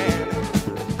can.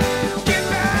 Get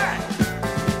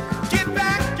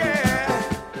back, yeah.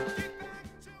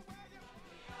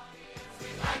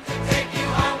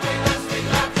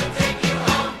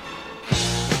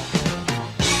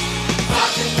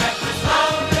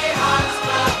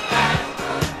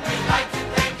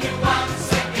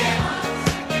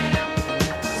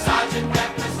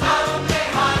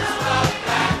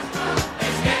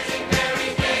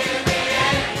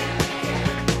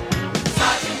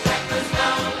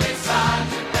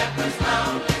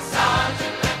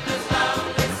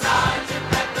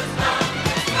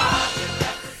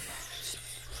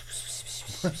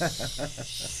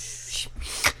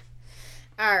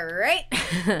 All right.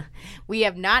 We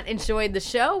have not enjoyed the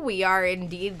show. We are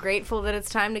indeed grateful that it's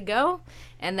time to go.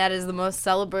 And that is the most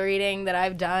celebrating that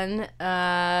I've done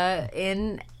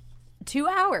in 2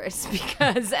 hours.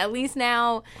 Because at least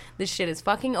now this shit is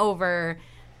fucking over.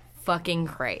 Fucking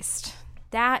Christ.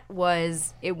 It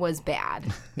was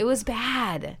bad. It was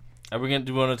bad. Do we want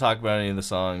to talk about any of the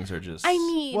songs or just? I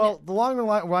mean, Well, The Long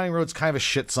Winding Road's kind of a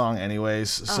shit song anyways,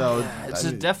 so it's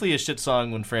definitely a shit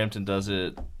song when Frampton does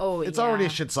it. it's already a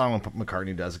shit song when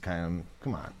McCartney does it, kind of.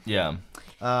 Come on. Yeah.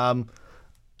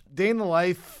 Day in the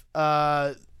Life,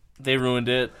 They ruined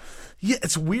it. yeah,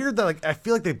 it's weird that I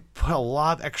feel like they put a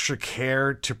lot of extra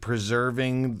care to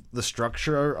preserving the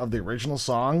structure of the original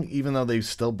song, even though they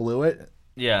still blew it.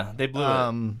 Yeah, they blew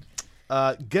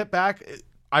it. Get Back,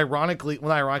 ironically,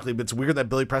 but it's weird that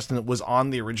Billy Preston was on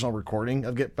the original recording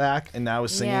of Get Back and now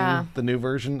is singing the new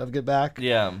version of Get Back.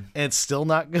 Yeah. And it's still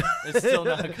not good. It's still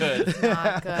not good.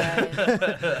 not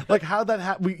good. Like, how'd that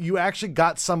happen? You actually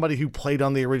got somebody who played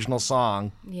on the original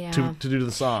song Yeah. to do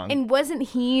the song. And wasn't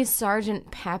he Sergeant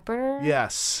Pepper?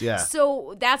 Yes, yeah.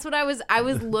 So that's what I was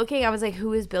looking. I was like,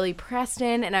 who is Billy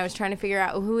Preston? And I was trying to figure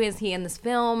out who is he in this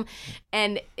film.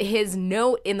 And his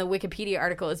note in the Wikipedia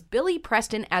article is Billy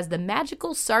Preston as the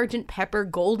magical Sergeant Pepper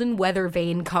golden weather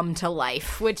vane come to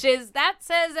life, that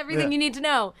says everything you need to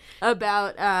know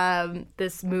about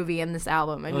this movie and this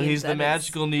album. I Well, mean, he's the that is-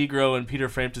 magical Negro in Peter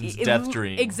Frampton's death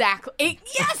dream. Exactly.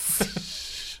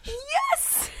 Yes!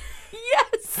 Yes!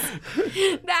 Yes!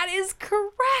 That is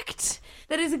correct.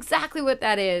 That is exactly what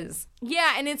that is.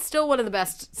 Yeah, and it's still one of the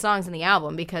best songs in the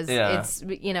album because it's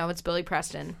Billy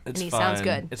Preston and he sounds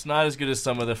good. It's not as good as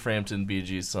some of the Frampton Bee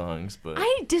Gees songs, but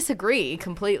I disagree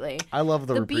completely. I love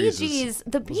the Bee reprises. Gees.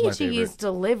 The Was my Bee Gees favorite.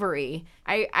 delivery.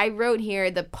 I wrote here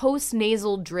the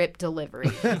post-nasal drip delivery.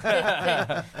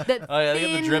 the they got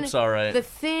the drips all right. The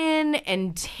thin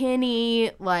and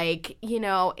tinny, that's why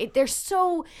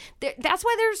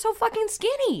they're so fucking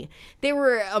skinny. They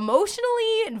were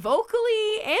emotionally and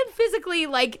vocally and physically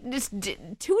just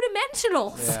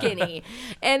two-dimensional skinny.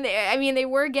 And I mean, they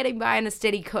were getting by on a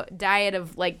steady diet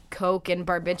of Coke and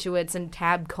barbiturates and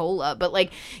Tab Cola, but I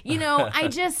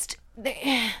just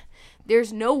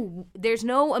there's no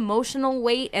emotional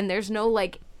weight and there's no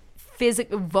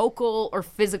vocal or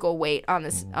physical weight on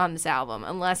this album,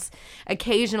 unless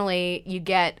occasionally you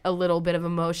get a little bit of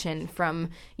emotion from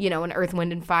an Earth,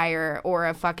 Wind and Fire or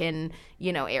a fucking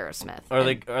Aerosmith or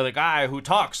the guy who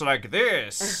talks like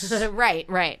this.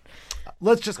 right.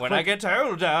 Let's just when I get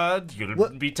older, you'll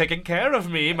be taking care of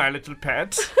me, my little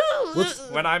pet.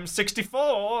 When I'm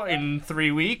 64 in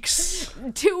 3 weeks.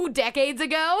 2 decades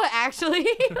ago, actually.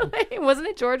 Wasn't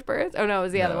it George Burns? Oh no, it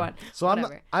was the other one. So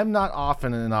I'm not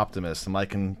often an optimist, and Mike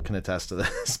can attest to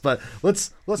this. But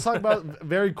let's talk about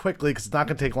very quickly because it's not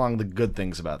going to take long. The good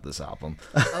things about this album.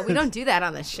 Oh, we don't do that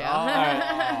on this show.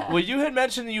 Well, you had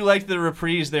mentioned that you liked the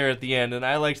reprise there at the end, and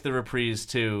I liked the reprise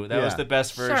too. That was the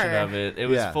best version of it. It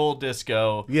was full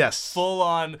disco. Yes. Full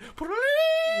on.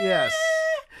 Yes.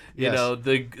 You know,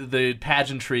 the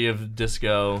pageantry of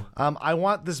disco. I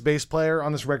want this bass player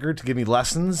on this record to give me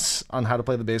lessons on how to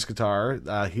play the bass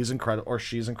guitar. He's incredible, or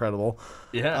she's incredible.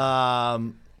 Yeah.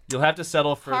 You'll have to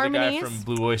settle for Harmonies. the guy from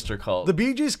Blue Oyster Cult. The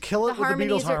Bee Gees kill it with the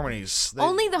harmonies Beatles are- harmonies. They-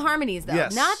 Only the harmonies, though.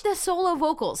 Yes. Not the solo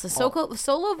vocals. The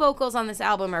solo vocals on this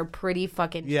album are pretty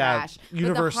fucking Yeah, trash. But the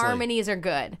universally. harmonies are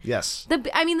good. Yes. The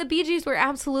Bee Gees were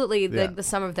absolutely Yeah. the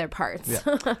sum of their parts.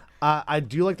 Yeah. I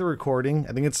do like the recording.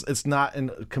 I think it's not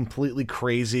a completely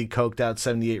crazy, coked out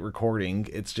 78 recording.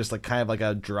 It's just like kind of like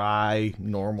a dry,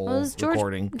 normal Well, it was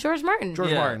recording. George Martin.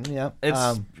 George Martin, yeah.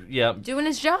 It's doing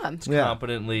his job.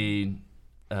 competently.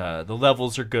 The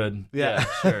levels are good. Yeah.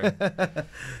 Sure.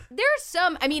 There's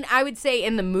some, I mean, I would say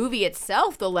in the movie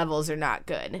itself, the levels are not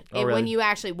good. Oh, And when really? you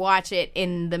actually watch it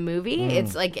in the movie,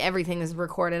 it's like everything is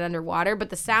recorded underwater, but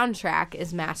the soundtrack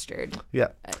is mastered, Yeah.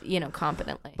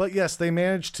 Competently. But yes, they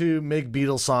managed to make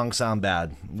Beatles songs sound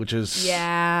bad, which is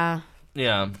Yeah.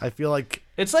 Yeah. I feel like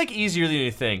It's like easier than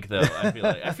you think, though.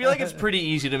 I feel like it's pretty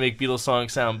easy to make Beatles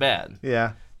songs sound bad.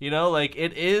 Yeah. You know, like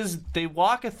it is. They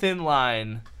walk a thin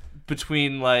line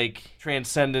between like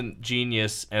transcendent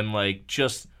genius and like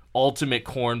just ultimate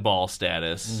cornball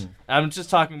status. I'm just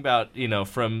talking about,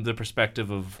 from the perspective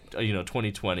of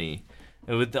 2020,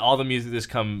 and with all the music that's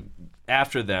come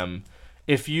after them.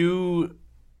 If you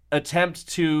attempt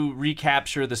to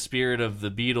recapture the spirit of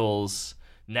the Beatles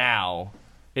now,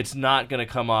 it's not going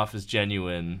to come off as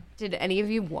genuine. Did any of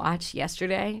you watch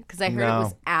yesterday? Because I heard No. it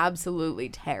was absolutely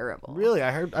terrible. Really,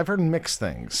 I've heard mixed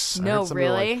things. I No, heard some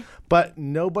people really? but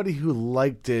nobody who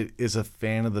liked it is a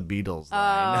fan of the Beatles.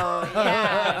 Oh,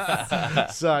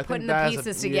 yes. So I think Putting the that's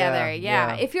pieces together.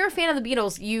 Yeah. yeah. If you're a fan of the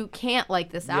Beatles, you can't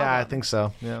like this album. Yeah, I think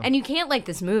so. Yeah. And you can't like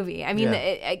this movie. I mean,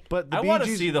 Yeah. But the I Bee want to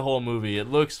Gees- see the whole movie. It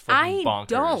looks I fucking bonkers.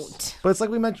 don't. But it's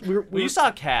like we mentioned. Well, you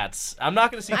saw Cats. I'm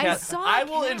not going to see I Cats. saw I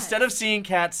will, Cats. instead of seeing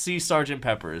Cats, see Sgt.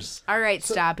 Pepper's. All right,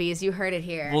 Stoppies, you heard it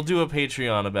here. We'll do a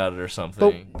Patreon about it or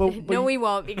something. No, we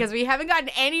won't, because we haven't gotten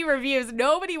any reviews.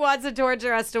 Nobody wants to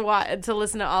torture us to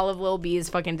listen to all of Lil B's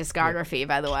fucking discography,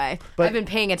 by the way. But- I've been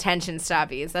paying attention,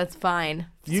 Stoppies. That's fine.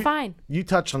 It's fine. You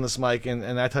touched on this, Mike, and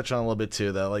I touched on it a little bit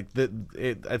too, though. Like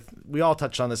we all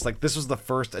touched on this. Like this was the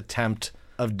first attempt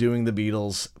of doing the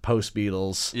Beatles post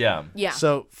Beatles. Yeah. Yeah.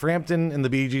 So Frampton and the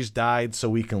Bee Gees died so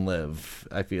we can live.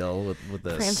 I feel with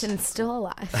this. Frampton's still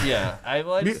alive. Yeah.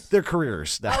 Their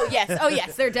careers. Oh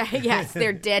yes, they're dead. Yes,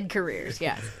 they're dead careers.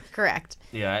 Yes, correct.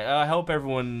 Yeah, I hope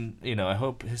everyone, I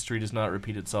hope history does not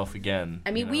repeat itself again.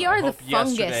 I mean, we are the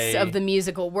fungus of the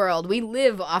musical world. We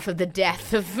live off of the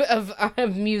death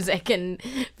of music and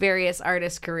various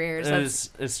artist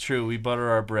careers. It's true. We butter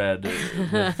our bread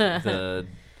with the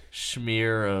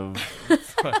smear of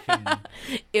fucking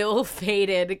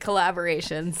ill-fated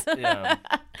collaborations Yeah.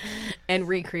 and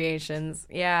recreations.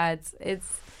 Yeah,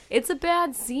 it's a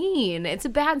bad scene. It's a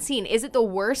bad scene. Is it the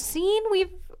worst scene we've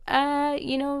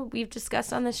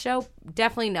discussed on this show?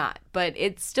 Definitely not, but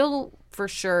it's still for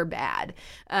sure bad.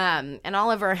 And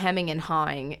all of our hemming and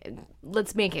hawing,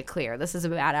 let's make it clear, this is a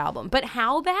bad album. But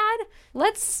how bad?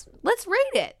 Let's rate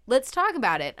it. Let's talk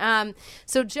about it.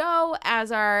 So Joe,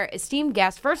 as our esteemed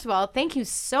guest, first of all, thank you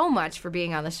so much for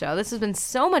being on the show. This has been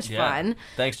so much fun.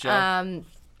 Thanks, Joe.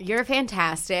 You're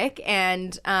fantastic.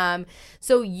 And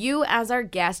so you, as our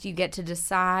guest, you get to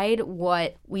decide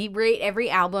what we rate every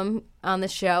album on the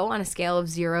show on a scale of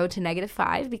 0 to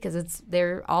 -5 because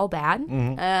they're all bad.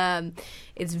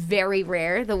 It's very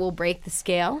rare that we'll break the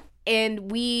scale. And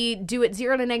we do it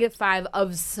 0 to -5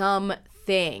 of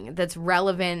something that's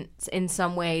relevant in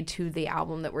some way to the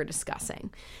album that we're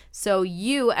discussing. So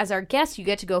you, as our guest, you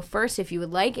get to go first if you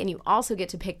would like, and you also get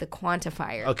to pick the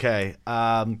quantifier. Okay.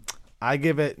 I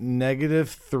give it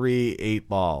 -3 8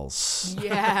 balls.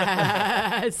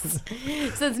 Yes.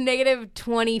 So it's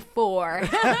 -24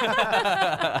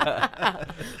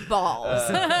 balls.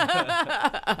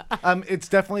 It's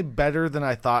definitely better than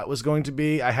I thought it was going to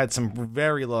be. I had some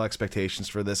very low expectations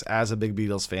for this as a big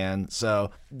Beatles fan.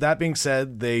 So that being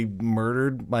said, they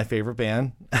murdered my favorite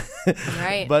band.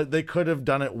 Right. But they could have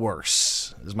done it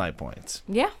worse, is my point.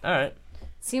 Yeah. All right.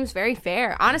 Seems very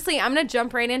fair. Honestly, I'm going to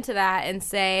jump right into that and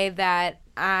say that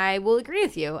I will agree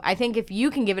with you. I think if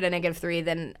you can give it a -3,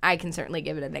 then I can certainly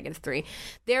give it a -3.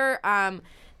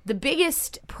 The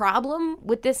biggest problem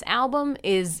with this album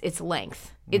is its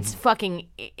length. It's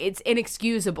it's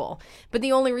inexcusable. But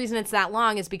the only reason it's that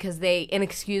long is because they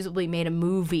inexcusably made a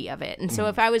movie of it. And so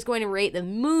if I was going to rate the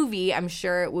movie, I'm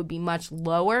sure it would be much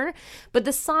lower. But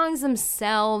the songs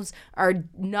themselves are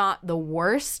not the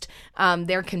worst.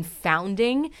 They're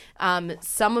confounding.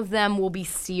 Some of them will be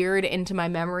seared into my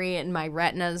memory and my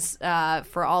retinas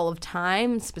for all of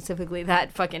time, specifically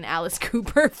that fucking Alice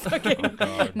Cooper fucking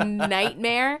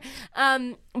nightmare.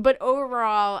 But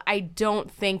overall, I don't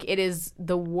think it is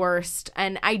the worst.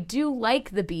 And I do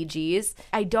like the Bee Gees.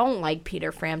 I don't like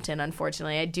Peter Frampton,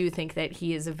 unfortunately. I do think that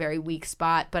he is a very weak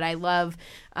spot. But I love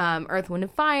Earth, Wind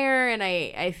 & Fire. And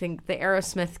I think the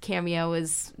Aerosmith cameo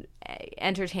is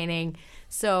entertaining.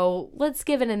 So let's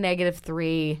give it a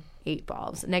 -3 8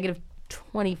 balls.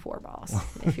 -24 balls,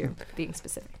 if you're being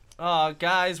specific. Oh,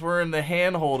 guys, we're in the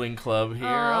hand-holding club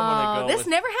here. This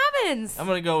never happens. I'm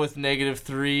going to go with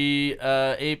 -3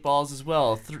 8 balls as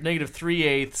well.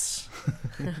 -3/8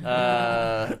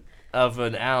 of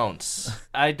an ounce.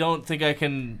 I don't think I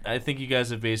can... I think you guys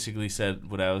have basically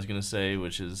said what I was going to say,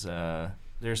 which is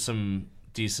there's some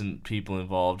decent people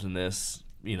involved in this.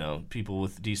 You know, people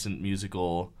with decent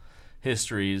musical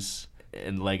histories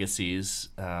and legacies.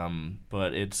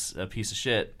 But it's a piece of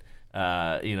shit.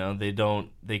 You know,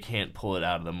 they can't pull it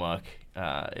out of the muck.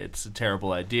 It's a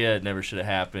terrible idea. It never should have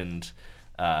happened.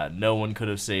 No one could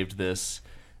have saved this.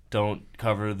 Don't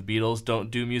cover the Beatles.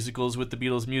 Don't do musicals with the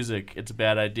Beatles music. It's a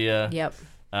bad idea. Yep.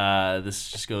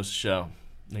 This just goes to show.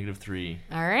 -3.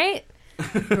 All right.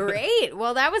 Great.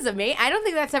 Well, that was amazing. I don't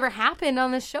think that's ever happened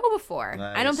on this show before.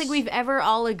 Nice. I don't think we've ever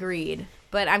all agreed.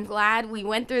 But I'm glad we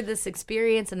went through this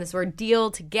experience and this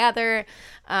ordeal together.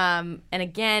 And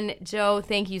again, Joe,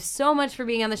 thank you so much for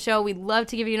being on the show. We'd love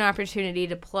to give you an opportunity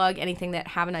to plug anything that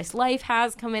Have a Nice Life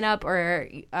has coming up or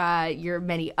your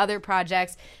many other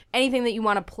projects. Anything that you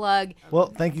want to plug. Well,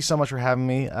 thank you so much for having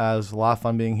me. It was a lot of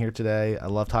fun being here today. I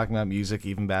love talking about music,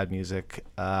 even bad music.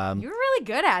 You're really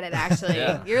good at it, actually.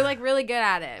 Yeah. You're like really good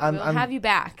at it. We'll have you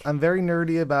back. I'm very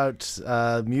nerdy about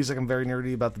music. I'm very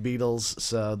nerdy about the Beatles,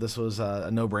 so this was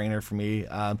a no-brainer for me.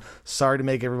 Sorry to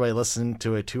make everybody listen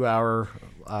to a 2-hour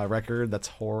record. That's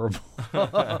horrible.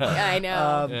 Yeah, I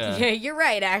know. Yeah, you're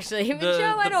right, actually.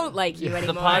 Joe, I don't like you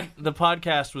anymore. The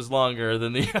podcast was longer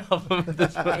than the album at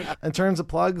this point. In terms of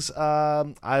plugs,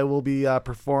 I will be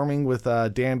performing with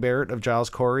Dan Barrett of Giles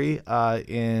Corey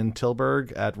in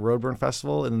Tilburg at Roadburn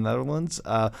Festival in the Netherlands.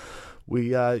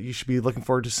 You should be looking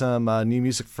forward to some new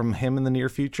music from him in the near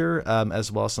future,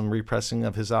 as well as some repressing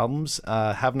of his albums.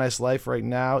 Have a Nice Life right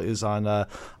now is on a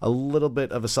little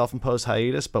bit of a self-imposed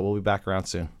hiatus, but we'll be back around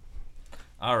soon.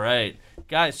 All right.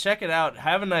 Guys, check it out.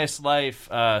 Have a Nice Life,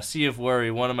 Sea of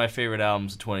Worry, one of my favorite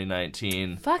albums of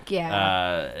 2019. Fuck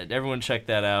yeah. Everyone check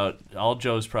that out. All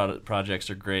Joe's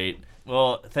projects are great.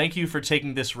 Well, thank you for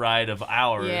taking this ride of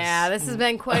ours. Yeah, this has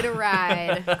been quite a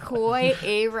ride. Quite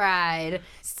a ride.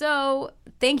 So,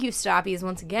 thank you, Stoppies,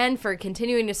 once again for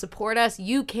continuing to support us.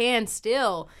 You can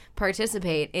still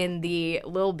participate in the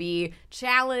Lil B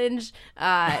Challenge.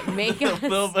 Make us...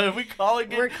 Are we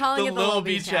calling it? We're calling it the Lil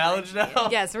B Challenge now?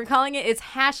 Yes, we're calling it. It's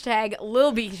hashtag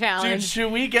Lil B Challenge. Dude,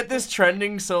 should we get this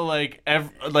trending so like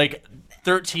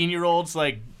 13-year-olds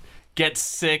like get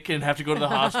sick and have to go to the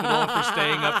hospital for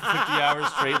staying up for 50 hours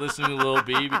straight listening to Lil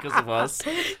B because of us?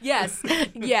 Yes.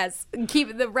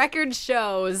 Keep the record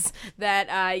shows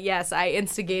that, yes, I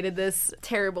instigated this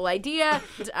terrible idea.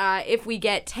 If we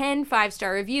get 10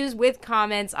 5-star reviews with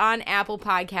comments on Apple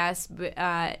Podcasts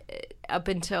up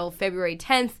until February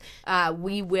 10th,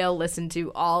 we will listen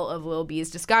to all of Lil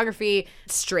B's discography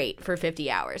straight for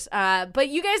 50 hours. But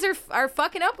you guys are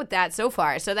fucking up with that so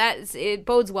far, so it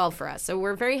bodes well for us. So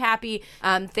we're very happy.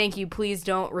 Thank you. Please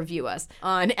don't review us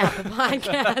on Apple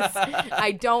Podcasts.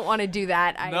 I don't want to do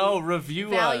that. Review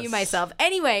us. Value myself.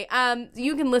 Anyway,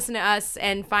 you can listen to us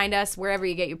and find us wherever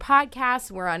you get your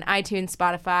podcasts. We're on iTunes,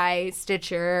 Spotify,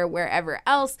 Stitcher, wherever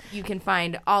else. You can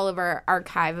find all of our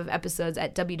archive of episodes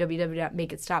at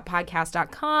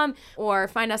www.makeitstoppodcast.com or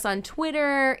find us on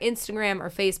Twitter, Instagram, or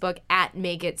Facebook at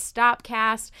Make It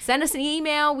Stopcast. Send us an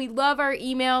email. We love our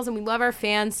emails and we love our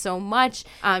fans so much.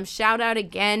 Shout out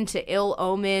again to Ill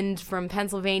Omened from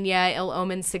Pennsylvania, Ill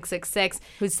Omened 666,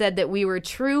 who said that we were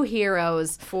true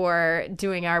heroes for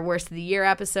doing our Worst of the Year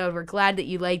episode. We're glad that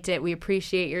you liked it. We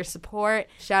appreciate your support.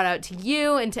 Shout out to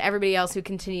you and to everybody else who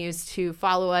continues to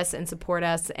follow us and support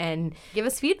us and give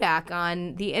us feedback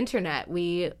on the internet.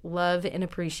 We love and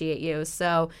appreciate you.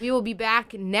 So we will be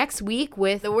back next week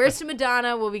with The Worst of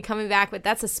Madonna. We'll be coming back, but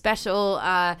that's a special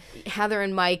Heather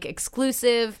and Mike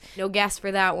exclusive. No guest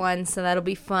for that one, so that'll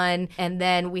be fun. And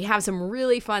then we have some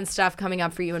really fun stuff coming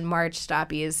up for you in March,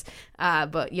 Stoppies.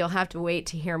 But you'll have to wait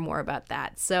to hear more about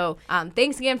that. So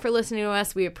thanks again for listening to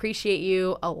us. We appreciate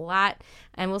you a lot,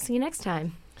 and we'll see you next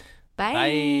time. Bye.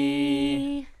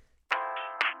 Bye.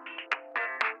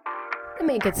 The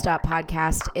Make It Stop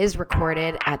podcast is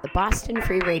recorded at the Boston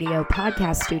Free Radio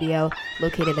podcast studio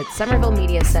located at Somerville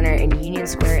Media Center in Union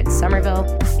Square in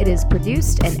Somerville. It is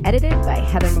produced and edited by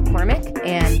Heather McCormick,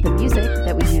 and the music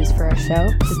that we use for our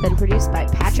show has been produced by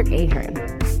Patrick Ahern.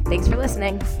 Thanks for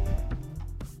listening.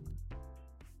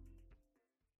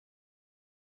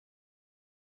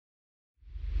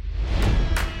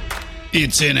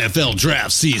 It's NFL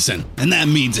draft season, and that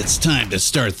means it's time to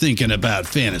start thinking about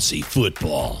fantasy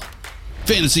football.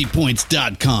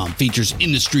 FantasyPoints.com features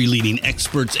industry-leading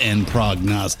experts and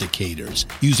prognosticators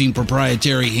using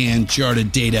proprietary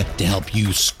hand-charted data to help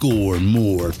you score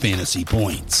more fantasy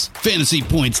points.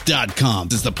 FantasyPoints.com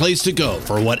is the place to go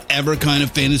for whatever kind of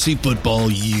fantasy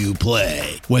football you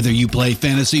play. Whether you play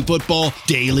fantasy football,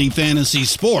 daily fantasy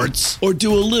sports, or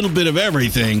do a little bit of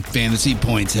everything, Fantasy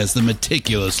Points has the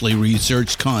meticulously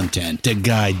researched content to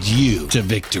guide you to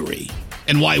victory.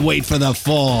 And why wait for the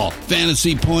fall?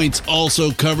 Fantasy Points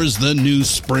also covers the new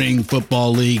spring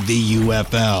football league, the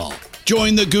UFL.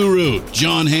 Join the guru,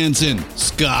 John Hansen,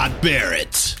 Scott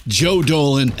Barrett, Joe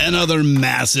Dolan, and other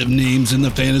massive names in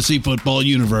the fantasy football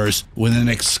universe with an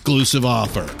exclusive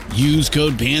offer. Use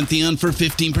code Pantheon for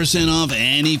 15% off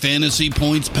any Fantasy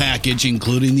Points package,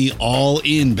 including the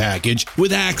all-in package,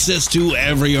 with access to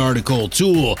every article,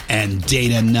 tool, and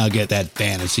data nugget that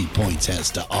Fantasy Points has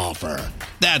to offer.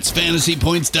 That's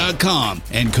FantasyPoints.com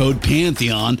and code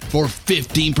Pantheon for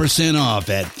 15% off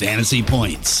at Fantasy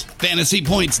Points.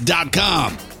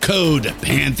 FantasyPoints.com, code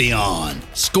Pantheon.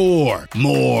 Score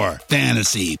more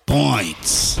fantasy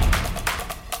points.